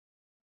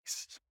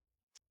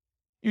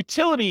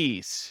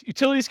 Utilities.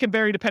 Utilities can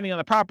vary depending on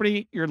the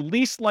property. You're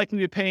least likely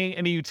to be paying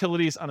any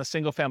utilities on a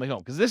single family home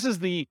because this is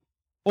the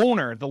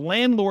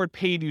landlord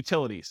paid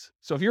utilities.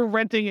 So if you're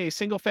renting a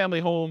single family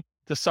home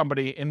to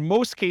somebody, in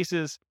most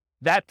cases,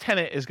 that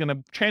tenant is going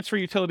to transfer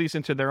utilities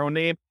into their own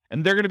name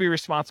and they're going to be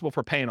responsible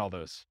for paying all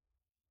those.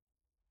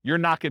 You're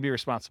not going to be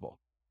responsible.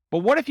 But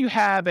what if you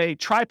have a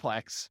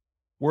triplex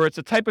where it's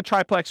a type of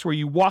triplex where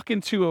you walk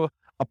into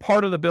a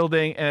part of the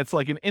building and it's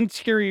like an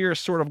interior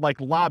sort of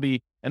like lobby,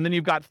 and then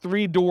you've got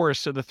 3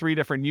 doors to the 3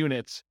 different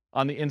units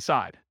on the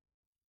inside?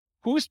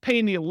 Who's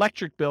paying the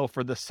electric bill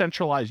for the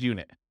centralized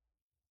unit?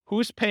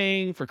 Who's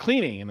paying for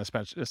cleaning in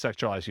the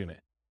centralized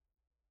unit?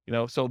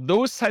 So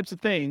those types of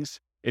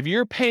things, If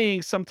you're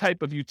paying some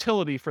type of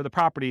utility for the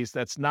properties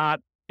that's not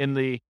in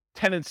the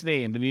tenant's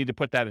name, then you need to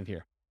put that in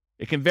here.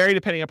 It can vary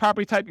depending on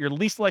property type. You're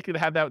least likely to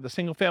have that with the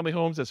single family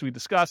homes, as we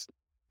discussed.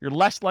 You're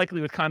less likely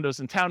with condos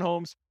and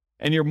townhomes,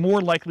 and you're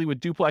more likely with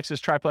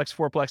duplexes, triplex,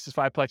 fourplexes,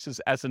 fiveplexes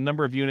as the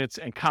number of units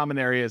and common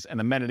areas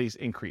and amenities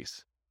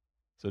increase.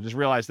 So just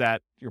realize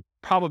that your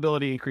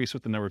probability increase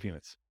with the number of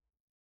units.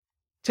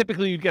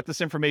 Typically, you'd get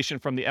this information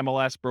from the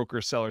MLS,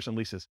 brokers, sellers, and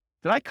leases.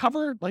 Did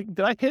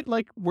I hit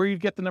where you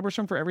get the numbers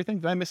from for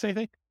everything? Did I miss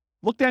anything?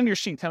 Look down your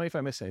sheet. Tell me if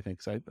I missed anything,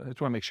 because I just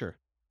want to make sure.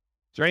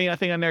 Is there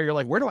anything on there you're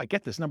like, where do I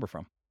get this number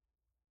from?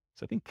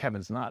 So I think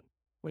Kevin's not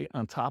way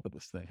on top of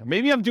this thing.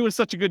 Maybe I'm doing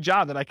such a good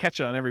job that I catch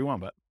it on every one,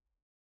 but.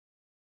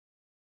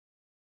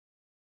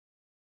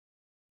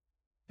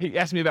 He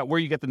asked me about where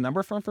you get the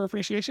number from for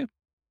appreciation.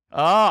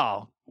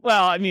 Oh,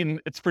 well, I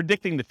mean, it's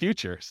predicting the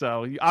future.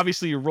 So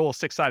obviously you roll a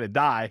 6-sided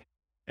die.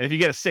 And if you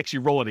get a 6,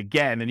 you roll it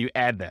again and you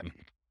add them.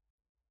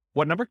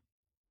 What number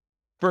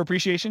for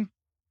appreciation?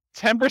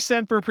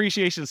 10% for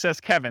appreciation, says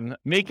Kevin.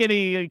 Make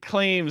any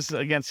claims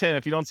against him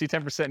if you don't see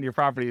 10% in your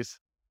properties.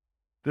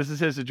 This is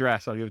his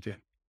address. I'll give it to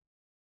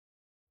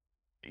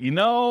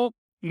you.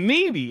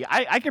 Maybe.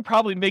 I could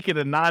probably make it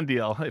a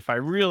non-deal if I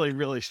really,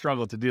 really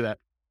struggle to do that.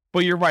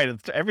 But you're right.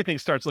 Everything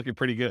starts looking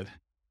pretty good,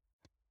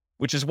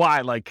 which is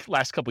why,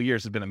 last couple of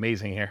years has been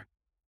amazing here.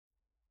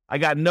 I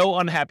got no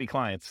unhappy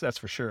clients, that's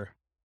for sure.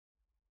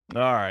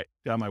 All right,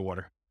 got my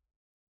water.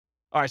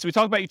 All right, so we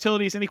talked about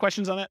utilities. Any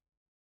questions on that?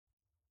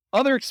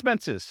 Other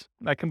expenses.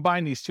 I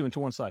combine these two into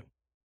one slide.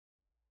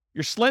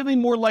 You're slightly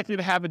more likely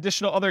to have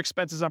additional other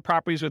expenses on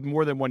properties with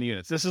more than one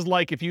unit. This is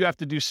like if you have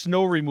to do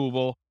snow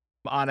removal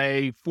on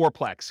a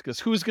fourplex, because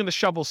who's going to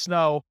shovel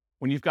snow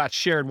when you've got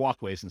shared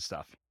walkways and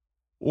stuff?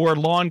 Or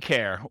lawn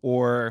care,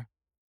 or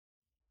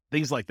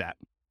things like that.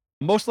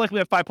 Most likely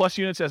have 5+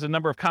 units as the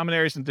number of common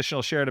areas and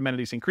additional shared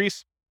amenities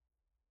increase.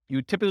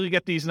 You typically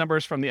get these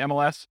numbers from the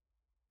MLS,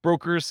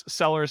 brokers,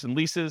 sellers, and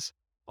leases,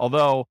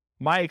 although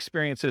my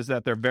experience is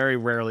that they're very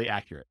rarely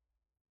accurate.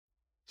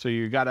 So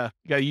you gotta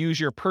use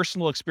your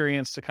personal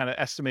experience to kind of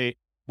estimate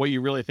what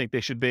you really think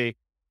they should be.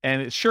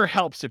 And it sure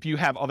helps if you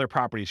have other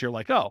properties. You're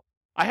like, oh,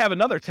 I have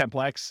another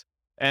 10plex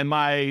and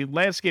my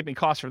landscaping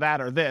costs for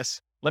that are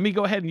this. Let me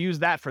go ahead and use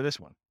that for this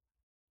one.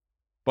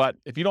 But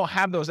if you don't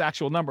have those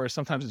actual numbers,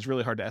 sometimes it's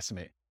really hard to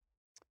estimate.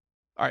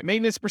 All right,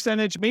 maintenance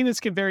percentage. Maintenance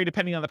can vary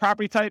depending on the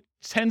property type.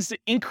 It tends to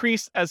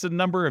increase as the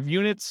number of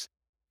units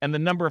and the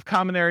number of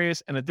common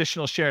areas and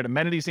additional shared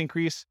amenities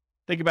increase.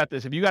 Think about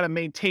this. If you got to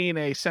maintain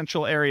a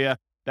central area,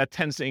 that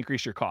tends to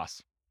increase your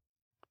costs.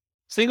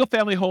 Single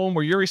family home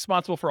where you're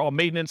responsible for all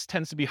maintenance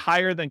tends to be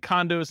higher than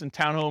condos and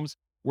townhomes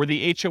where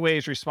the HOA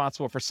is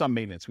responsible for some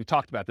maintenance. We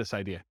talked about this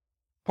idea.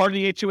 Part of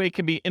the HOA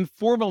can be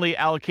informally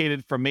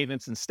allocated for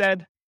maintenance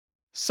instead.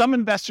 Some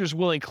investors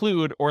will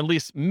include or at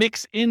least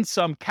mix in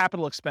some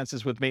capital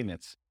expenses with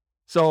maintenance.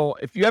 So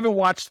if you haven't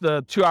watched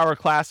the 2-hour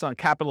class on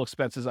capital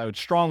expenses, I would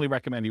strongly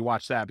recommend you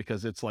watch that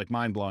because it's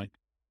mind-blowing.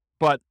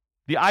 But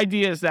the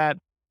idea is that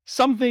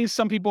some things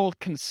some people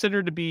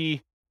consider to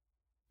be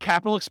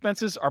capital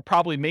expenses are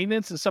probably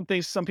maintenance, and some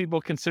things some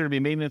people consider to be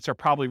maintenance are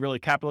probably really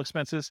capital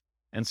expenses.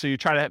 And so you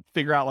try to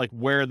figure out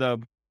where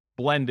the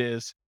blend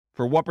is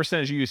for what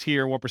percentage you use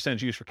here, what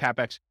percentage you use for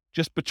CapEx.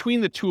 Just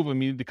between the two of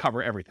them, you need to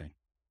cover everything.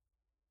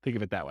 Think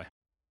of it that way.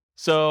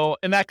 So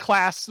in that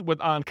class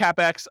on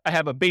CapEx, I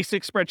have a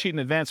basic spreadsheet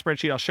and advanced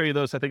spreadsheet. I'll show you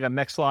those, I think, on the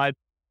next slide.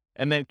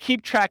 And then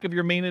keep track of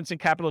your maintenance and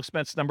capital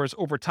expense numbers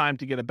over time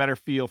to get a better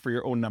feel for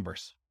your own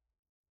numbers.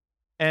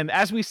 And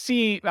as we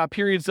see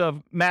periods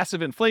of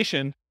massive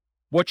inflation,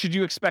 what should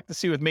you expect to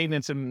see with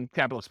maintenance and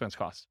capital expense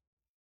costs?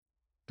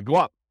 To go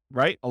up,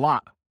 right? A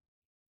lot.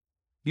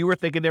 You were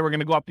thinking they were going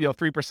to go up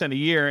 3% a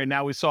year, and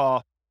now we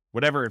saw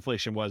whatever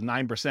inflation was,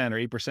 9%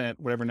 or 8%,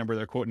 whatever number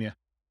they're quoting you,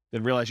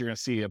 then realize you're going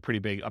to see a pretty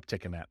big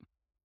uptick in that.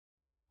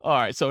 All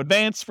right, so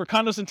advanced for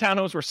condos and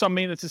townhomes where some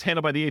maintenance is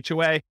handled by the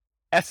HOA,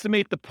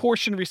 estimate the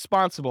portion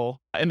responsible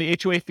in the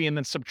HOA fee and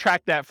then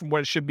subtract that from what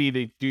it should be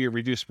to do your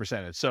reduced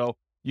percentage. So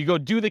you go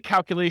do the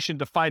calculation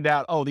to find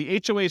out,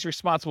 the HOA is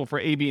responsible for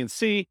A, B, and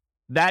C.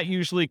 That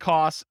usually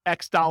costs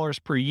X dollars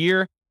per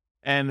year.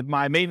 And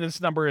my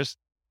maintenance number is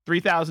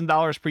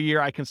 $3,000 per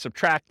year. I can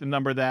subtract the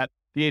number that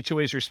the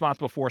HOA is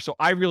responsible for. So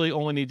I really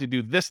only need to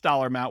do this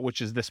dollar amount,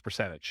 which is this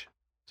percentage.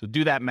 So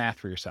do that math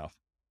for yourself.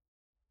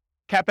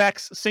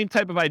 CapEx, same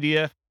type of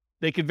idea.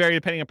 They can vary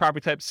depending on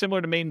property type,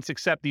 similar to maintenance,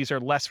 except these are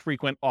less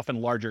frequent,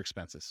 often larger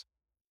expenses.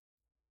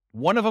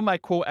 One of them I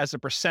quote as a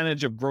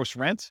percentage of gross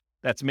rent.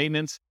 That's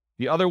maintenance.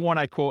 The other one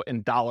I quote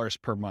in dollars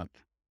per month.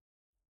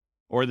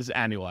 Or this is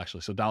annual,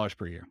 actually, so dollars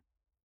per year.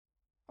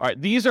 All right,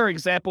 these are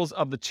examples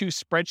of the two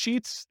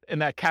spreadsheets in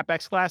that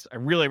CapEx class. I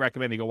really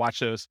recommend you go watch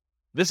those.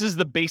 This is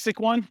the basic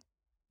one.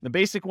 The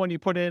basic one, you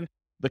put in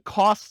the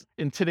cost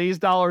in today's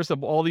dollars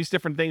of all these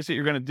different things that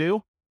you're going to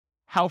do,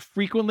 how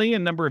frequently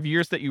and number of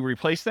years that you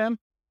replace them,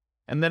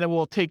 and then it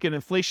will take an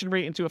inflation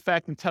rate into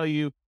effect and tell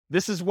you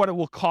this is what it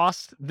will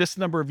cost this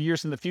number of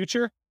years in the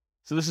future.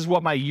 So this is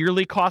what my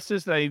yearly cost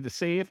is that I need to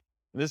save.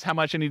 This is how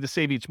much I need to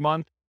save each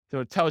month. So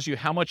it tells you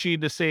how much you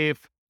need to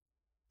save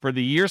for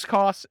the year's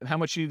costs and how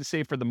much you need to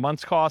save for the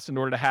month's costs in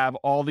order to have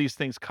all these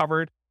things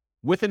covered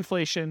with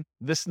inflation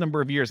this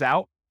number of years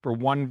out for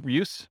one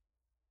use.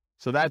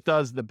 So that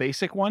does the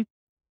basic one.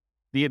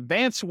 The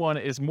advanced one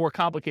is more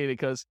complicated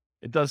because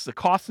it does the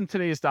cost in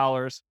today's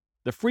dollars,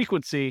 the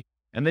frequency,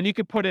 and then you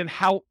can put in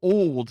how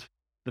old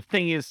the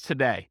thing is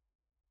today.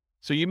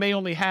 So you may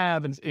only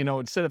have,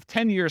 instead of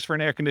 10 years for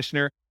an air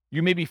conditioner,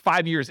 you may be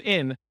 5 years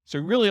in. So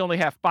you really only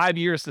have 5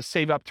 years to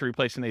save up to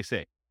replace an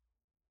AC.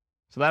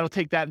 So that'll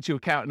take that into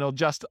account, and it'll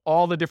adjust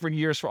all the different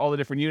years for all the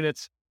different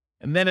units.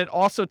 And then it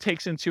also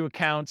takes into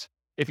account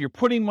if you're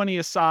putting money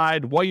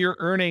aside, what you're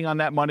earning on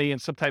that money in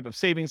some type of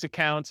savings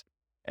account,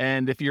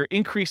 and if you're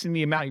increasing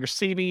the amount you're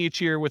saving each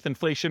year with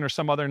inflation or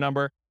some other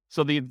number.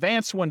 So the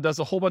advanced one does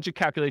a whole bunch of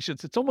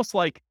calculations. It's almost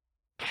like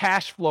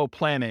cash flow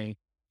planning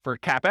for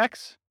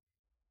CapEx,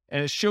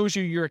 and it shows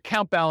you your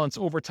account balance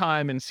over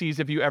time and sees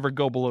if you ever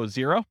go below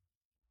zero,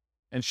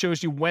 and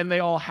shows you when they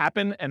all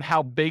happen and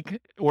how big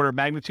order of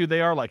magnitude they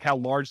are, like how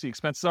large the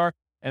expenses are.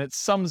 And it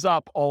sums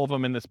up all of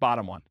them in this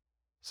bottom one.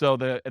 So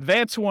the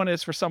advanced one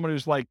is for someone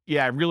who's like,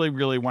 yeah, I really,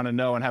 really want to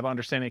know and have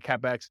understanding of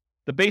CapEx.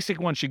 The basic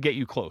one should get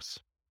you close.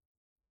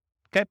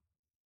 Okay.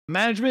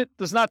 Management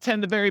does not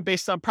tend to vary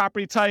based on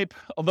property type,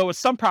 although with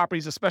some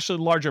properties, especially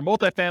larger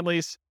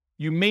multifamilies,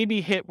 you may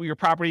be hit with your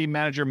property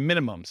manager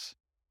minimums,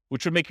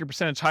 which would make your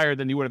percentage higher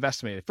than you would have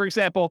estimated. For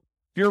example,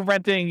 if you're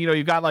renting,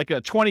 you've got like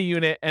a 20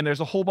 unit and there's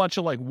a whole bunch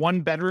of like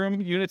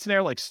 1-bedroom units in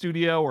there, like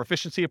studio or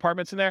efficiency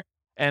apartments in there.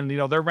 And,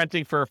 they're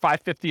renting for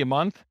 $550 a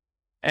month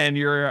and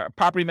your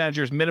property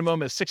manager's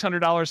minimum is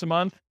 $600 a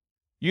month.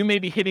 You may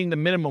be hitting the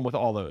minimum with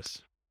all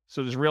those.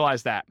 So just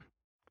realize that.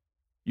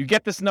 You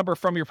get this number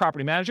from your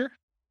property manager.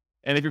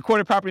 And if your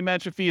quoted property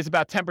management fee is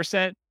about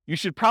 10%, you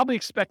should probably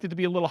expect it to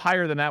be a little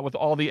higher than that with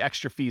all the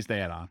extra fees they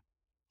add on.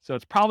 So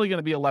it's probably going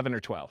to be 11 or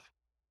 12.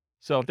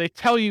 So if they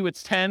tell you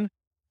it's 10,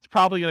 it's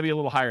probably going to be a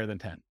little higher than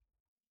 10.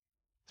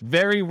 It's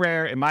very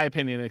rare, in my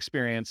opinion and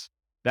experience,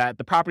 that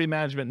the property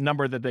management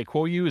number that they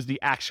quote you is the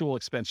actual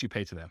expense you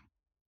pay to them.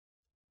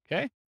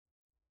 Okay?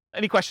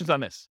 Any questions on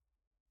this?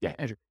 Yeah,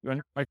 Andrew, you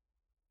want to?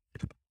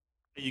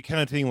 Are you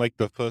counting like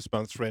the first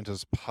month's rent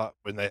as part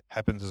when that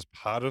happens as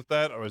part of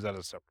that, or is that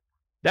a separate?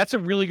 That's a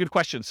really good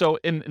question. So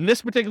in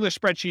this particular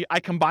spreadsheet, I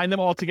combine them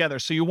all together.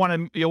 So you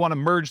want to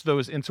merge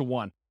those into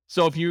one.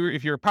 So if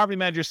your property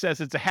manager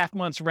says it's a half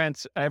month's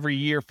rent every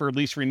year for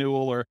lease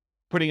renewal or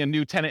putting a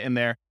new tenant in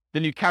there,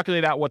 then you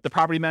calculate out what the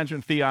property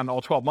management fee on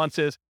all 12 months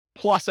is,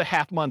 plus a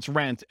half month's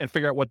rent, and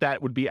figure out what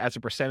that would be as a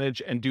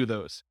percentage and do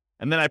those.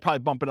 And then I'd probably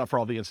bump it up for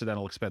all the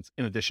incidental expense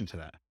in addition to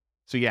that.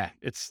 So yeah,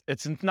 it's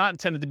not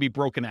intended to be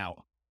broken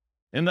out.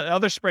 In the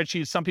other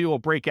spreadsheets, some people will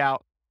break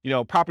out,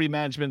 property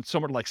management,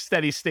 somewhat like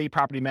steady state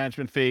property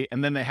management fee,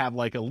 and then they have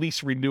like a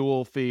lease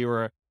renewal fee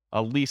or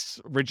a lease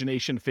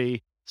origination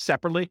fee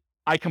separately.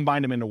 I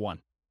combine them into one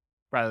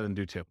rather than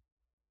do two.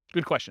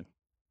 Good question.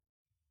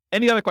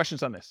 Any other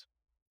questions on this?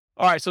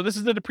 All right, so this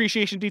is the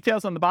depreciation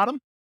details on the bottom.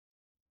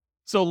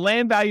 So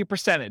land value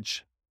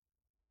percentage.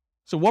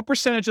 So what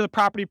percentage of the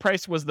property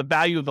price was the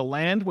value of the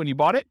land when you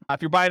bought it?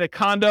 If you're buying a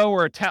condo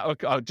or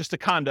just a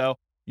condo,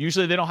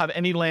 usually they don't have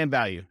any land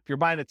value. If you're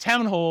buying a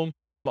townhome,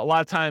 a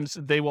lot of times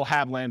they will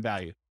have land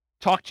value.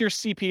 Talk to your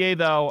CPA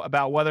though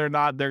about whether or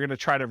not they're going to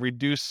try to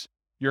reduce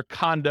your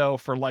condo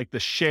for like the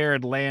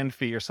shared land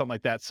fee or something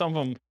like that. Some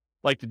of them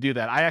like to do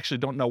that. I actually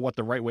don't know what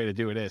the right way to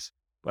do it is,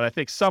 but I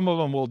think some of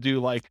them will do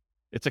like,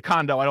 it's a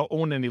condo, I don't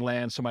own any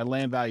land, so my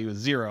land value is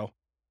zero.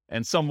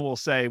 And some will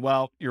say,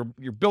 well, you're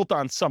built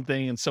on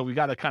something, and so we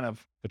got to kind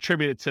of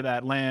attribute it to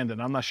that land,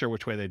 and I'm not sure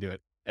which way they do it.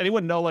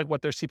 Anyone know like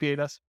what their CPA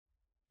does?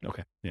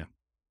 Okay, yeah.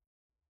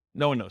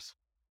 No one knows.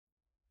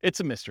 It's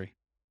a mystery.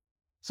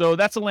 So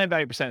that's the land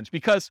value percentage,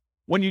 because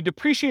when you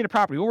depreciate a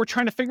property, what we're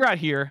trying to figure out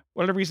here,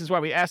 one of the reasons why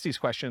we ask these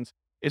questions,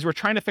 is we're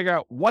trying to figure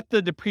out what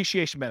the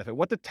depreciation benefit,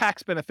 what the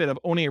tax benefit of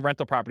owning a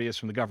rental property is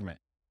from the government.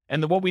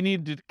 And then what we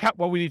need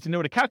to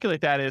know to calculate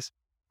that is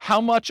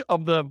how much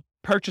of the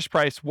purchase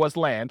price was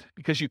land,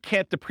 because you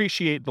can't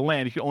depreciate the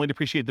land, you can only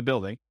depreciate the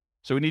building.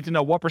 So we need to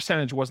know what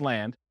percentage was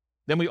land.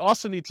 Then we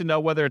also need to know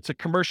whether it's a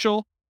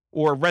commercial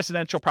or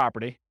residential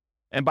property.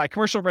 And by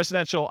commercial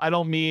residential, I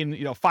don't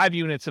mean, 5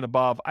 units and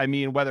above. I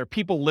mean whether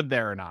people live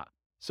there or not.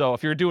 So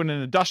if you're doing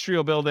an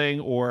industrial building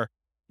or,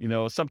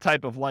 some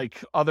type of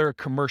like other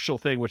commercial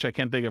thing, which I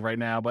can't think of right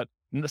now, but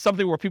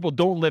something where people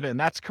don't live in,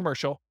 that's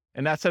commercial.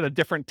 And that's at a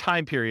different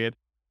time period.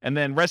 And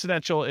then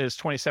residential is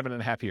 27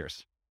 and a half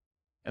years.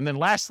 And then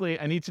lastly,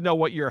 I need to know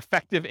what your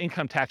effective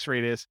income tax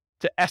rate is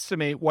to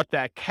estimate what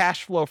that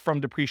cash flow from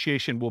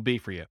depreciation will be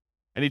for you.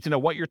 I need to know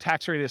what your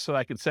tax rate is so that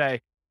I can say,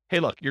 hey,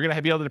 look, you're going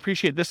to be able to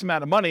depreciate this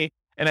amount of money.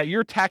 And at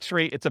your tax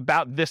rate, it's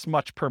about this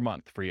much per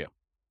month for you.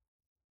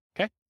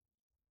 Okay.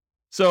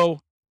 So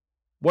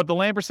what the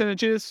land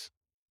percentage is,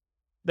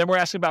 then we're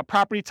asking about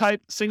property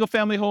type, single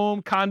family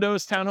home,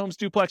 condos, townhomes,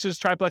 duplexes,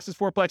 triplexes,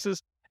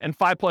 fourplexes, and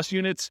 5+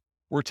 units.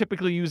 We're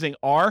typically using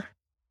R,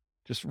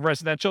 just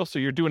residential. So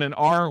you're doing an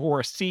R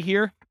or a C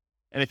here.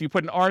 And if you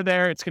put an R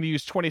there, it's going to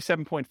use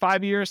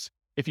 27.5 years.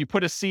 If you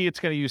put a C, it's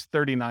going to use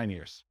 39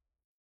 years.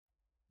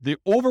 The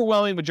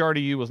overwhelming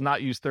majority of you will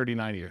not use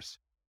 39 years.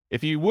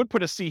 If you would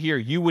put a C here,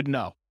 you would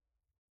know.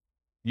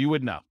 You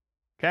would know.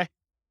 Okay?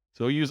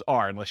 So use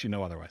R unless you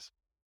know otherwise.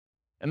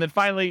 And then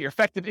finally, your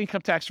effective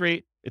income tax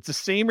rate, it's the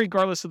same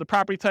regardless of the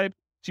property type.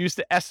 It's used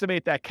to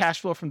estimate that cash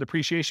flow from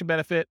depreciation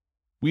benefit.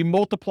 We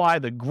multiply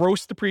the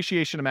gross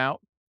depreciation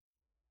amount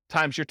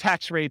times your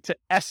tax rate to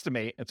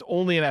estimate, it's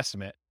only an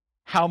estimate,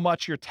 how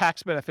much your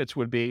tax benefits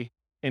would be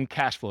in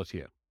cash flow to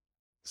you.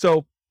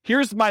 So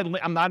here's I'm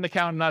not an accountant,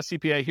 I'm not a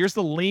CPA. Here's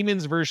the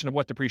layman's version of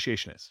what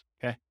depreciation is,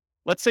 okay?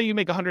 Let's say you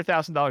make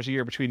 $100,000 a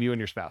year between you and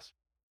your spouse,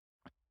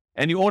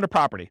 and you own a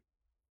property.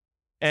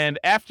 And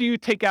after you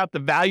take out the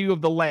value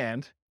of the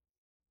land,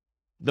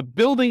 the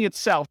building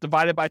itself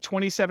divided by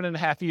 27 and a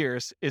half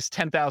years is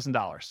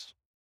 $10,000,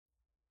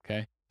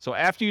 okay? So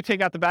after you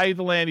take out the value of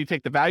the land, you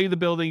take the value of the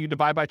building, you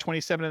divide by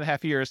 27 and a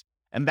half years,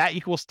 and that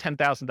equals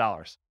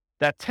 $10,000.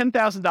 That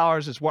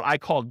 $10,000 is what I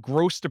call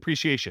gross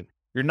depreciation.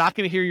 You're not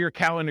going to hear your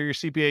accountant or your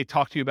CPA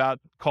talk to you about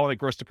calling it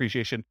gross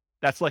depreciation.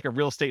 That's like a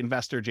real estate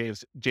investor,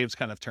 James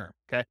kind of term,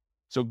 okay?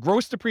 So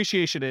gross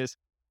depreciation is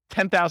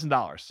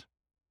 $10,000.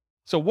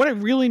 So what it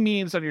really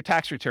means on your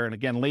tax return,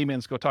 again,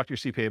 layman's, go talk to your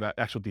CPA about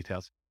actual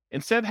details.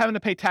 Instead of having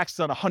to pay taxes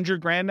on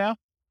 $100,000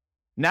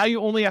 now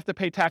you only have to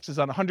pay taxes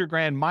on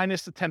 $100,000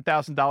 minus the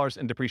 $10,000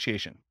 in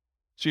depreciation.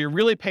 So you're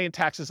really paying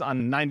taxes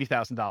on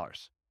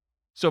 $90,000.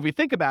 So if you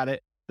think about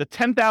it, the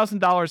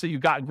 $10,000 that you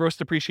got in gross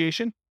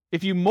depreciation,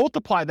 if you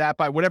multiply that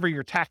by whatever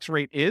your tax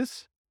rate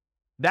is,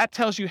 that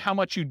tells you how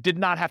much you did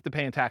not have to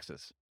pay in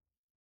taxes.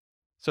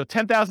 So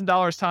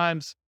 $10,000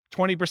 times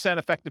 20%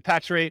 effective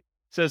tax rate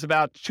says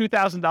about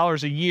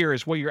 $2,000 a year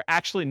is what you're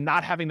actually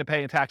not having to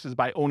pay in taxes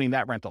by owning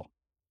that rental.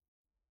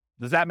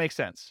 Does that make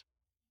sense?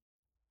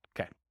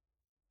 Okay.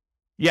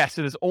 Yes,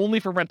 it is only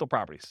for rental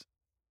properties.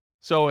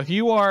 So if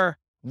you are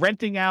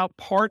renting out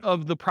part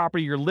of the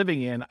property you're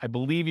living in, I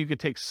believe you could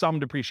take some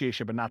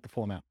depreciation, but not the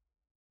full amount.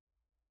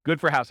 Good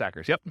for house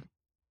hackers. Yep.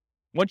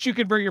 Once you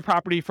convert your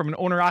property from an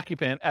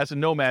owner-occupant as a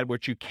nomad,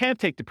 which you can't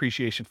take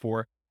depreciation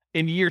for,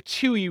 in year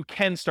 2, you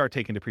can start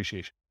taking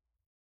depreciation.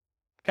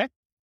 Okay?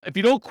 If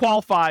you don't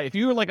qualify, if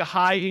you're like a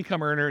high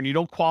income earner and you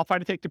don't qualify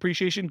to take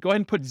depreciation, go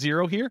ahead and put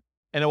 0 here,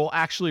 and it will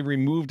actually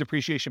remove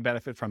depreciation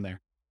benefit from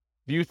there.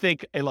 If you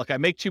think, hey, look, I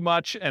make too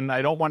much and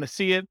I don't want to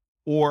see it,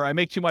 or I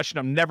make too much and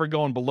I'm never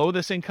going below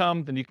this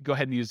income, then you can go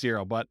ahead and use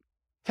 0. But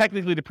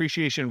technically,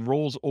 depreciation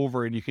rolls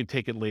over and you can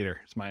take it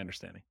later, is my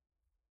understanding.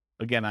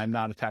 Again, I'm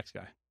not a tax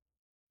guy.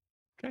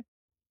 Okay.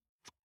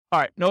 All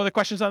right. No other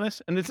questions on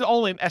this? And this is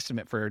only an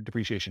estimate for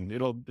depreciation.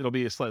 It'll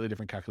be a slightly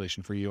different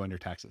calculation for you on your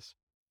taxes.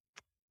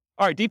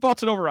 All right.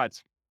 Defaults and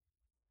overrides.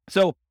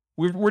 So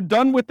we're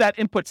done with that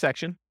input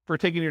section for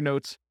taking your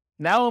notes.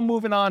 Now I'm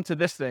moving on to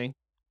this thing,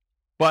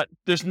 but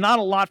there's not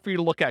a lot for you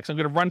to look at. So I'm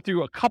going to run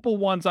through a couple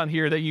ones on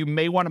here that you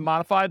may want to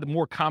modify, the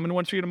more common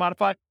ones for you to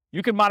modify.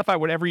 You can modify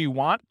whatever you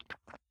want.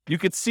 You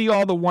could see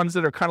all the ones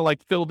that are kind of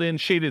like filled in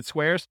shaded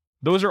squares.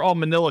 Those are all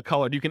manila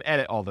colored. You can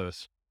edit all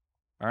those.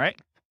 All right.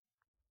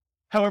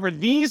 However,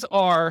 these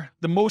are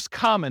the most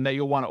common that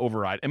you'll want to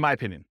override, in my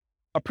opinion.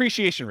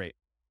 Appreciation rate.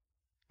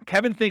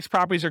 Kevin thinks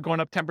properties are going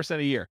up 10%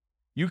 a year.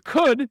 You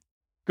could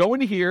go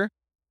into here,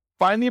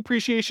 find the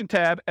appreciation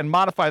tab, and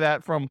modify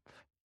that from,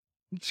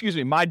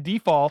 my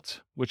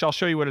default, which I'll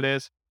show you what it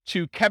is,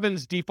 to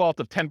Kevin's default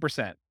of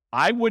 10%.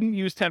 I wouldn't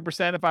use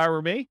 10% if I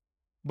were me,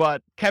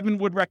 but Kevin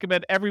would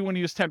recommend everyone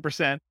use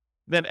 10%.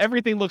 Then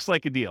everything looks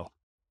like a deal.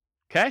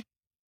 Okay?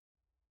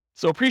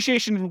 So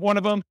appreciation is one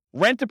of them.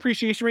 Rent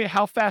appreciation rate,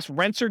 how fast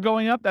rents are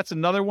going up. That's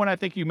another one I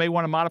think you may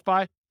want to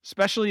modify,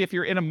 especially if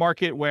you're in a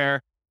market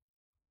where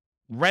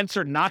rents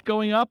are not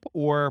going up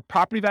or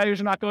property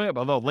values are not going up.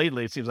 Although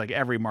lately it seems like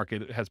every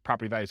market has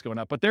property values going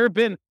up. But there have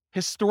been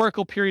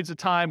historical periods of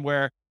time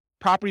where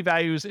property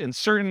values in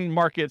certain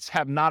markets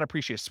have not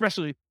appreciated,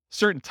 especially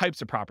certain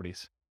types of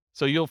properties.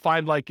 So you'll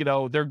find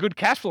they're good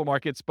cash flow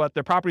markets, but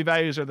their property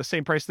values are the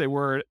same price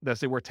as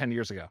they were 10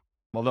 years ago.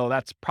 Although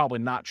that's probably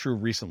not true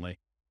recently.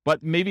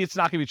 But maybe it's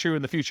not going to be true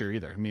in the future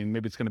either. I mean,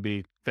 maybe it's going to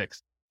be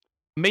fixed.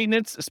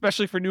 Maintenance,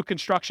 especially for new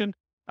construction.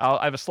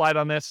 I have a slide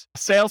on this.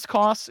 Sales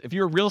costs. If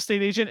you're a real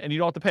estate agent and you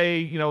don't have to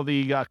pay,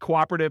 the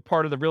cooperative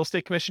part of the real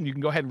estate commission, you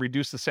can go ahead and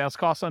reduce the sales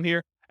costs on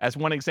here as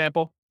one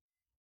example.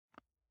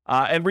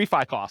 And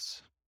refi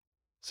costs.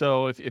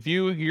 So if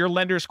your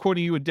lender is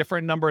quoting you a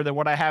different number than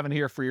what I have in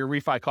here for your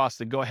refi costs,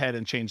 then go ahead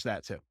and change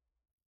that too.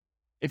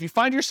 If you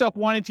find yourself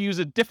wanting to use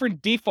a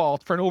different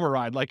default for an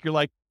override, like you're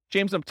like,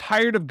 James, I'm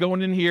tired of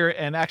going in here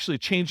and actually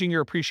changing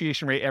your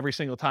appreciation rate every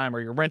single time, or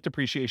your rent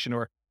appreciation,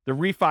 or the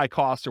refi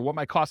cost, or what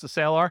my cost of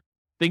sale are,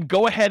 then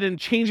go ahead and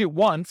change it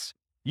once.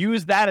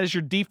 Use that as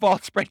your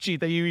default spreadsheet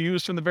that you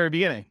use from the very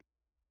beginning.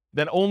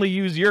 Then only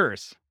use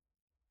yours.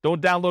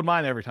 Don't download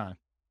mine every time.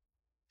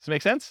 Does it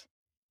make sense?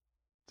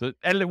 So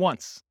edit it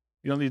once.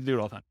 You don't need to do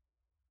it all the time.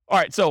 All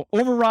right, so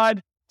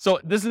override.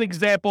 So this is an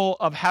example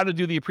of how to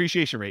do the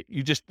appreciation rate.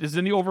 This is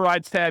in the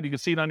overrides tab. You can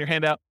see it on your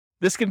handout.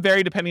 This can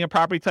vary depending on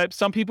property type.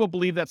 Some people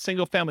believe that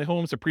single-family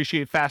homes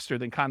appreciate faster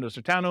than condos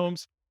or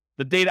townhomes.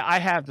 The data I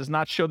have does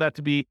not show that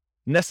to be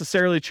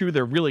necessarily true.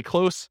 They're really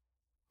close.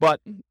 But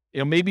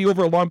maybe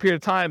over a long period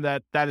of time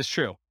that is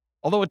true.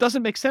 Although it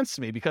doesn't make sense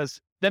to me because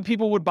then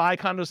people would buy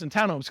condos and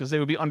townhomes because they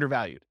would be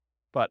undervalued.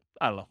 But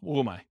I don't know. Who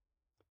am I?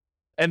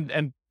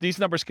 And these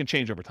numbers can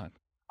change over time.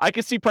 I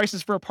can see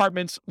prices for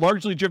apartments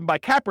largely driven by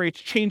cap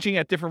rates changing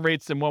at different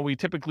rates than what we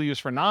typically use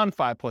for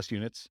non-5+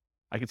 units.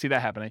 I can see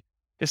that happening.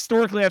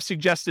 Historically, I've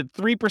suggested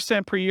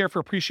 3% per year for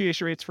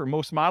appreciation rates for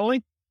most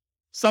modeling.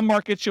 Some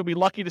markets you'll be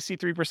lucky to see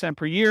 3%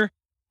 per year.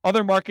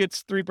 Other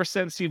markets,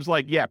 3% seems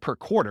like, per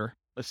quarter,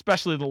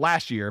 especially the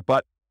last year.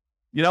 But,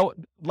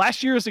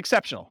 last year is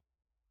exceptional.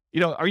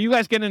 Are you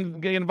guys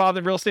getting involved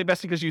in real estate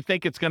investing because you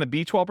think it's going to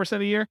be 12%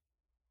 a year?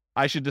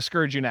 I should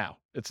discourage you now.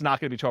 It's not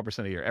going to be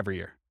 12% a year every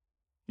year.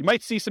 You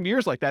might see some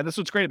years like that. That's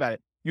what's great about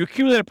it. You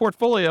accumulate a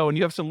portfolio and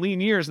you have some lean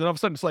years, and then all of a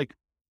sudden it's like,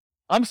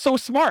 I'm so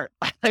smart.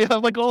 I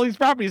have like all these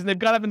properties and they've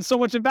got up in so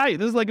much in value.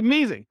 This is like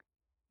amazing.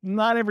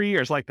 Not every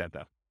year is like that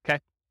though. Okay.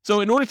 So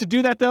in order to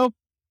do that though,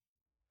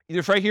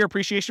 if right here,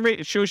 appreciation rate,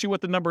 it shows you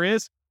what the number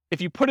is. If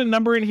you put a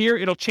number in here,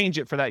 it'll change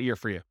it for that year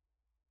for you.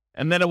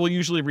 And then it will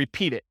usually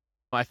repeat it,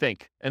 I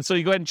think. And so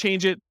you go ahead and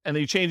change it, and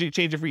then you change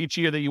it for each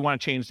year that you want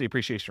to change the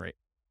appreciation rate.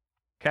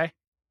 Okay.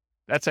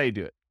 That's how you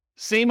do it.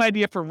 Same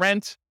idea for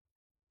rent.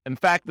 In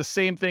fact, the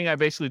same thing I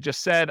basically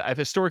just said. I've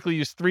historically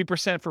used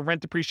 3% for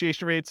rent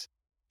depreciation rates.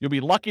 You'll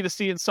be lucky to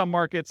see it in some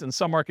markets. In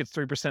some markets,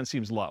 3%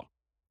 seems low.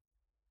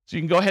 So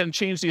you can go ahead and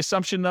change the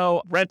assumption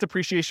though. Rent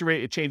depreciation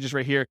rate, it changes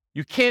right here.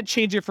 You can't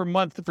change it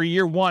for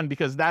year one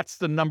because that's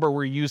the number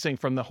we're using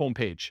from the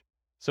homepage.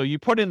 So you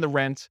put in the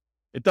rent,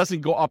 it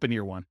doesn't go up in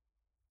year one,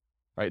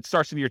 right? It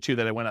starts in year two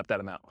that it went up that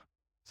amount.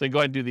 So you go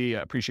ahead and do the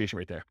appreciation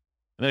rate there.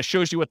 And then it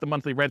shows you what the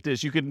monthly rent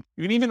is. You can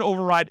even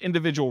override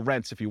individual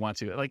rents if you want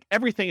to. Like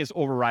everything is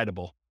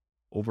overrideable.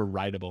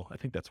 Overrideable. I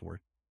think that's a word.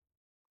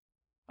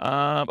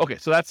 Okay,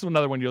 so that's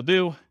another one you'll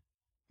do.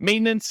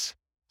 Maintenance.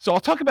 So I'll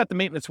talk about the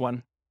maintenance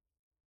one.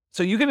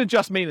 So you can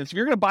adjust maintenance. If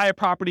you're going to buy a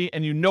property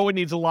and you know it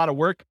needs a lot of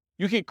work,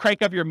 you can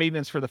crank up your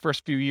maintenance for the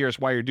first few years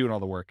while you're doing all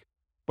the work.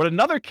 But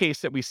another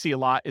case that we see a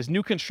lot is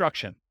new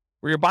construction,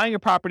 where you're buying a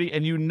property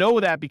and you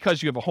know that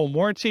because you have a home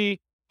warranty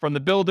from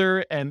the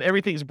builder and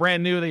everything's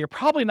brand new, that you're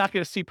probably not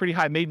going to see pretty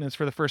high maintenance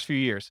for the first few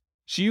years.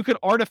 So you could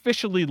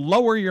artificially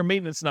lower your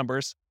maintenance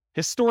numbers.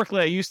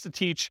 Historically, I used to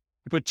teach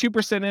you put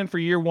 2% in for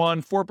year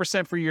one,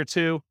 4% for year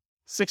two,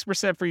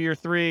 6% for year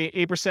three,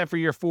 8% for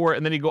year four,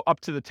 and then you go up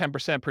to the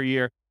 10% per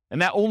year.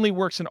 And that only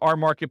works in our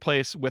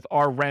marketplace with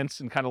our rents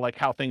and kind of like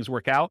how things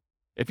work out.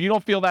 If you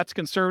don't feel that's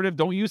conservative,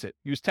 don't use it.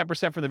 Use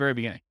 10% from the very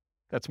beginning.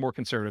 That's more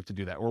conservative to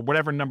do that, or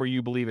whatever number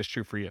you believe is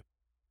true for you.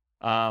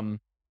 So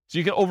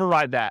you can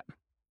override that.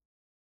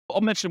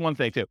 I'll mention one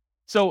thing too.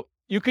 So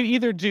you could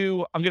either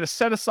do, I'm going to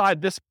set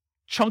aside this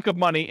chunk of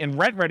money in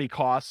rent-ready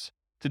costs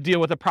to deal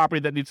with a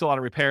property that needs a lot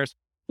of repairs,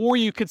 or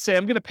you could say,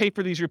 I'm going to pay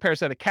for these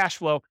repairs out of cash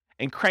flow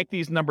and crank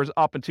these numbers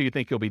up until you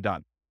think you'll be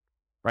done,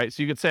 right?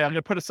 So you could say, I'm going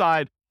to put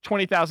aside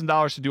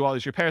 $20,000 to do all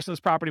these repairs on this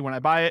property when I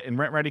buy it in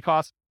rent-ready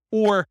costs,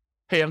 or,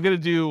 hey, I'm going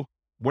to do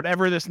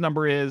whatever this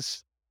number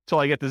is till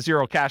I get to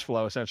zero cash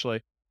flow,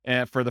 essentially,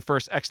 and for the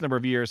first X number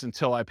of years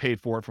until I paid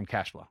for it from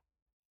cash flow.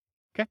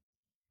 Okay.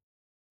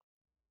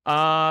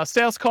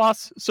 Sales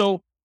costs.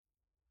 So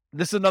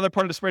this is another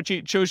part of the spreadsheet.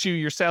 It shows you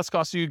your sales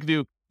costs. So you can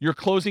do your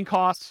closing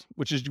costs,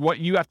 which is what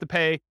you have to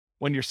pay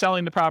when you're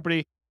selling the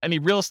property, any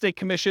real estate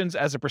commissions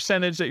as a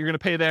percentage that you're going to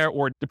pay there,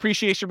 or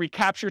depreciation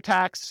recapture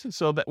tax,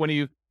 so that when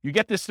you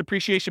get this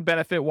depreciation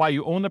benefit while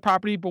you own the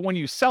property, but when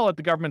you sell it,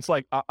 the government's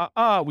like,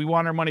 we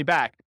want our money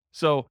back.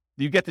 So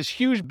you get this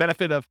huge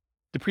benefit of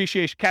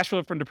depreciation, cash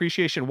flow from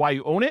depreciation while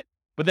you own it.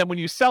 But then when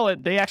you sell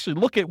it, they actually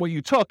look at what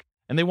you took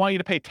and they want you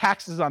to pay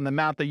taxes on the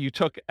amount that you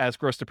took as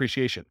gross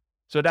depreciation.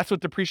 So that's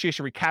what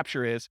depreciation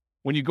recapture is.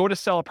 When you go to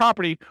sell a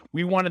property,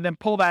 we want to then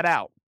pull that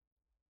out.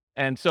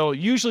 And so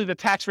usually the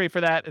tax rate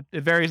for that,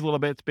 it varies a little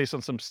bit. It's based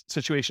on some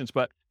situations,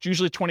 but it's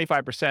usually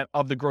 25%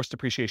 of the gross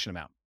depreciation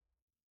amount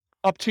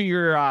up to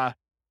your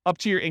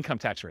income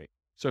tax rate.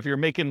 So if you're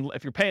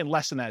paying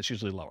less than that, it's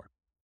usually lower.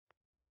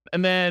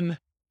 And then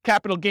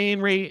capital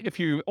gain rate, if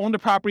you own the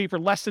property for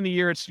less than a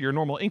year, it's your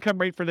normal income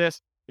rate for this.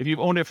 If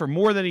you've owned it for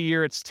more than a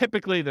year, it's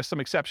typically, there's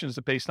some exceptions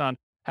based on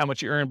how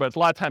much you earn, but a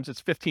lot of times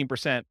it's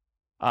 15%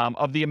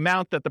 of the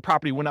amount that the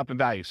property went up in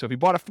value. So if you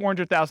bought a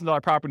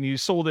 $400,000 property and you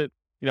sold it,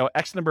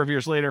 X number of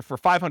years later for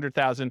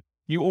 $500,000,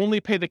 you only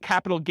pay the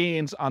capital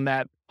gains on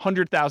that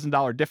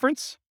 $100,000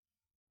 difference.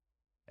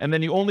 And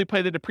then you only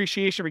pay the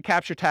depreciation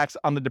recapture tax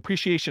on the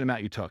depreciation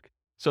amount you took.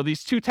 So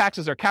these two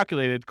taxes are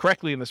calculated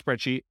correctly in the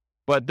spreadsheet,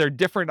 but they're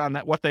different on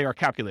what they are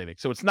calculating.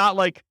 So it's not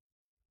like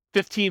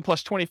 15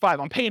 plus 25.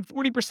 I'm paying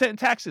 40% in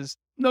taxes.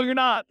 No, you're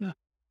not.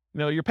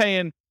 You're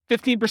paying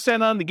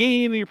 15% on the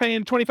gain, and you're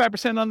paying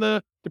 25% on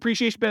the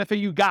depreciation benefit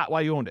you got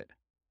while you owned it.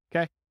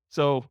 Okay.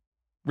 So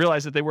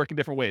realize that they work in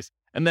different ways.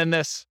 And then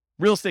this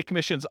real estate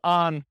commissions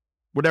on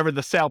whatever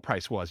the sale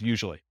price was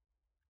usually.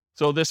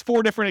 So there's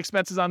 4 different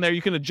expenses on there.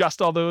 You can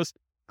adjust all those: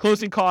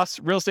 closing costs,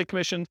 real estate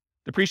commission,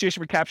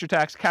 depreciation recapture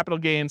tax, capital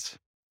gains.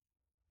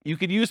 You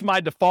could use my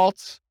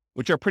defaults,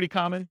 which are pretty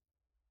common.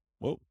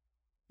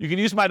 You can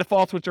use my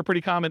defaults, which are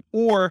pretty common,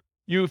 or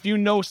if you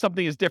know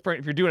something is different,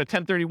 if you're doing a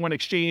 1031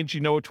 exchange,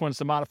 you know which ones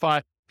to modify.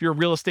 If you're a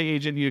real estate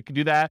agent, you can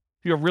do that.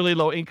 If you have really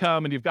low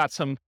income and you've got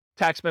some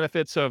tax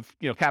benefits of,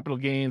 capital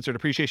gains or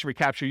depreciation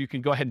recapture, you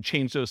can go ahead and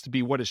change those to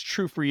be what is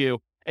true for you.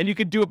 And you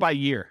can do it by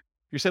year.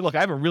 You say, look, I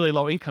have a really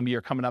low income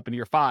year coming up in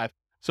year 5,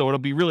 so it'll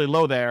be really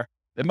low there.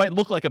 It might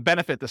look like a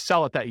benefit to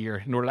sell it that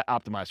year in order to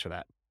optimize for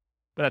that.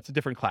 But that's a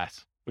different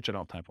class, which I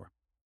don't have time for.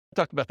 I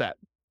talked about that.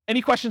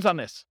 Any questions on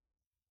this?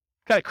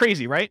 Kind of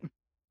crazy, right?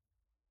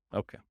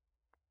 Okay.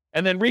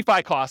 And then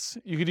refi costs.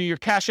 You can do your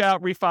cash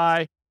out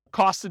refi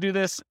costs to do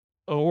this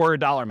or a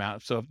dollar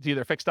amount. So it's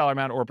either a fixed dollar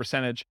amount or a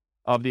percentage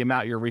of the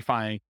amount you're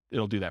refining.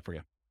 It'll do that for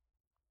you.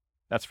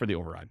 That's for the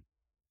override.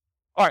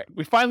 All right.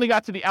 We finally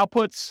got to the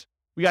outputs.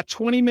 We got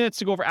 20 minutes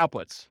to go over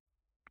outputs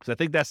because I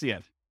think that's the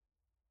end.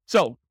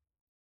 So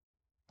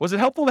was it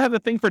helpful to have the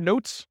thing for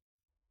notes?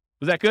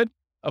 Was that good?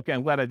 Okay.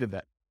 I'm glad I did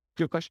that.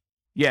 Do you have a question?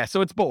 Yeah.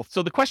 So it's both.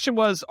 So the question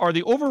was, are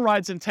the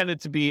overrides intended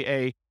to be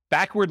a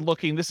backward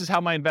looking, this is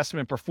how my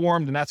investment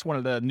performed, and that's one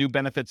of the new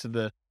benefits of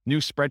the new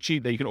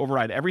spreadsheet that you can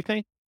override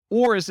everything?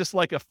 Or is this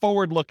like a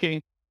forward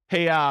looking,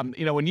 hey,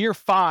 in year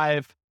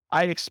 5,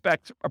 I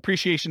expect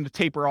appreciation to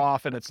taper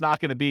off and it's not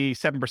going to be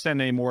 7%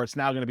 anymore. It's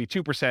now going to be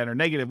 2% or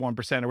negative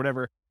 1% or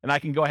whatever. And I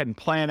can go ahead and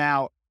plan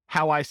out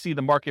how I see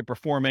the market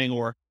performing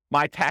or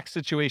my tax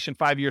situation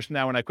 5 years from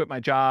now when I quit my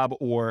job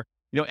or,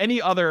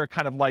 any other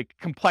kind of like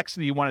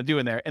complexity you want to do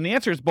in there. And the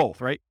answer is both,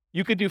 right?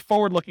 You could do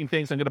forward looking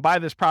things. I'm going to buy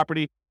this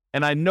property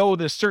and I know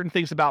there's certain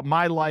things about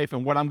my life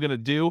and what I'm going to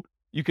do.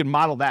 You can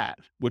model that,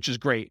 which is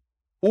great.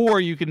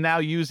 Or you can now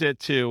use it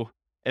to,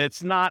 and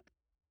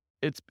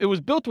it was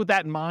built with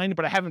that in mind,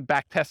 but I haven't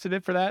back tested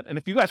it for that. And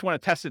if you guys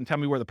want to test it and tell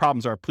me where the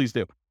problems are, please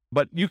do.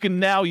 But you can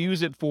now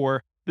use it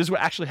for, this is what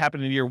actually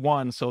happened in year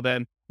 1. So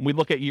then when we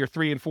look at year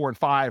 3 and 4 and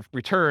 5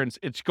 returns,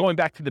 it's going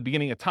back to the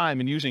beginning of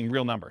time and using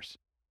real numbers.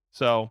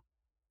 So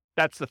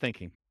that's the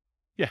thinking.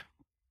 Yeah.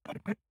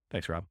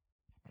 Thanks, Rob.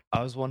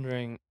 I was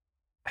wondering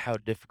how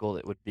difficult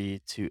it would be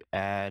to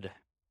add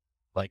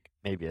like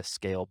maybe a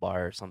scale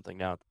bar or something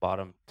down at the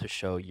bottom to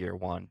show year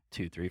 1,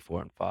 2, 3,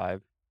 4, and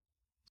 5.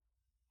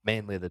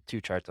 Mainly the 2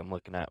 charts I'm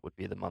looking at would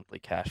be the monthly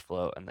cash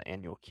flow and the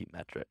annual key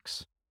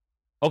metrics.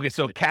 Okay,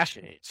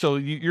 so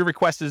your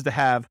request is to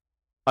have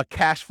a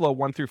cash flow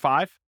 1 through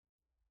 5?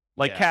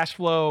 Like cash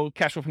flow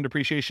from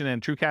depreciation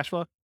and true cash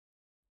flow?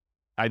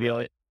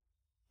 Ideally.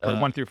 Or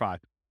 1 through 5.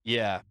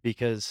 Yeah,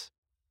 because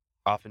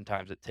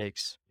oftentimes it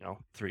takes,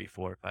 3,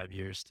 4, 5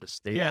 years to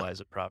stabilize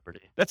a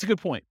property. That's a good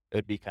point. It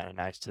would be kind of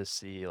nice to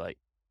see, like,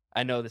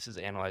 I know this is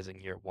analyzing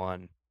year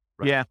 1,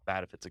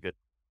 bad if it's a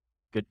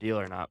good deal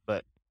or not,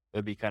 but it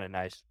would be kind of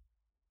nice.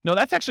 No,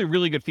 that's actually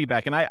really good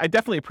feedback. And I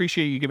definitely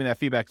appreciate you giving that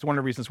feedback. It's one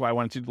of the reasons why I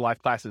wanted to do the live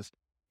classes.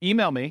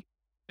 Email me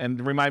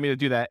and remind me to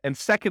do that. And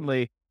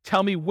secondly,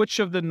 tell me which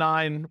of the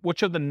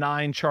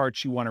 9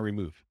 charts you want to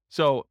remove.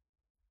 So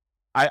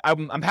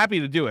I'm happy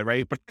to do it,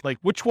 right? But like,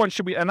 which one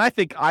should we? And I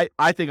think I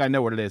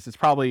know what it is. It's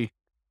probably,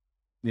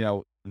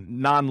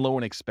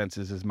 non-loan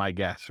expenses is my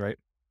guess, right?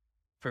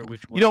 For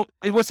which one?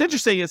 What's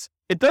interesting is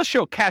it does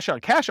show cash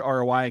on cash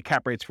ROI and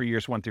cap rates for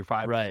years 1 through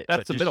 5. Right,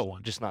 that's the middle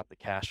one, just not the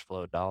cash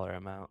flow dollar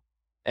amount.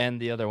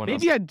 And the other one,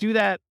 maybe I'd do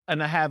that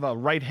and I have a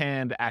right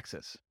hand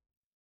axis.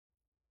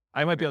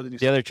 I might be able to do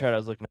the other chart I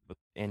was looking at with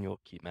annual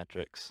key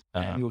metrics.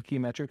 Annual key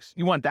metrics.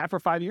 You want that for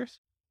 5 years?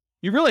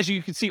 You realize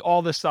you can see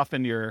all this stuff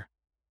in your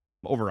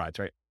overrides,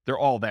 right? They're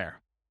all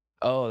there.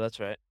 Oh, that's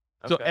right.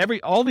 Okay.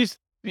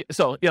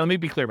 So let me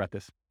be clear about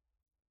this.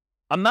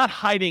 I'm not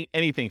hiding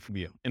anything from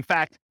you. In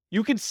fact,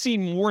 you can see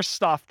more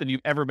stuff than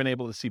you've ever been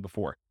able to see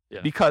before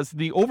because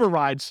the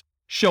overrides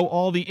show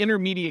all the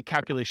intermediate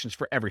calculations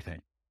for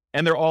everything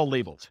and they're all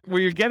labeled.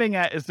 Where you're getting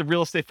at is the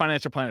real estate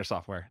financial planner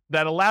software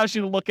that allows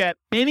you to look at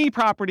any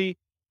property,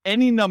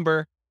 any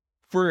number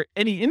for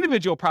any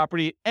individual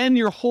property and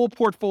your whole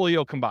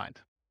portfolio combined.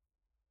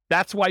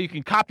 That's why you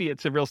can copy it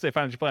to Real Estate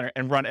Financial Planner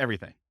and run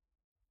everything.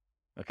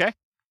 Okay?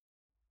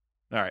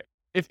 All right.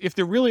 If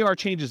there really are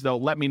changes, though,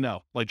 let me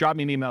know. Like, drop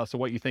me an email as to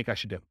what you think I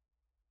should do.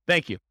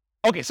 Thank you.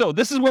 Okay, so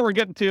this is where we're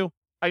getting to.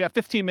 I got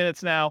 15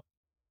 minutes now,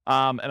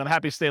 and I'm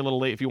happy to stay a little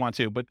late if you want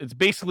to, but it's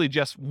basically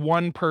just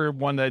one per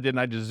one that I did, and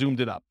I just zoomed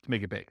it up to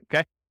make it big,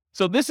 okay?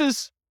 So this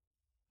is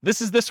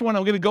this one.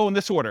 I'm going to go in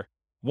this order.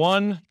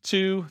 1,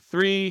 2,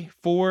 3,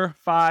 4,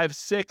 5,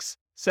 6,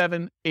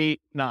 7,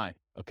 8, 9,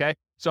 okay?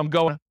 So I'm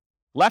going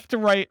left to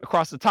right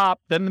across the top,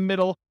 then the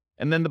middle,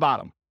 and then the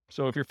bottom.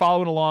 So if you're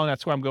following along,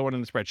 that's where I'm going in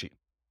the spreadsheet.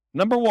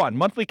 Number 1,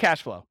 monthly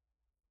cash flow.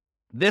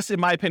 This, in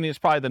my opinion, is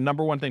probably the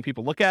number one thing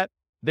people look at.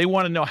 They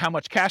want to know how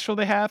much cash flow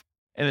they have.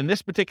 And in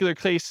this particular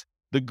case,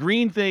 the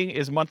green thing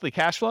is monthly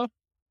cash flow.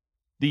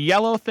 The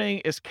yellow thing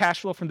is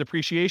cash flow from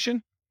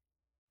depreciation.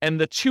 And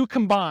the 2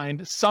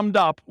 combined, summed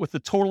up with the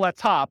total at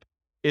top,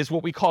 is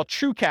what we call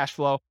true cash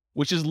flow,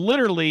 which is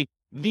literally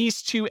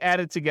these 2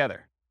 added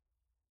together.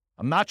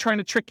 I'm not trying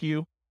to trick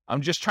you.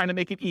 I'm just trying to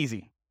make it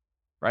easy,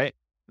 right?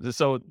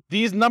 So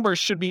these numbers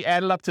should be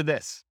added up to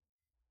this.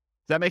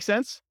 Does that make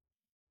sense?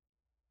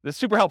 That's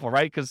super helpful,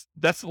 right? Because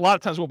that's a lot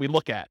of times what we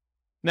look at.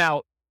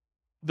 Now,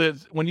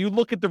 when you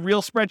look at the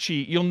real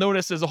spreadsheet, you'll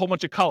notice there's a whole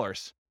bunch of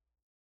colors.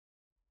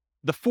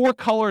 The 4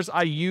 colors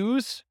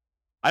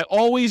I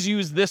always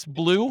use this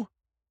blue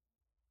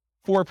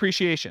for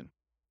appreciation.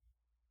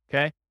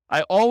 Okay.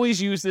 I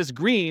always use this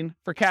green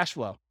for cash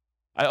flow.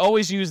 I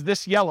always use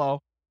this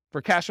yellow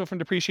for cash flow from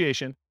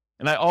depreciation.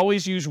 And I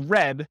always use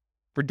red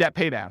for debt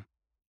paydown.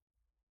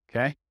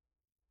 Okay.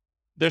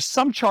 There's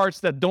some charts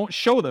that don't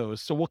show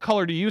those. So what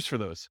color to use for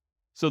those?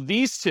 So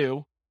these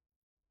two,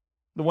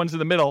 the ones in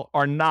the middle,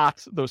 are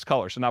not those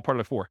colors. They're not part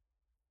of the 4.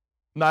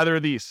 Neither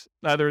of these.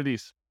 Neither of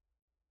these.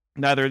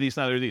 Neither of these.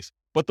 Neither of these.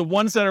 But the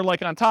ones that are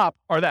like on top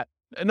are that.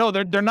 No,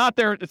 they're not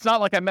there. It's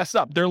not like I messed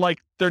up.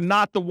 They're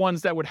not the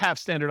ones that would have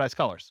standardized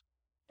colors.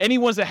 Any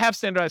ones that have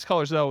standardized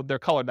colors, though, they're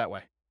colored that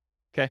way.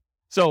 Okay.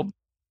 So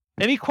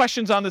any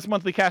questions on this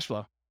monthly cash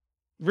flow?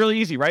 Really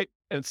easy, right?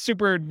 And it's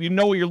super, you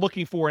know what you're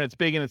looking for, and it's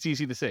big and it's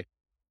easy to see.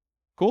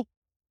 Cool?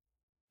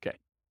 Okay.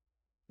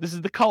 This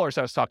is the colors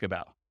I was talking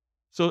about.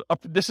 So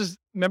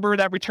remember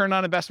that return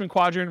on investment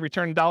quadrant,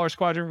 return in dollars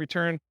quadrant,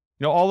 return,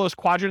 all those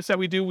quadrants that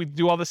we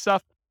do all this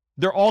stuff.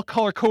 They're all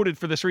color coded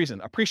for this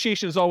reason.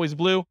 Appreciation is always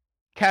blue.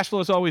 Cash flow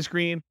is always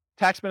green.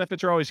 Tax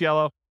benefits are always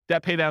yellow.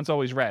 Debt pay down is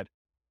always red.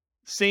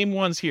 Same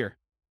ones here.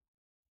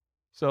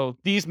 So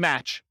these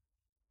match.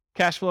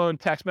 Cash flow and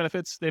tax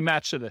benefits, they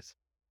match to this.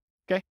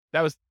 Okay?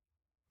 That was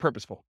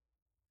purposeful.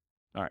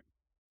 All right.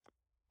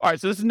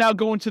 So this is now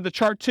going to the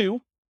chart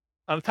 2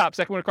 on the top,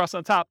 second one across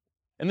on the top.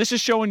 And this is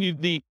showing you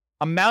the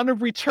amount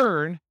of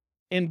return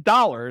in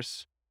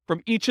dollars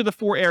from each of the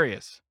 4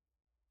 areas.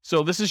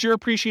 So this is your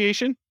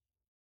appreciation.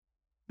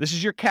 This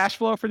is your cash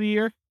flow for the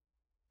year.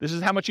 This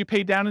is how much you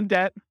paid down in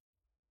debt.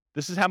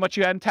 This is how much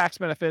you had in tax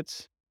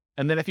benefits.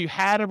 And then if you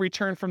had a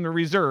return from the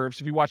reserves,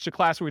 if you watched the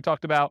class where we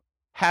talked about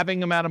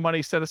having amount of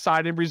money set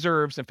aside in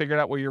reserves and figured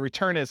out what your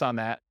return is on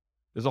that,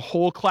 there's a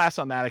whole class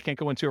on that. I can't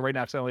go into it right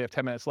now because I only have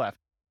 10 minutes left.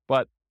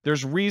 But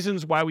there's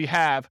reasons why we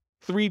have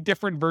 3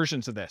 different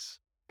versions of this.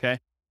 Okay.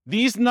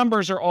 These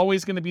numbers are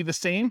always going to be the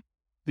same.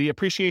 The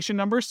appreciation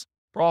numbers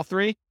for all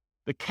 3.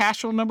 The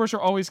cash flow numbers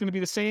are always going to be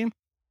the same.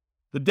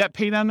 The debt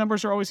pay down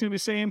numbers are always going to be the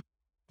same.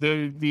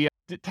 The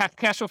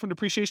cash flow from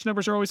depreciation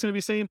numbers are always going to be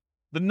the same.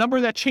 The number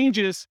that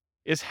changes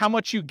is how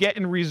much you get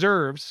in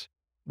reserves,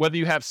 whether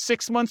you have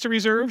 6 months of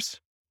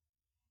reserves,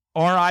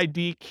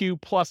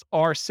 RIDQ plus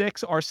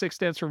R6. R6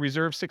 stands for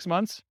reserve 6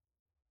 months,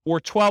 or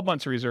 12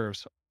 months of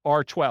reserves,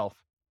 R12.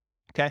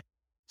 Okay.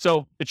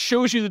 So it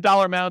shows you the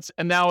dollar amounts,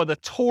 and now the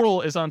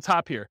total is on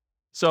top here.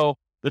 So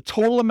the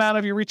total amount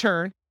of your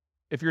return,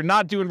 if you're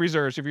not doing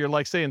reserves, if you're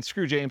like saying,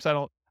 screw James, I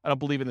don't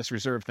believe in this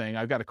reserve thing.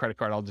 I've got a credit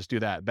card. I'll just do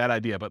that. Bad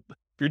idea. But if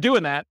you're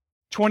doing that,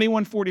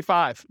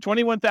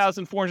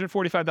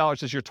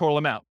 $21,445 is your total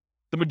amount.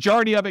 The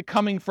majority of it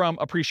coming from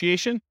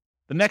appreciation.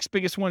 The next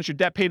biggest one is your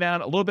debt pay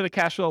down, a little bit of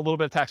cash flow, a little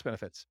bit of tax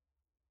benefits.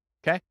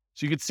 Okay.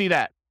 So you can see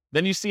that.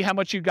 Then you see how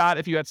much you got.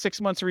 If you had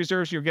 6 months of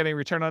reserves, you're getting a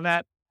return on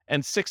that.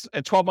 And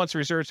 12 months of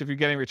reserves if you're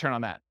getting a return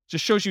on that.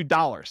 Just shows you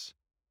dollars.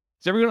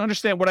 Does everyone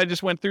understand what I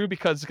just went through?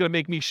 Because it's going to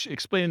make me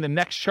explaining the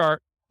next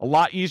chart a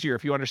lot easier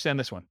if you understand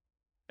this one.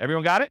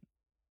 Everyone got it?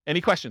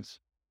 Any questions?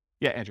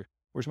 Yeah, Andrew.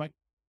 Where's Mike?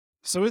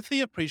 So with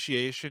the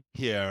appreciation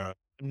here,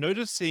 I'm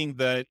noticing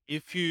that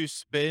if you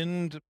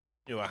spend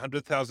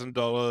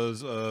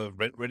 $100,000 of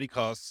rent-ready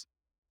costs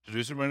to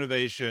do some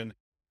renovation,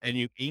 and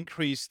you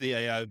increase the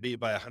AIV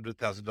by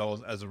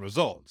 $100,000 as a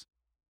result,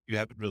 you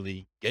haven't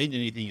really gained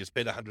anything. You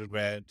spent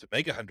 $100,000 to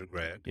make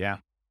 $100,000. Yeah.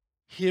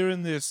 Here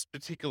in this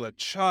particular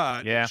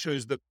chart, it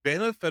shows the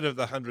benefit of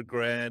the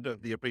 $100,000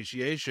 of the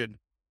appreciation,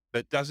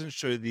 but doesn't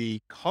show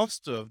the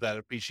cost of that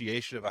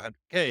appreciation of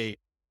 $100K,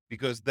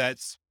 because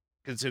that's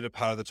considered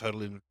part of the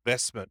total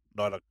investment,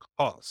 not a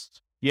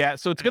cost. Yeah.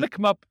 So it's going to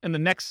come up in the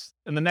next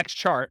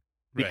chart,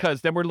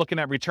 because then we're looking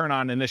at return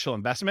on initial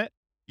investment.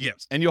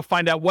 Yes. And you'll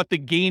find out what the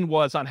gain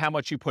was on how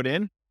much you put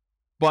in.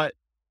 But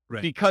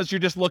because you're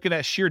just looking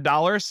at sheer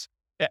dollars,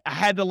 I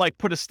had to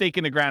put a stake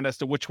in the ground as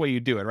to which way you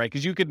do it, right?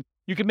 Because you can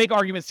make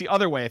arguments the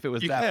other way if it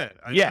was that.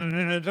 Yeah.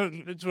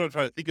 That's what I'm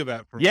trying to think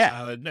about.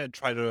 And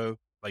try to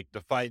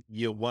define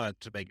year 1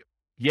 to make it.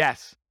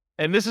 Yes.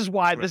 And this is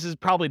why this is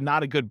probably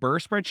not a good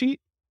BRRRR spreadsheet,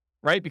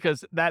 right?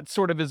 Because that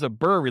sort of is a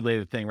BRRRR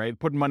related thing, right?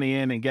 Putting money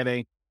in and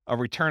getting a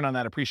return on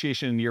that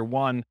appreciation in year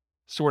 1,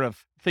 sort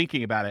of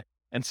thinking about it.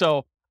 And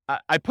so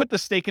I put the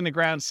stake in the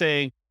ground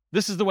saying,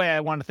 this is the way I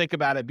want to think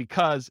about it,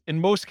 because in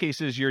most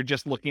cases, you're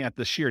just looking at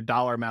the sheer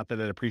dollar amount that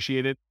it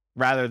appreciated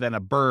rather than a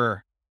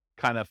BRRRR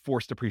kind of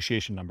forced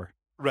appreciation number.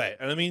 Right.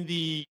 And I mean,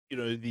 the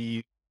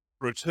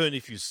return,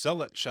 if you sell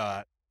that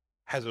chart,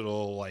 has it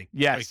all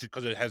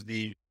because it has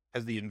the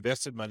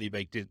invested money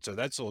baked in. So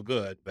that's all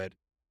good. But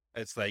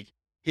it's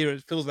here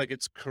it feels like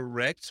it's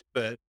correct,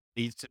 but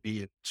needs to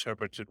be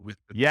interpreted with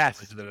the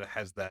knowledge that it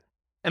has that.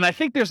 And I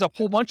think there's a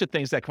whole bunch of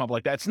things that come up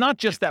like that. It's not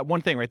just that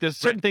one thing, right? There's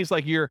certain things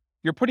like you're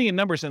putting in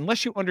numbers,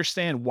 unless you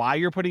understand why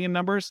you're putting in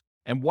numbers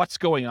and what's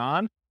going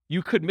on,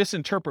 you could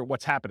misinterpret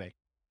what's happening.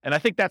 And I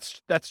think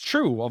that's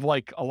true of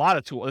a lot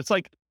of tools. It's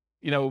like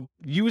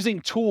using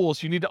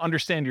tools, you need to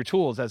understand your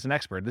tools as an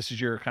expert. This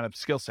is your kind of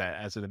skill set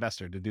as an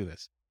investor to do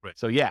this. Right.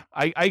 So yeah,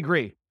 I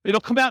agree.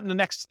 It'll come out in the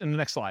next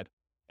slide.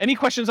 Any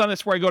questions on this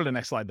before I go to the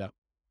next slide though?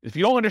 If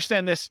you don't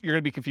understand this, you're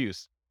going to be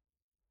confused.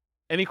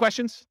 Any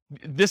questions?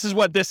 This is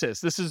what this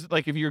is. This is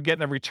like if you're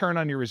getting a return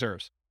on your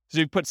reserves. So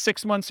you put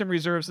 6 months in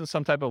reserves in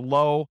some type of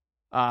low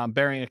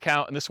bearing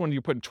account. And this one,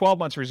 you put in 12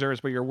 months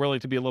reserves, but you're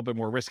willing to be a little bit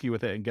more risky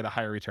with it and get a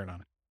higher return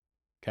on it.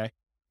 Okay.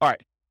 All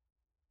right.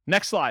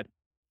 Next slide.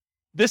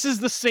 This is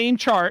the same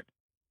chart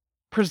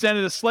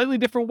presented a slightly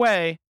different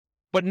way,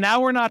 but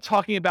now we're not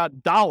talking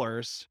about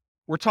dollars.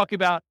 We're talking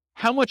about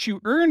how much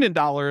you earned in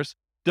dollars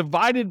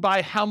divided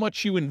by how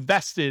much you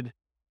invested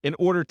in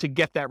order to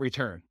get that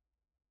return.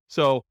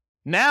 So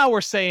now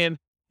we're saying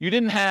you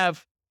didn't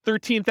have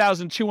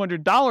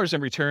 $13,200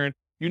 in return.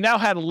 You now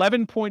had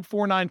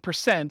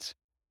 11.49%.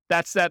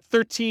 That's that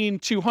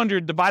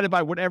 13,200 divided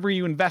by whatever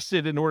you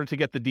invested in order to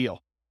get the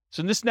deal.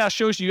 So this now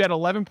shows you had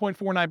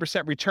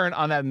 11.49% return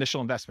on that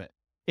initial investment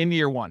in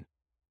year one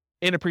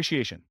in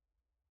appreciation.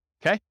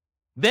 Okay.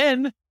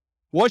 Then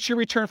what's your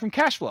return from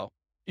cash flow?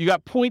 You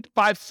got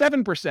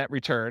 0.57%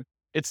 return.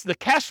 It's the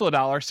cash flow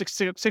dollar,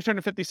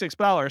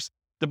 $656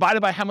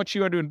 divided by how much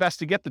you had to invest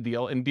to get the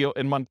deal in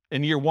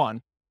year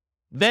one.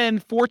 Then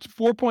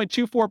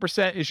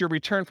 4.24% is your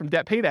return from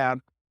debt paydown,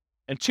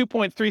 and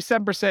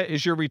 2.37%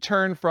 is your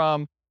return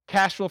from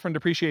cash flow from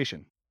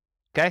depreciation.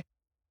 Okay.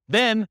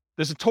 Then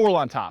there's a total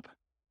on top.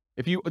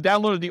 If you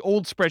downloaded the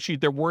old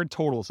spreadsheet, there weren't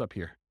totals up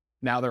here.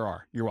 Now there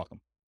are. You're welcome.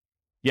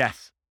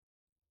 Yes.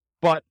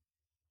 But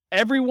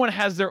everyone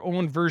has their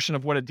own version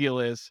of what a deal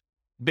is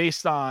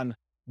based on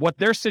what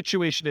their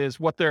situation is,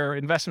 what their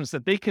investments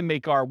that they can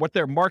make are, what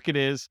their market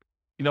is.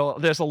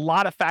 There's a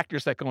lot of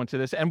factors that go into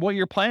this and what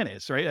your plan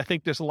is, right? I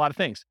think there's a lot of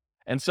things.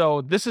 And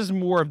so this is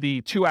more of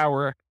the 2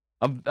 hour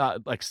of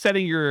like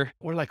setting your,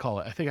 what did I call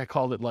it? I think I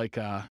called it like,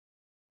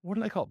 what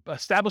did I call it?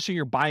 Establishing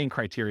your buying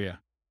criteria.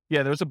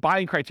 Yeah, there was a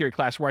buying criteria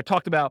class where I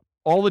talked about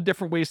all the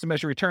different ways to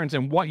measure returns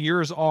and what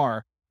yours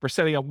are for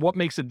setting up what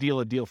makes a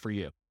deal for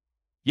you.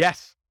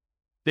 Yes,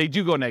 they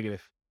do go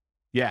negative.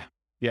 Yeah.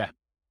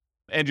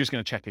 Andrew's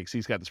going to check it because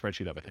he's got the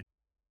spreadsheet up, I think.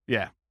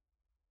 Yeah.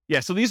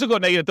 So these will go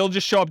negative. They'll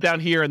just show up down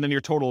here and then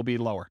your total will be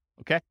lower.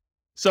 Okay.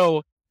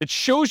 So it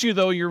shows you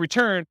though your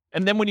return.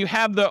 And then when you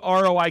have the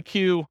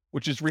ROIQ,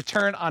 which is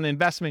return on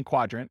investment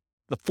quadrant,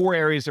 the 4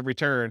 areas of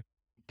return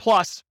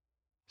plus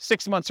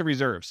 6 months of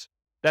reserves.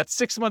 That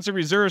 6 months of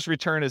reserves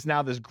return is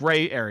now this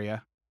gray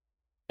area.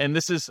 And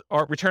this is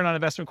our return on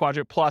investment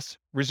quadrant plus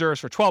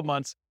reserves for 12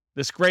 months.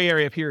 This gray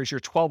area up here is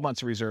your 12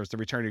 months of reserves, the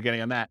return you're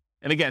getting on that.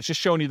 And again, it's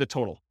just showing you the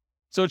total.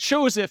 So it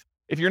shows if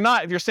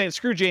you're saying,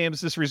 screw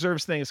James, this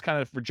reserves thing is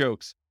kind of for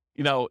jokes.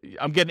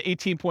 I'm getting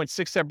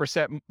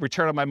 18.67%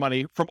 return on my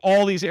money from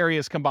all these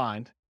areas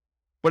combined.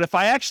 But if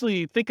I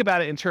actually think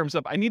about it in terms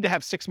of, I need to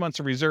have 6 months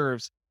of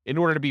reserves in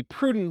order to be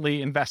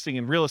prudently investing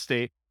in real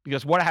estate,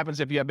 because what happens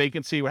if you have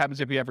vacancy? What happens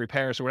if you have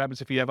repairs? Or what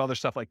happens if you have other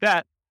stuff like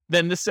that?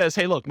 Then this says,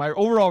 hey, look, my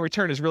overall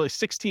return is really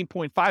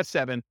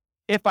 16.57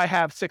 if I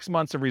have 6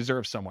 months of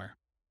reserve somewhere,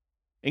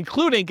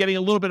 including getting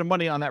a little bit of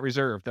money on that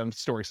reserve that's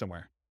stored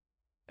somewhere.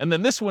 And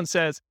then this one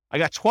says, I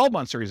got 12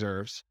 months of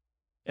reserves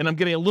and I'm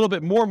getting a little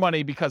bit more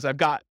money because I've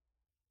got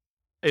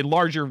a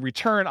larger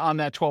return on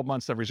that 12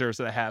 months of reserves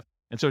that I have.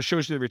 And so it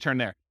shows you the return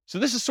there. So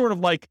this is sort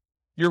of like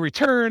your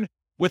return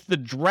with the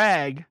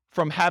drag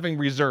from having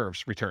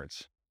reserves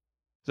returns.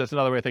 So that's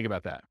another way to think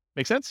about that.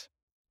 Make sense?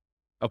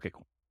 Okay,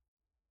 cool.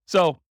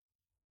 So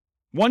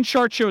one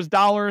chart shows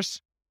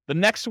dollars. The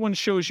next one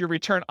shows your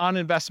return on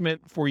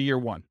investment for year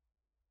one.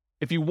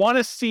 If you want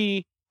to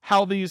see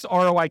how these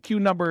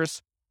ROIQ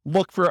numbers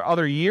look for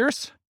other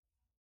years,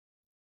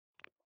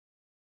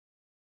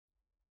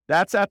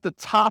 that's at the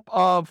top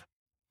of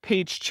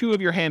page 2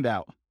 of your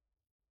handout.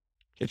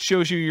 It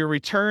shows you your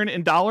return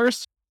in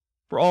dollars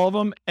for all of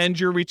them and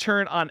your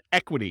return on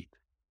equity.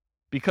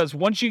 Because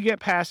once you get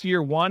past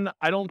year one,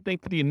 I don't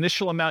think the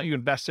initial amount you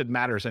invested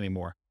matters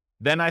anymore.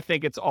 Then I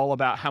think it's all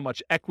about how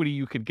much equity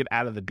you could get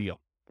out of the deal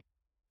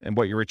and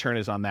what your return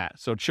is on that.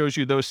 So it shows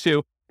you those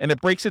two, and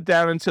it breaks it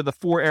down into the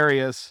 4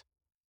 areas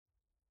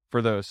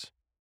for those.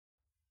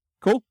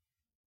 Cool?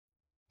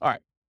 All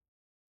right.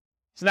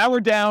 So now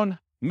we're down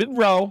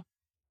mid-row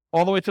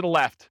all the way to the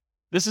left.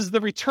 This is the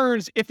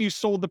returns if you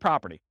sold the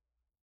property.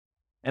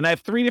 And I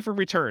have 3 different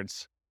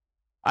returns.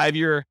 I have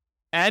your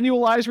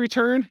annualized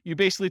return. You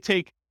basically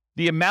take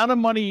the amount of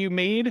money you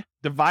made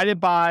divided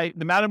by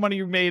the amount of money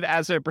you made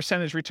as a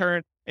percentage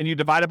return, and you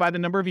divide it by the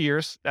number of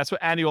years. That's what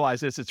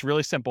annualized is. It's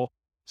really simple.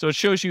 So it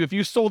shows you if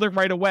you sold it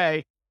right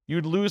away,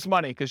 you'd lose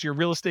money because your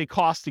real estate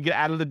costs to get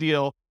out of the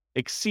deal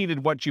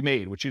exceeded what you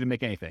made, which you didn't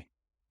make anything.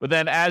 But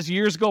then as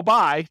years go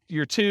by,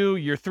 year 2,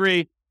 year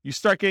 3, you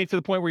start getting to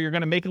the point where you're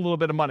going to make a little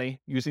bit of money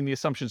using the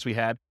assumptions we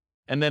had.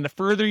 And then the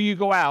further you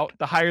go out,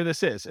 the higher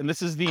this is. And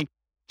this is the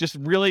just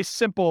really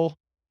simple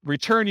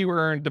return you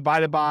earn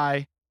divided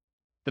by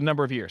the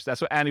number of years.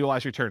 That's what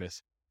annualized return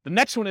is. The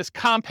next one is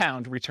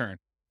compound return.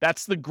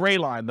 That's the gray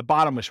line, the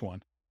bottomish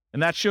one.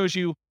 And that shows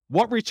you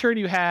what return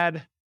you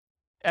had,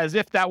 as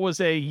if that was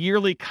a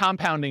yearly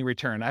compounding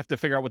return. I have to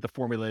figure out what the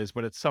formula is,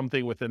 but it's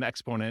something with an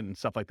exponent and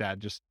stuff like that.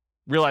 Just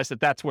realize that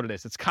that's what it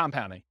is. It's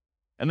compounding.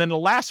 And then the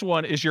last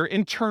one is your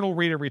internal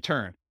rate of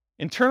return.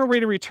 Internal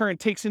rate of return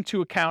takes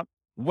into account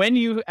when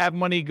you have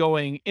money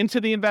going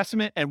into the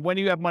investment and when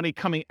you have money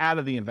coming out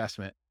of the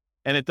investment.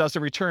 And it does a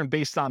return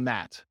based on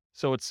that.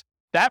 So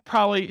that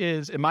probably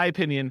is, in my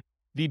opinion,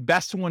 the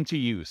best one to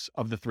use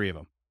of the three of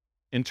them,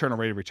 internal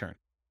rate of return.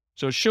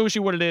 So it shows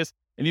you what it is.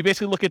 And you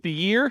basically look at the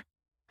year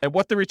and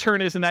what the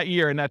return is in that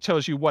year. And that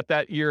tells you what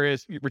that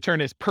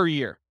return is per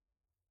year.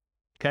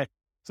 Okay.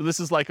 So this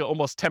is like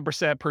almost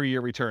 10% per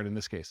year return in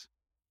this case.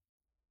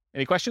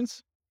 Any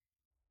questions?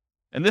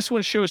 And this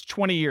one shows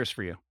 20 years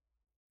for you.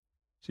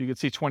 So you can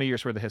see 20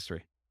 years worth of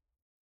history.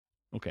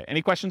 Okay.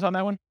 Any questions on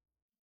that one?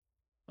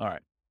 All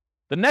right.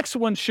 The next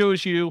one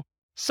shows you,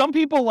 some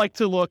people like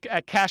to look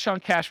at cash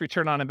on cash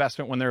return on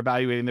investment when they're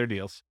evaluating their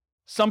deals.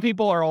 Some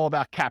people are all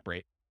about cap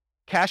rate.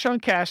 Cash on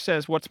cash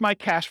says, what's my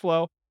cash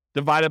flow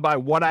divided by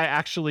what I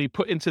actually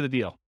put into the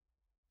deal?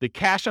 The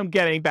cash I'm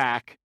getting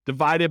back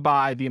divided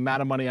by the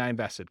amount of money I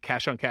invested.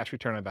 Cash on cash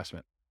return on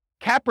investment.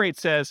 Cap rate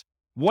says,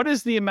 what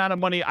is the amount of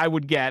money I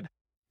would get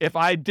if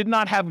I did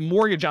not have a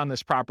mortgage on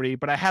this property,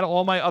 but I had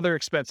all my other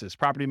expenses,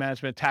 property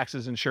management,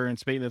 taxes,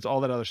 insurance, maintenance,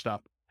 all that other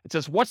stuff. It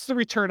says, what's the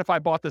return if I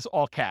bought this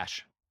all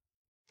cash?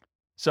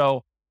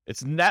 So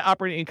it's net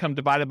operating income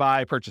divided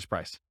by purchase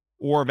price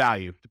or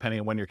value,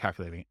 depending on when you're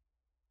calculating it.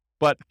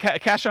 But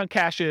cash on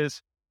cash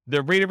is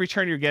the rate of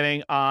return you're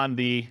getting on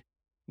the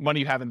money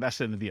you have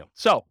invested in the deal.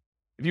 So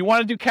if you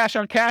want to do cash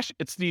on cash,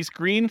 it's these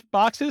green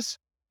boxes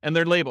and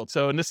they're labeled.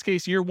 So in this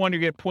case, year one, you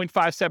get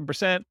 0.57%,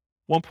 1.14,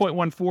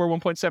 1.73,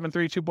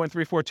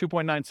 2.34,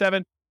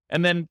 2.97.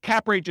 And then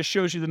cap rate just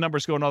shows you the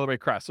numbers going all the way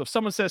across. So if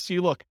someone says to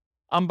you, look,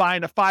 I'm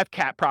buying a 5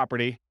 cap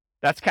property,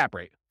 that's cap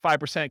rate,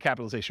 5%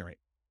 capitalization rate.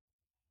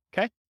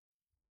 Okay.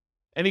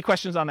 Any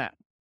questions on that?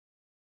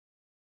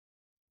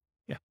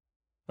 Yeah.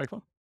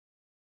 Michael?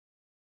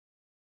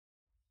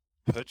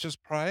 Purchase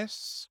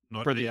price,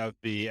 not for the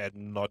ERV,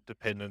 and not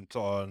dependent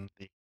on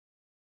the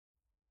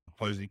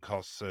closing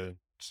costs and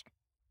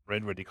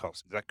rent ready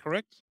costs. Is that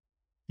correct?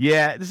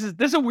 Yeah, this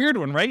is a weird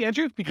one, right,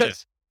 Andrew?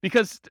 Because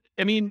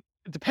I mean,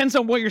 it depends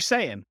on what you're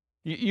saying.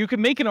 You can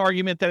make an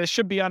argument that it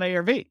should be on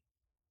ARV,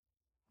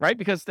 right?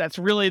 Because that's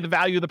really the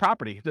value of the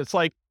property. It's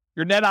like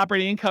your net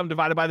operating income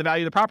divided by the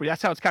value of the property.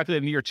 That's how it's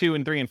calculated in year 2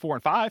 and 3 and 4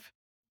 and 5.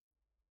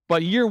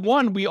 But year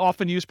 1, we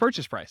often use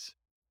purchase price.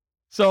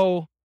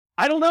 So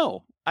I don't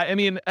know. I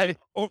mean,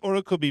 or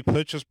it could be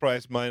purchase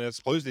price minus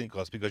closing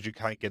costs because you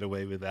can't get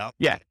away without.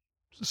 Yeah.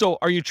 So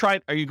are you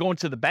going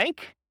to the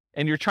bank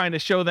and you're trying to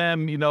show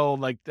them,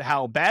 like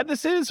how bad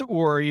this is,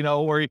 or you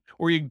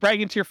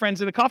bragging to your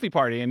friends at a coffee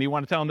party and you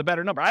want to tell them the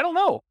better number? I don't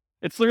know.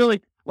 It's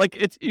literally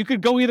like you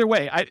could go either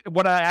way.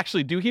 What I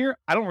actually do here,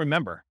 I don't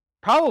remember.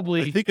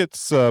 Probably. I think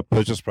it's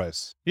purchase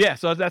price. Yeah.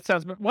 So that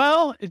sounds,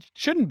 well, it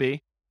shouldn't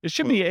be. It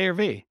should be ARV.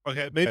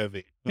 Okay, maybe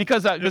ARV.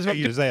 Because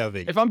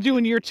if I'm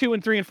doing year 2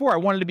 and 3 and 4, I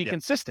wanted to be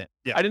consistent.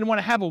 Yeah. I didn't want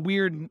to have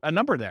a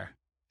number there.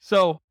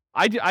 So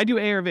I do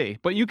ARV,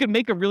 but you can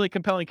make a really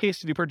compelling case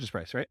to do purchase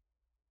price, right?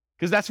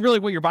 Because that's really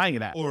what you're buying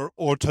it at.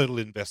 Or total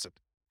invested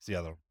is the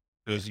other,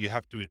 because you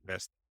have to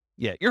invest.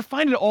 Yeah, you're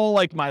finding all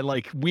like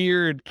my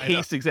weird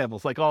case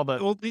examples, like all the.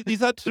 Well,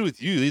 these are to do with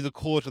you. These are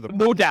core to the.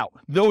 No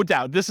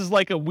doubt. This is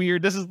like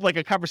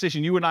a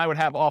conversation you and I would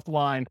have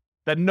offline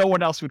that no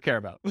one else would care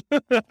about.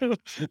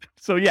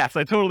 So yes,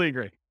 I totally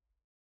agree.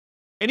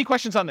 Any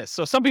questions on this?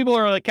 So some people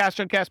are like cash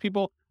on cash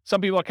people.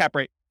 Some people are cap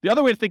rate. The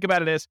other way to think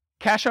about it is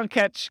cash on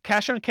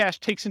cash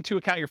takes into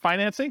account your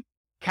financing.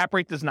 Cap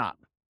rate does not.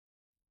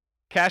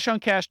 Cash on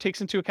cash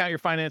takes into account your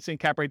financing.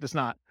 Cap rate does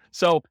not.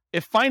 So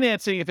if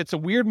it's a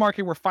weird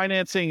market where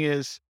financing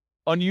is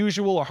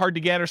unusual or hard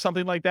to get or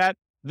something like that,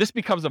 this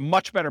becomes a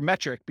much better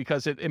metric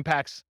because it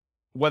impacts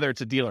whether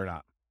it's a deal or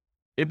not.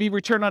 It'd be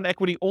return on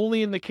equity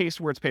only in the case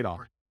where it's paid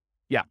off.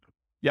 Yeah.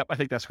 Yep. I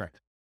think that's correct.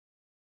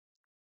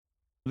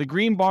 The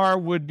green bar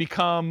would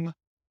become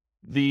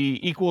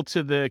equal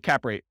to the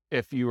cap rate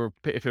if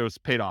it was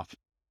paid off.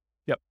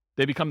 Yep.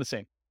 They become the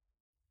same.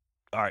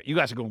 All right. You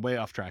guys are going way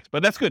off track,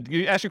 but that's good.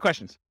 You ask your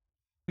questions.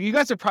 You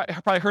guys have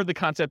probably heard the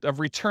concept of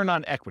return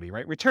on equity,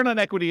 right? Return on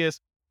equity is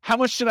how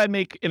much should I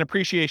make in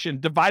appreciation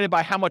divided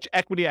by how much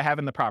equity I have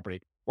in the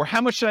property, or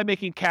how much should I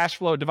make in cash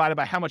flow divided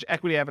by how much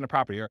equity I have in the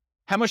property, or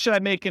how much should I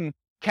make in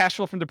cash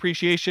flow from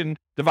depreciation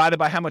divided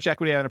by how much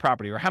equity I have in the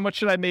property, or how much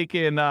should I make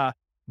in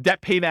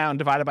debt pay down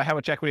divided by how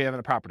much equity I have in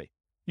the property.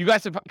 You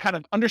guys have kind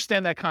of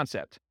understand that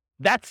concept.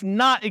 That's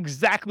not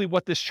exactly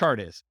what this chart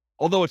is,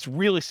 although it's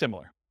really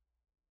similar.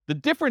 The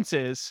difference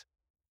is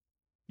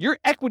your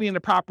equity in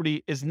the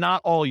property is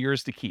not all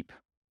yours to keep.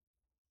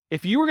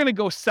 If you were going to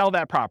go sell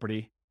that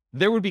property,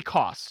 there would be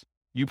costs.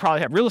 You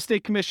probably have real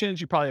estate commissions.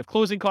 You probably have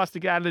closing costs to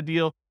get out of the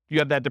deal. You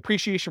have that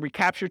depreciation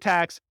recapture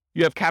tax.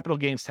 You have capital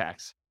gains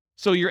tax.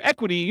 So your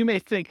equity, you may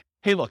think,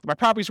 hey, look, my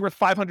property's worth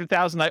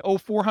 $500,000. I owe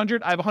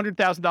 $400,000. I have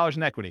 $100,000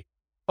 in equity.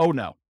 Oh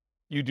no,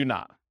 you do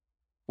not.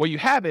 What you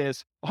have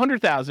is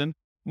 $100,000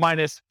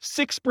 minus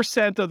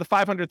 6% of the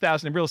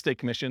 $500,000 in real estate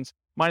commissions,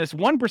 minus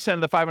 1%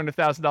 of the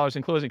 $500,000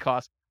 in closing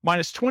costs,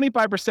 minus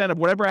 25% of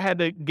whatever I had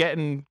to get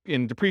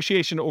in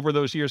depreciation over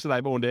those years that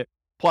I've owned it,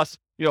 plus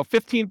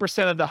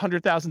 15% of the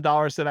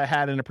 $100,000 that I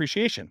had in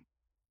appreciation.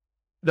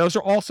 Those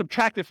are all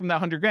subtracted from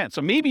that $100,000.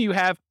 So maybe you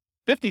have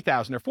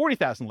 $50,000 or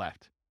 $40,000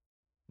 left.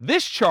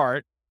 This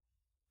chart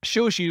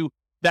shows you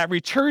that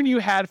return you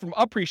had from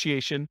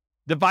appreciation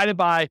divided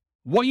by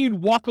what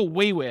you'd walk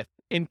away with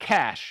in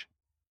cash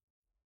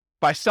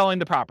by selling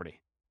the property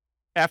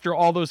after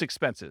all those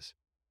expenses,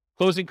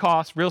 closing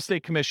costs, real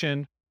estate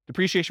commission,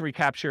 depreciation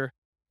recapture,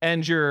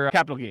 and your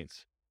capital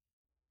gains.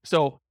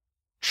 So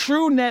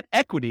true net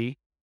equity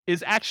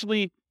is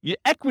actually the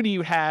equity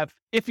you have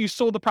if you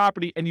sold the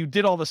property and you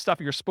did all the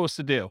stuff you're supposed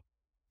to do,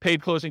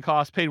 paid closing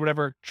costs, paid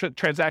whatever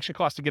transaction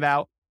costs to get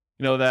out,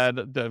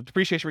 the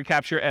depreciation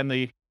recapture and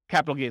the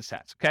capital gains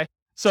tax. Okay.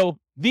 So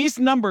these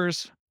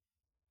numbers,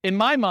 in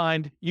my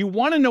mind, you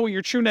want to know what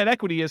your true net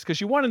equity is because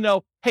you want to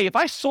know, hey, if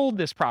I sold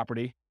this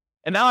property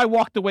and now I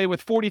walked away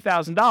with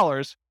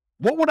 $40,000,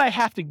 what would I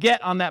have to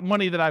get on that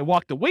money that I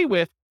walked away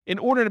with in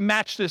order to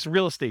match this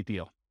real estate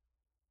deal?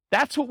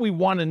 That's what we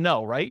want to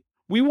know, right?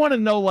 We want to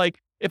know, like,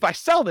 if I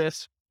sell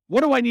this,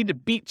 what do I need to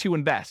beat to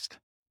invest?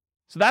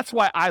 So that's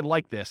why I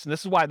like this. And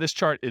this is why this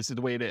chart is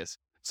the way it is.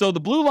 So the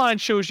blue line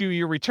shows you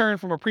your return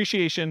from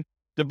appreciation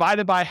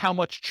divided by how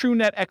much true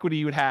net equity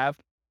you would have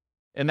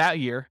in that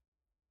year.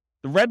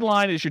 The red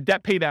line is your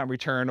debt paydown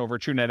return over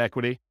true net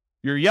equity.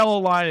 Your yellow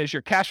line is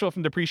your cash flow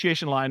from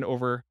depreciation line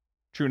over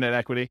true net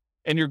equity.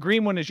 And your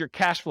green one is your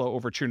cash flow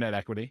over true net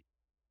equity.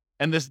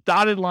 And this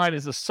dotted line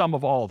is the sum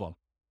of all of them.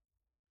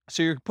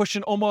 So you're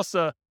pushing almost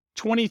a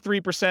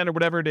 23% or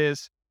whatever it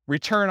is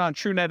return on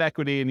true net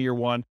equity in year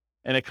one,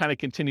 and it kind of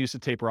continues to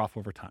taper off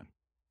over time.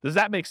 Does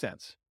that make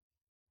sense?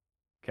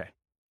 Okay.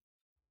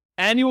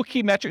 Annual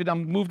key metric.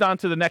 I'm moved on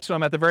to the next one.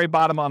 I'm at the very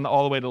bottom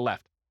all the way to the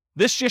left.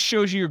 This just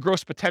shows you your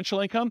gross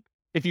potential income.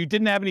 If you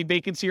didn't have any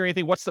vacancy or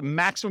anything, what's the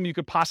maximum you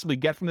could possibly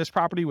get from this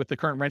property with the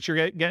current rent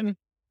you're getting?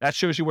 That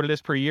shows you what it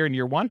is per year in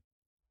year one.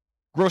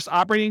 Gross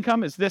operating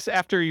income is this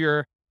after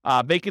your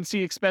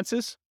vacancy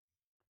expenses.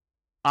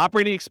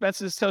 Operating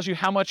expenses tells you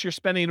how much you're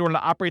spending in order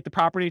to operate the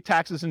property,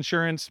 taxes,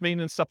 insurance,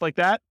 maintenance, stuff like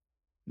that.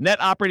 Net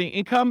operating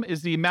income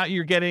is the amount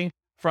you're getting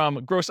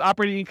from gross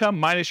operating income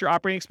minus your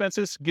operating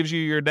expenses, gives you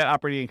your net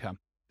operating income.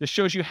 This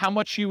shows you how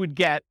much you would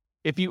get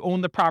if you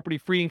own the property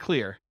free and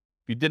clear,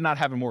 if you did not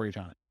have a mortgage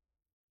on it.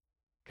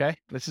 Okay,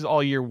 this is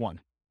all year one.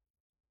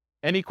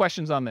 Any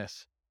questions on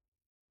this?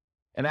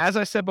 And as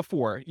I said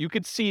before, you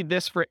could see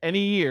this for any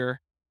year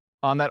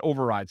on that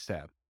overrides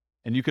tab,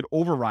 and you could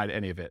override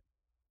any of it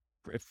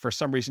if for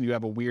some reason you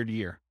have a weird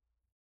year.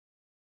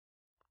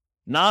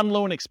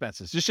 Non-loan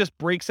expenses. This just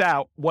breaks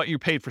out what you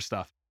paid for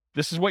stuff.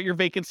 This is what your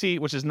vacancy,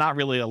 which is not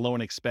really a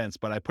loan expense,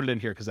 but I put it in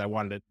here because I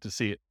wanted it to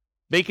see it.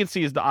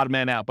 Vacancy is the odd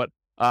man out, but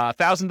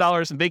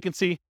 $1,000 in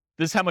vacancy.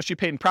 This is how much you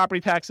paid in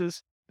property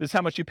taxes. This is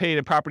how much you paid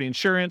in property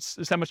insurance.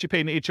 This is how much you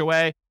paid in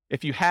HOA.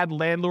 If you had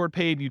landlord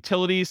paid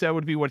utilities, that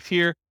would be what's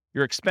here.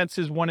 Your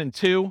expenses 1 and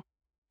 2,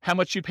 how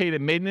much you paid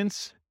in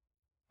maintenance,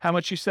 how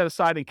much you set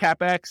aside in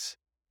CapEx,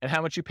 and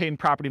how much you paid in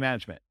property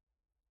management.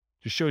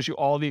 Just shows you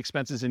all the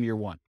expenses in year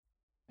one.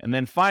 And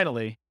then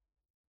finally,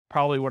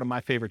 probably one of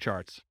my favorite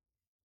charts.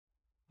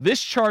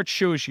 This chart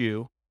shows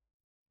you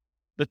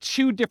the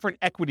two different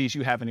equities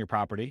you have in your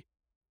property,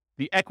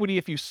 the equity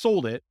if you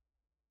sold it,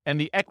 and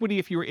the equity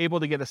if you were able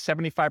to get a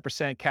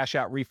 75% cash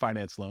out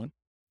refinance loan,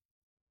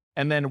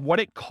 and then what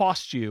it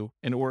costs you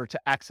in order to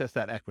access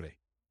that equity.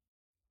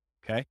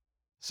 Okay.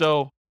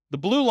 So the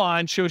blue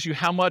line shows you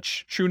how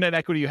much true net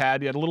equity you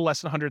had. You had a little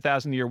less than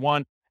 100,000 in year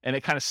one, and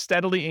it kind of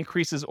steadily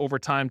increases over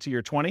time to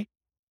year 20.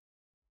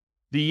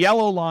 The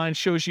yellow line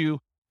shows you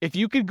if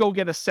you could go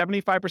get a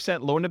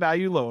 75% loan to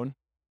value loan,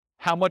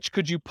 how much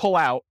could you pull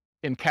out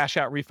in cash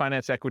out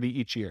refinance equity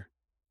each year?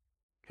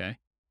 Okay.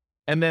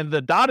 And then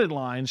the dotted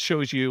line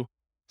shows you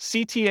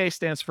CTA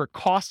stands for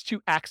cost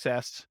to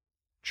access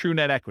true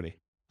net equity.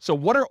 So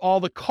what are all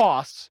the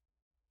costs,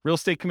 real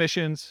estate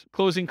commissions,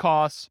 closing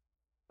costs,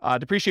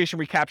 depreciation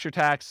recapture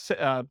tax,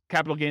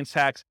 capital gains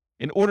tax,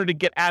 in order to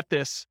get at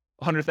this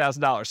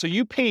 $100,000. So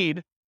you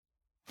paid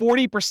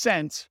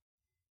 40%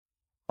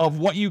 of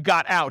what you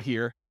got out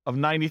here of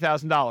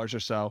 $90,000 or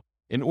so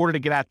in order to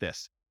get at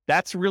this.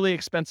 That's really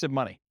expensive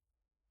money,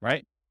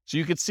 right? So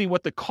you could see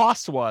what the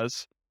cost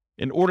was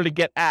in order to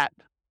get at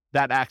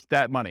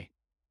that money,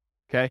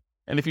 okay?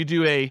 And if you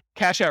do a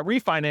cash out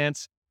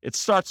refinance, it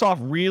starts off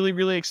really,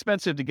 really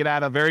expensive to get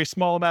out a very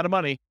small amount of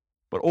money.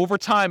 But over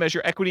time, as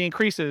your equity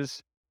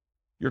increases,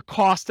 your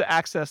cost to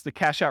access the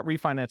cash out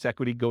refinance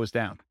equity goes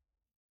down.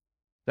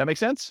 That make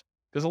sense?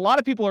 Because a lot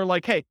of people are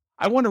like, hey,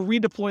 I want to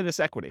redeploy this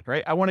equity,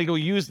 right? I want to go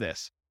use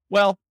this.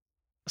 Well,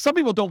 some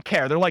people don't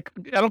care. They're like,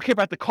 I don't care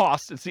about the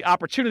cost. It's the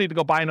opportunity to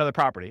go buy another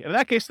property. And in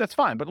that case, that's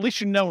fine. But at least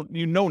you know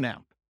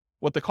now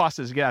what the cost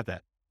is to get at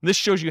that. And this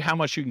shows you how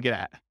much you can get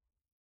at.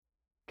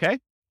 Okay?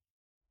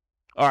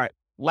 All right.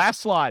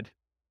 Last slide.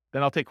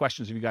 Then I'll take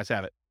questions if you guys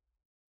have it.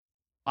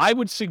 I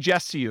would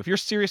suggest to you, if you're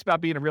serious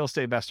about being a real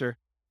estate investor,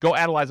 go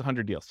analyze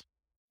 100 deals.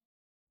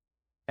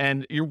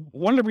 And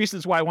one of the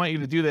reasons why I want you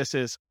to do this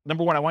is,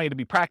 number one, I want you to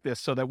be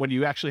practiced so that when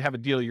you actually have a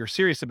deal you're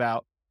serious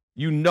about,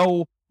 you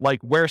know,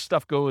 like where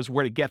stuff goes,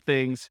 where to get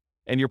things,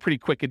 and you're pretty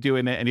quick at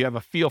doing it, and you have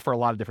a feel for a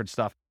lot of different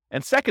stuff.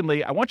 And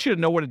secondly, I want you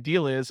to know what a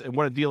deal is and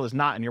what a deal is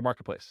not in your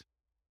marketplace.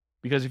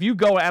 Because if you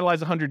go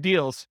analyze 100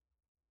 deals,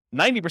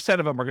 90%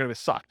 of them are going to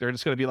suck. They're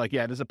just going to be like,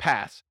 yeah, it is a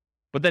pass.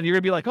 But then you're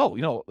going to be like,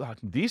 oh,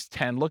 these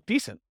 10 look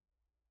decent.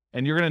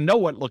 And you're going to know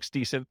what looks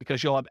decent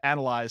because you'll have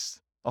analyzed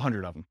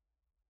 100 of them.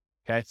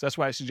 Okay, so that's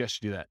why I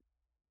suggest you do that.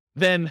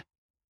 Then,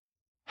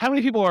 how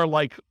many people are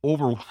like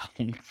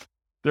overwhelmed?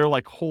 They're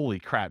like, holy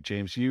crap,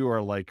 James, you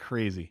are like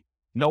crazy.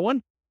 No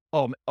one?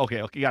 Oh,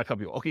 okay, you got a couple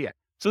people. Okay, yeah.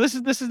 So this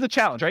is the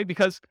challenge, right?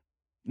 Because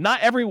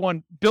not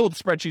everyone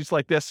builds spreadsheets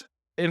like this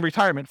in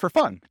retirement for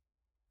fun,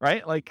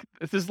 right? Like,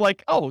 this is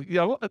like, oh,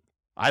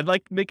 I'd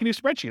like to make a new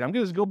spreadsheet. I'm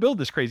going to go build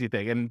this crazy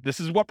thing. And this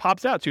is what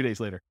pops out 2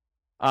 days later.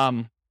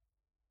 And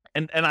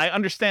I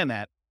understand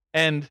that.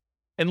 And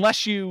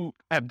unless you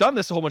have done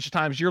this a whole bunch of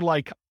times, you're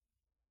like,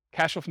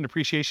 cash flow from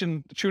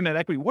depreciation, true net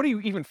equity, what are you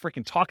even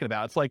freaking talking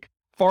about? It's like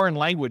foreign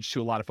language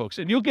to a lot of folks.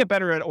 And you'll get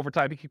better at it over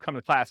time if you keep coming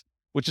to class,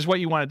 which is what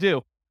you want to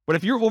do. But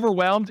if you're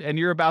overwhelmed and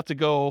you're about to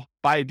go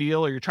buy a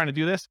deal or you're trying to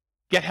do this,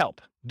 get help.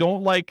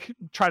 Don't like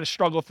try to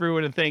struggle through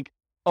it and think,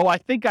 oh, I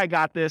think I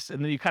got this.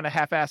 And then you kind of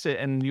half-ass it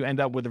and you end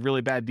up with a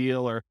really bad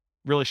deal or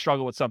really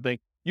struggle with something.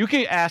 You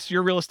can ask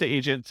your real estate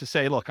agent to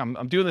say, look, I'm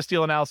doing this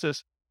deal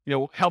analysis.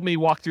 Help me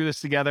walk through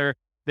this together.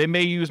 They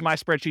may use my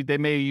spreadsheet. They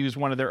may use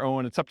one of their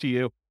own. It's up to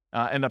you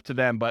and up to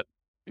them. But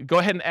go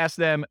ahead and ask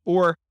them,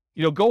 or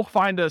go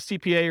find a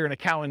CPA or an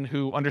accountant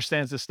who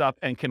understands this stuff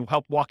and can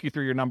help walk you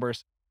through your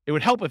numbers. It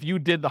would help if you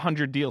did the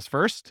 100 deals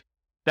first.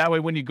 That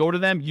way, when you go to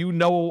them, you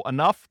know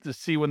enough to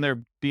see when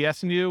they're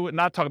BSing you.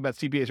 Not talking about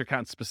CPAs or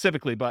accountants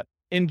specifically, but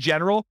in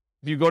general,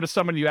 if you go to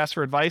someone, you ask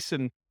for advice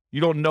and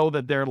you don't know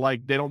that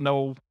they don't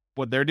know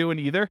what they're doing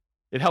either.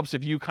 It helps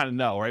if you kind of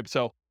know, right?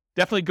 So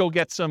definitely go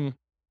get some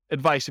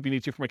advice if you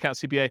need to from account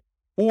CPA.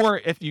 Or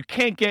if you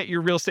can't get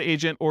your real estate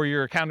agent or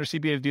your accountant or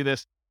CPA to do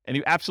this and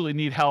you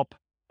absolutely need help,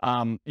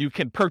 you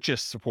can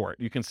purchase support.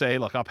 You can say,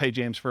 look, I'll pay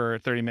James for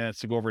 30 minutes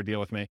to go over a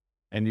deal with me.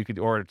 And you could,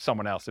 or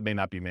someone else. It may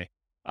not be me,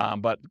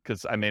 but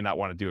because I may not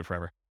want to do it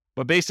forever.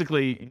 But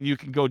basically, you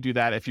can go do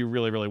that if you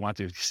really, really want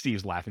to.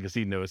 Steve's laughing because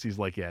he knows. He's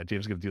like, yeah,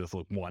 James is going to do this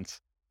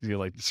once. He's going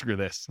to like, screw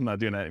this. I'm not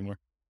doing that anymore.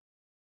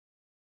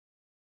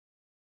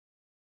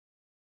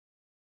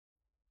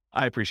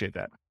 I appreciate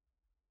that.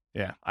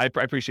 Yeah, I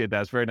appreciate that.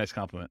 It's a very nice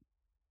compliment.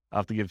 I'll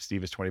have to give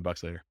Steve his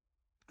 $20 later.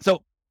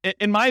 So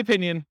in my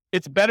opinion,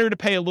 it's better to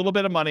pay a little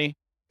bit of money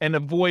and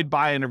avoid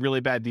buying a really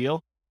bad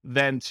deal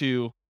than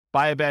to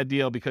buy a bad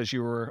deal because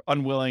you were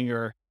unwilling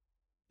or,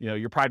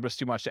 your pride was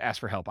too much to ask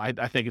for help. I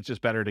think it's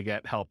just better to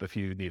get help if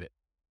you need it.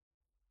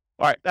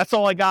 All right. That's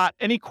all I got.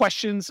 Any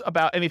questions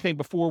about anything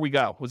before we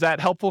go? Was that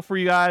helpful for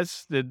you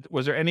guys?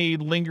 Was there any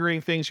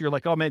lingering things you're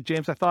like, oh man,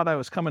 James, I thought I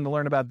was coming to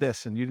learn about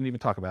this and you didn't even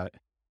talk about it.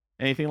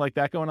 Anything like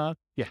that going on?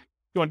 Yeah.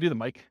 You want to do the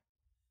mic?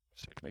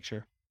 Just to make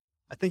sure.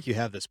 I think you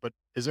have this, but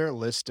is there a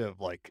list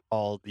of like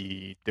all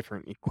the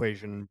different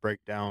equation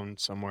breakdown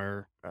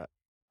somewhere?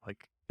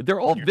 They're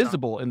all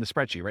visible in the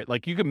spreadsheet, right?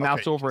 Like you can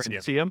mouse over it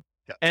and see them.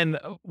 Yeah. And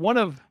one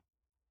of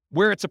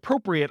where it's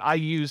appropriate, I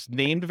use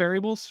named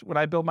variables when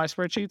I build my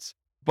spreadsheets.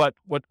 But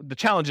what the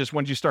challenge is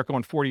when you start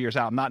going 40 years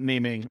out, not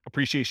naming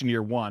appreciation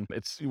year one,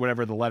 it's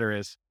whatever the letter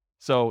is.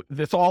 So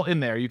it's all in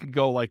there. You can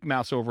go like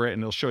mouse over it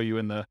and it'll show you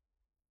in the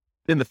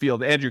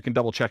field. Andrew can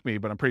double check me,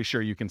 but I'm pretty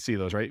sure you can see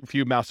those, right? If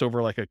you mouse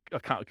over like a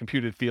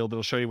computed field,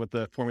 it'll show you what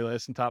the formula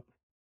is on top.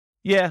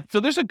 Yeah. So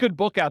there's a good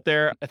book out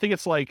there. I think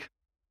it's like,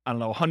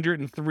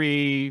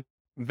 103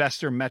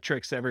 investor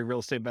metrics every real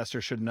estate investor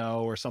should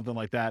know or something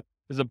like that.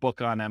 There's a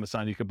book on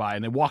Amazon you could buy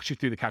and it walks you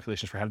through the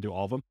calculations for how to do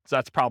all of them. So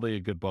that's probably a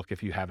good book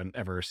if you haven't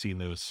ever seen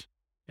those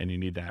and you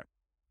need that.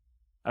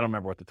 I don't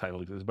remember what the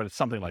title is, but it's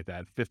something like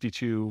that.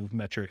 52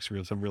 metrics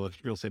some real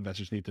estate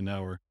investors need to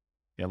know, or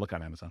look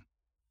on Amazon.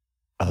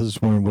 I was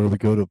just wondering, where do we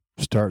go to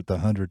start the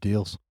 100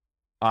 deals?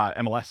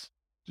 MLS.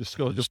 Just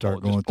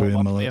start going through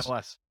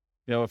MLS.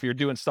 If you're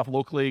doing stuff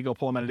locally, go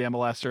pull them out of the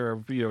MLS,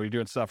 or you're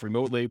doing stuff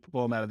remotely,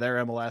 pull them out of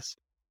their MLS.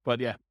 But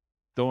yeah,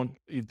 don't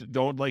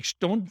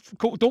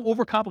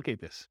overcomplicate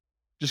this.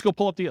 Just go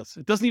pull up deals.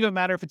 It doesn't even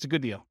matter if it's a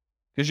good deal,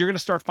 because you're going to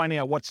start finding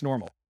out what's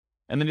normal,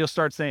 and then you'll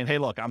start saying, "Hey,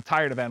 look, I'm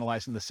tired of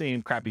analyzing the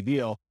same crappy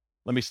deal.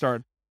 Let me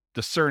start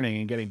discerning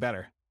and getting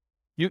better."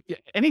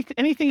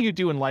 Anything you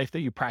do in life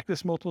that you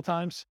practice multiple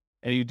times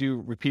and you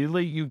do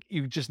repeatedly,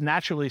 you just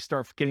naturally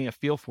start getting a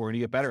feel for it, and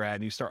you get better at it,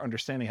 and you start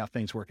understanding how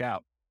things work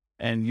out.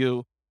 And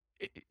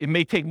it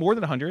may take more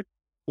than 100,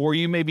 or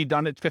you may be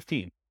done at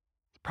 15.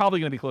 It's probably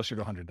going to be closer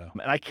to 100 though.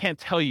 And I can't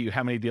tell you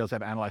how many deals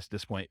I've analyzed at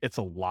this point. It's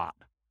a lot.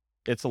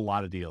 It's a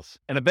lot of deals.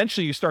 And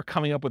eventually you start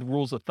coming up with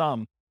rules of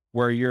thumb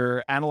where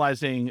you're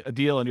analyzing a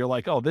deal and you're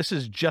like, oh, this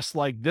is just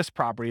like this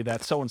property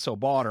that so-and-so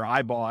bought or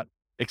I bought,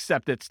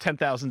 except it's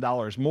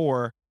 $10,000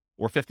 more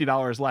or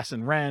 $50 less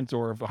in rent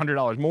or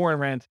 $100 more in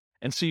rent.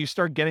 And so you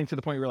start getting to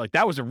the point where you're like,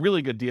 that was a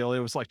really good deal. It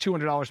was like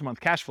 $200 a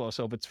month cash flow.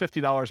 So if it's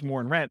 $50 more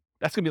in rent,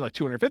 that's going to be like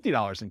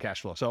 $250 in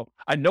cash flow. So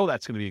I know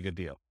that's going to be a good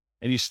deal.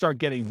 And you start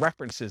getting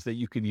references that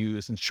you can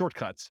use and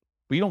shortcuts,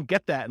 but you don't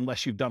get that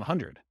unless you've done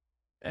 100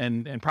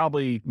 and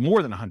probably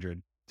more than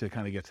 100 to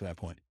kind of get to that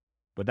point.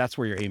 But that's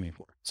where you're aiming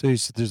for. So you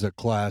said there's a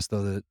class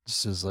though that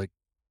says like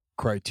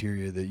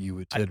criteria that you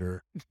would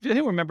consider. Do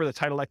anyone remember the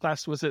title of that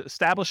class? Was it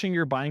Establishing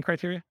Your Buying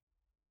Criteria?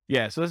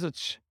 Yeah. So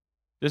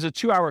there's a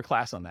 2-hour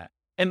class on that.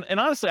 And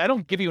honestly, I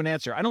don't give you an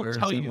answer. I don't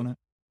tell you.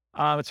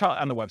 It's probably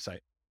on the website,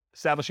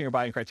 Establishing Your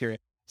Buying Criteria.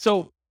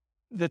 So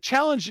the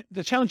challenge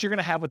you're going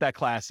to have with that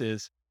class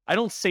is, I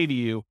don't say to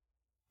you,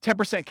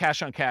 10%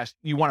 cash on cash,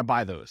 you want to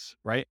buy those,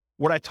 right?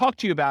 What I talk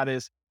to you about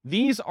is,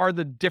 these are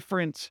the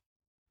different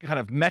kind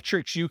of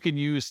metrics you can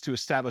use to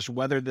establish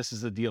whether this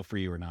is a deal for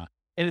you or not.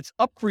 And it's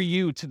up for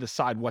you to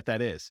decide what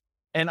that is.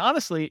 And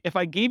honestly, if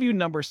I gave you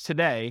numbers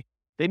today,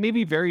 they may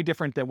be very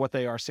different than what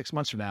they are 6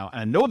 months from now.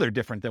 And I know they're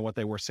different than what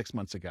they were 6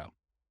 months ago.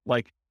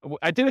 Like,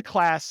 I did a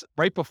class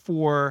right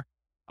before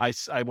I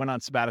went on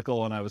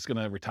sabbatical and I was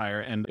going to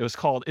retire, and it was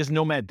called, Is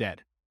Nomad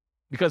Dead?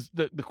 Because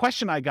the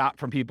question I got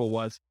from people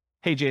was,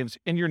 hey, James,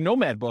 in your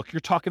Nomad book, you're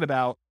talking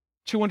about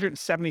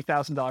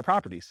 $270,000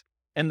 properties.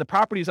 And the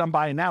properties I'm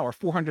buying now are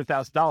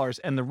 $400,000,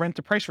 and the rent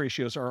to price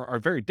ratios are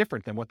very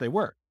different than what they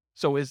were.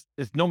 So is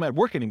Nomad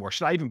work anymore?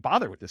 Should I even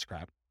bother with this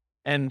crap?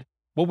 And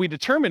what we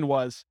determined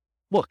was,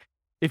 look,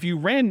 if you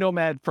ran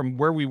Nomad from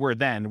where we were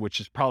then,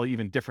 which is probably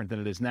even different than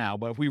it is now,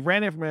 but if we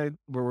ran it from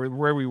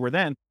where we were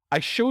then, I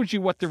showed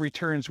you what the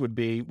returns would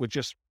be with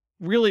just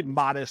really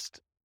modest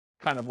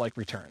kind of like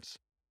returns.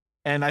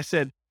 And I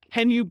said,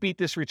 can you beat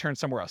this return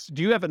somewhere else?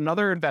 Do you have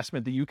another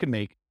investment that you can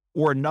make,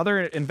 or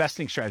another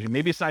investing strategy?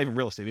 Maybe it's not even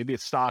real estate, maybe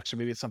it's stocks, or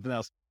maybe it's something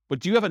else, but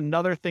do you have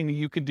another thing that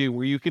you can do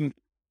where you can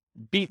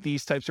beat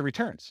these types of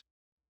returns?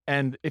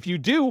 And if you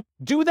do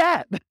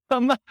that.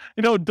 I'm not,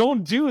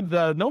 don't do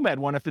the Nomad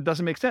one if it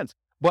doesn't make sense.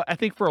 But I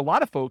think for a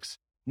lot of folks,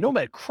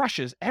 Nomad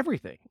crushes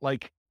everything.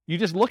 Like, you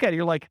just look at it,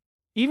 you're like,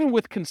 even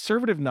with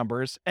conservative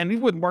numbers, and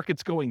even with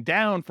markets going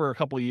down for a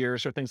couple of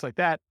years or things like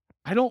that,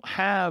 I don't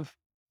have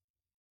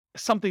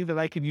something that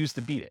I can use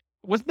to beat it.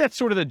 Wasn't that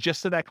sort of the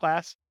gist of that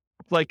class?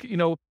 Like,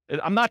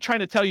 I'm not trying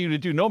to tell you to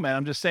do Nomad.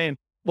 I'm just saying,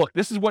 look,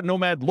 this is what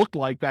Nomad looked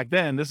like back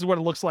then. This is what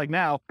it looks like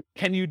now.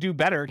 Can you do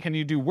better? Can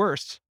you do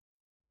worse?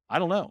 I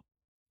don't know.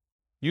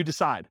 You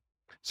decide.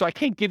 So I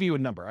can't give you a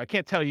number. I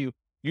can't tell you,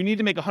 you need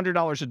to make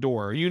 $100 a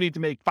door, or you need to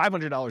make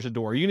 $500 a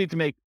door, or you need to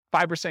make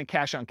 5%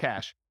 cash on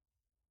cash,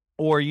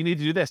 or you need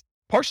to do this.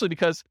 Partially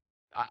because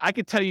I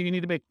could tell you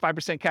need to make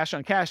 5% cash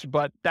on cash,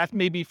 but that's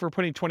maybe for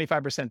putting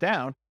 25%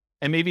 down,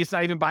 and maybe it's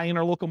not even buying in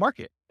our local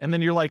market. And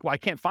then you're like, well, I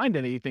can't find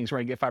any things where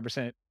I can get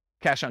 5%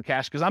 cash on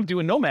cash because I'm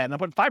doing Nomad and I'm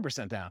putting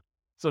 5% down.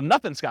 So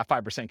nothing's got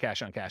 5%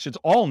 cash on cash. It's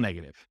all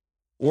negative.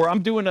 Or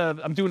I'm doing a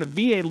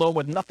VA loan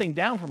with nothing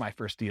down for my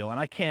first deal,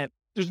 and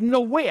there's no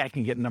way I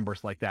can get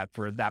numbers like that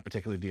for that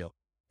particular deal.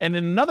 And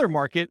in another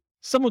market,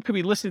 someone could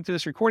be listening to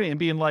this recording and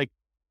being like,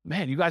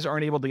 man, you guys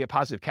aren't able to get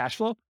positive cash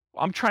flow.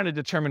 I'm trying to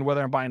determine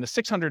whether I'm buying a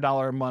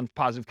 $600 a month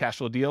positive cash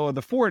flow deal or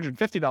the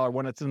 $450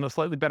 one that's in a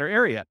slightly better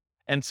area.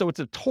 And so it's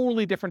a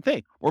totally different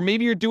thing. Or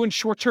maybe you're doing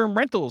short-term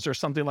rentals or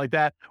something like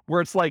that, where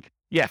it's like,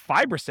 yeah,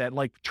 5%,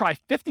 like try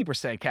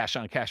 50% cash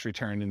on cash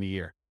return in the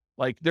year.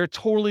 Like, they're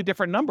totally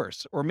different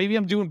numbers. Or maybe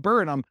I'm doing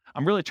Burr and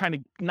I'm really trying to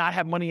not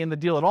have money in the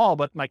deal at all,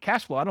 but my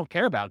cash flow I don't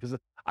care about because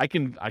I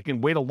can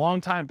wait a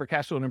long time for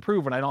cash flow to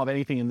improve when I don't have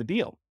anything in the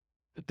deal.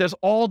 There's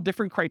all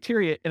different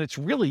criteria, and it's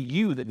really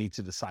you that needs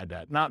to decide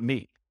that, not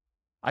me.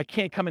 I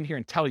can't come in here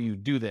and tell you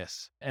do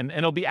this, and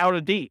it'll be out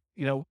of date,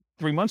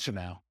 3 months from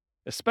now,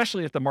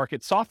 especially if the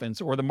market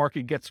softens or the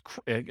market gets,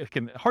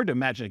 hard to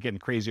imagine it getting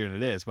crazier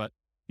than it is, but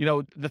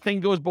the thing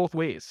goes both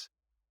ways.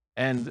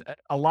 And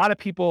a lot of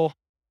people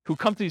who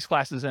come to these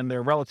classes and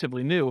they're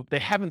relatively new, they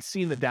haven't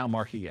seen the down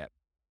market yet.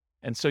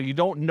 And so you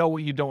don't know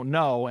what you don't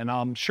know. And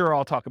I'm sure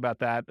I'll talk about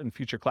that in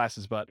future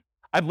classes, but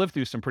I've lived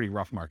through some pretty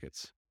rough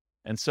markets.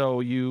 And so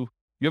you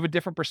have a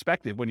different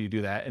perspective when you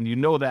do that. And you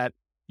know that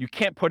you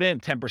can't put in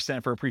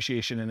 10% for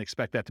appreciation and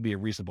expect that to be a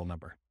reasonable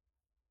number.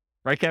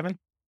 Right, Kevin?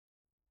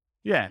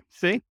 Yeah.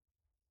 See?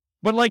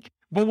 But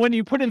when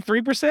you put in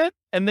 3%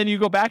 and then you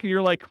go back and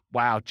you're like,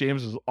 wow,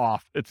 James is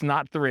off. It's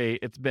not 3.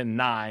 It's been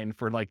 9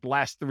 for like the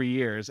last 3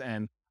 years.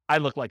 And I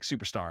look like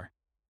superstar.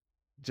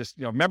 Just,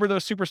 remember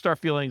those superstar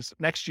feelings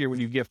next year when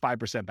you give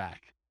 5%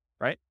 back,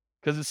 right?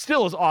 Because it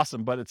still is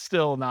awesome, but it's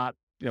still not,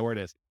 where it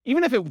is.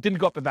 Even if it didn't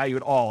go up in value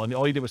at all and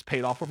all you did was pay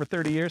it off over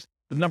 30 years,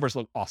 the numbers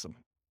look awesome.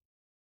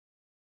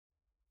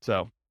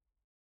 So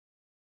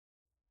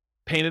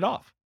paying it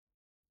off.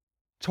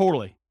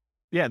 Totally.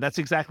 Yeah, that's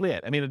exactly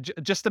it. I mean,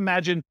 just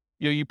imagine,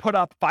 you put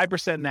up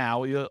 5%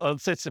 now,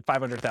 let's say it's a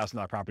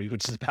 $500,000 property,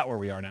 which is about where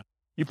we are now.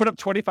 You put up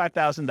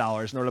 $25,000 in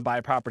order to buy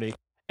a property.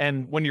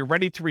 And when you're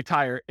ready to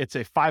retire, it's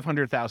a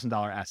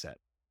 $500,000 asset.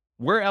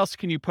 Where else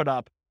can you put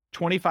up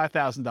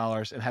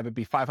 $25,000 and have it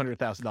be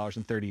 $500,000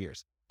 in 30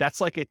 years?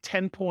 That's like a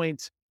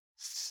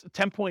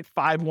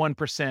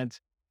 10.51%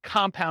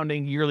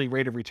 compounding yearly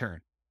rate of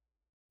return.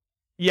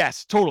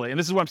 Yes, totally. And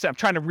this is what I'm saying. I'm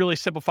trying to really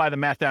simplify the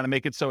math down and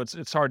make it so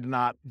it's hard to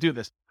not do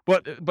this.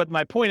 But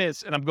my point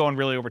is, and I'm going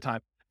really over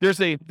time, there's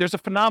a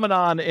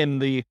phenomenon in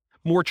the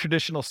more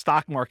traditional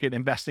stock market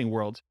investing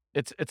world.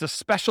 It's a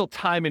special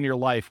time in your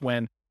life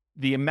when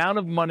the amount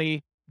of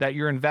money that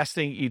you're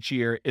investing each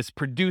year is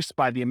produced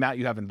by the amount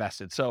you have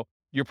invested. So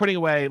you're putting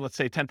away, let's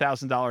say,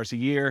 $10,000 a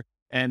year,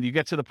 and you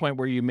get to the point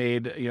where you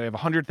have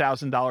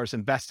 $100,000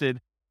 invested,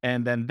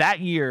 and then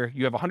that year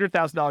you have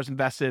 $100,000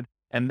 invested,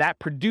 and that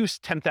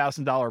produced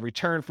 $10,000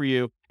 return for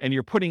you, and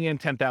you're putting in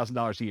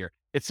 $10,000 a year.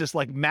 It's this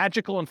like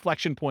magical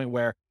inflection point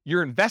where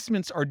your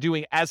investments are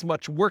doing as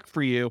much work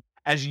for you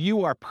as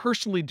you are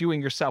personally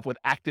doing yourself with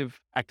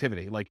active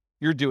activity, like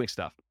you're doing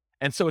stuff.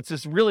 And so it's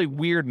this really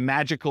weird,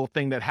 magical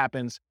thing that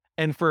happens.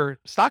 And for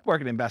stock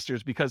market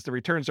investors, because the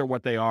returns are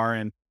what they are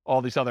and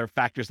all these other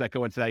factors that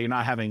go into that, you're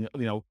not having,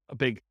 a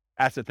big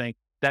asset thing,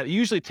 that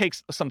usually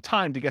takes some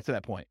time to get to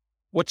that point.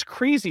 What's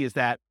crazy is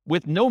that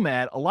with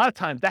Nomad, a lot of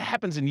times that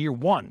happens in year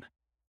one,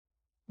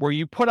 where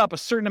you put up a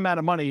certain amount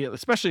of money,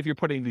 especially if you're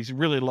putting these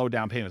really low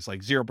down payments,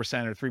 like 0% or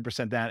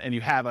 3% down, and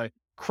you have a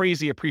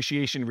crazy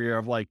appreciation year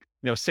of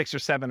 6 or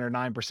 7 or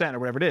 9% or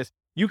whatever it is.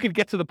 You could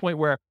get to the point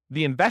where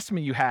the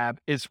investment you have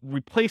is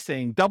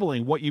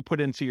doubling what you put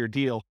into your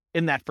deal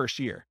in that first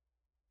year.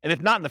 And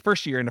if not in the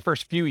first year, in the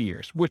first few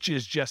years, which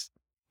is just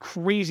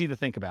crazy to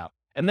think about.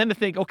 And then to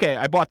think, okay,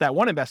 I bought that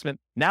one investment.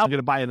 Now I'm going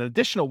to buy an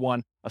additional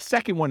one, a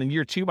second one in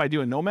year 2 by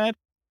doing Nomad.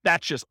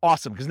 That's just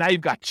awesome because now you've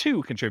got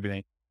 2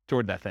 contributing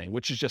toward that thing,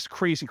 which is just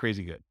crazy,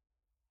 crazy good.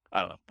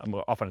 I don't know. I'm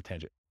off on a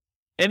tangent.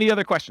 Any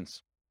other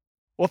questions?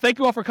 Well, thank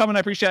you all for coming. I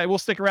appreciate it. We'll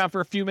stick around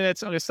for a few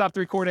minutes. I'm going to stop the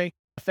recording.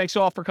 Thanks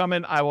all for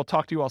coming. I will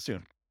talk to you all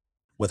soon.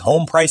 With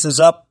home prices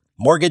up,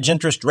 mortgage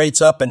interest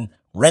rates up, and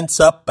rents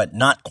up, but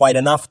not quite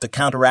enough to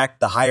counteract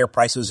the higher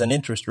prices and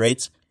interest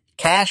rates,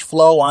 cash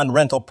flow on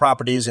rental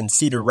properties in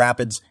Cedar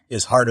Rapids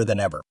is harder than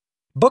ever.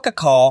 Book a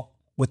call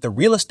with the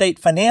Real Estate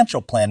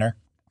Financial Planner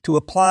to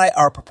apply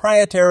our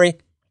proprietary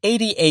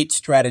 88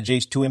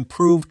 strategies to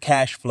improve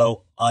cash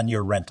flow on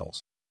your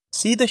rentals.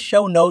 See the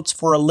show notes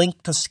for a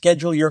link to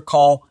schedule your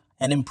call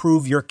and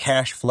improve your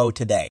cash flow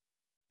today.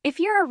 If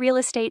you're a real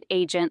estate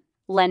agent,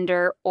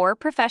 lender, or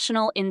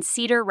professional in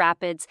Cedar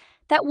Rapids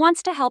that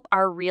wants to help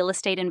our real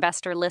estate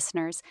investor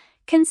listeners,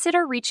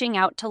 consider reaching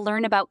out to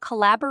learn about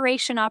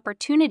collaboration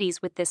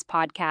opportunities with this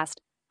podcast.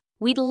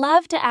 We'd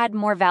love to add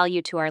more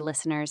value to our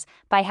listeners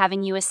by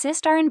having you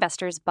assist our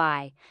investors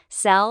buy,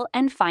 sell,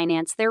 and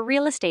finance their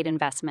real estate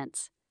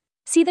investments.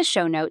 See the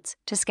show notes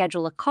to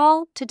schedule a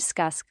call to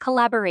discuss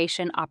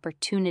collaboration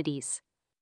opportunities.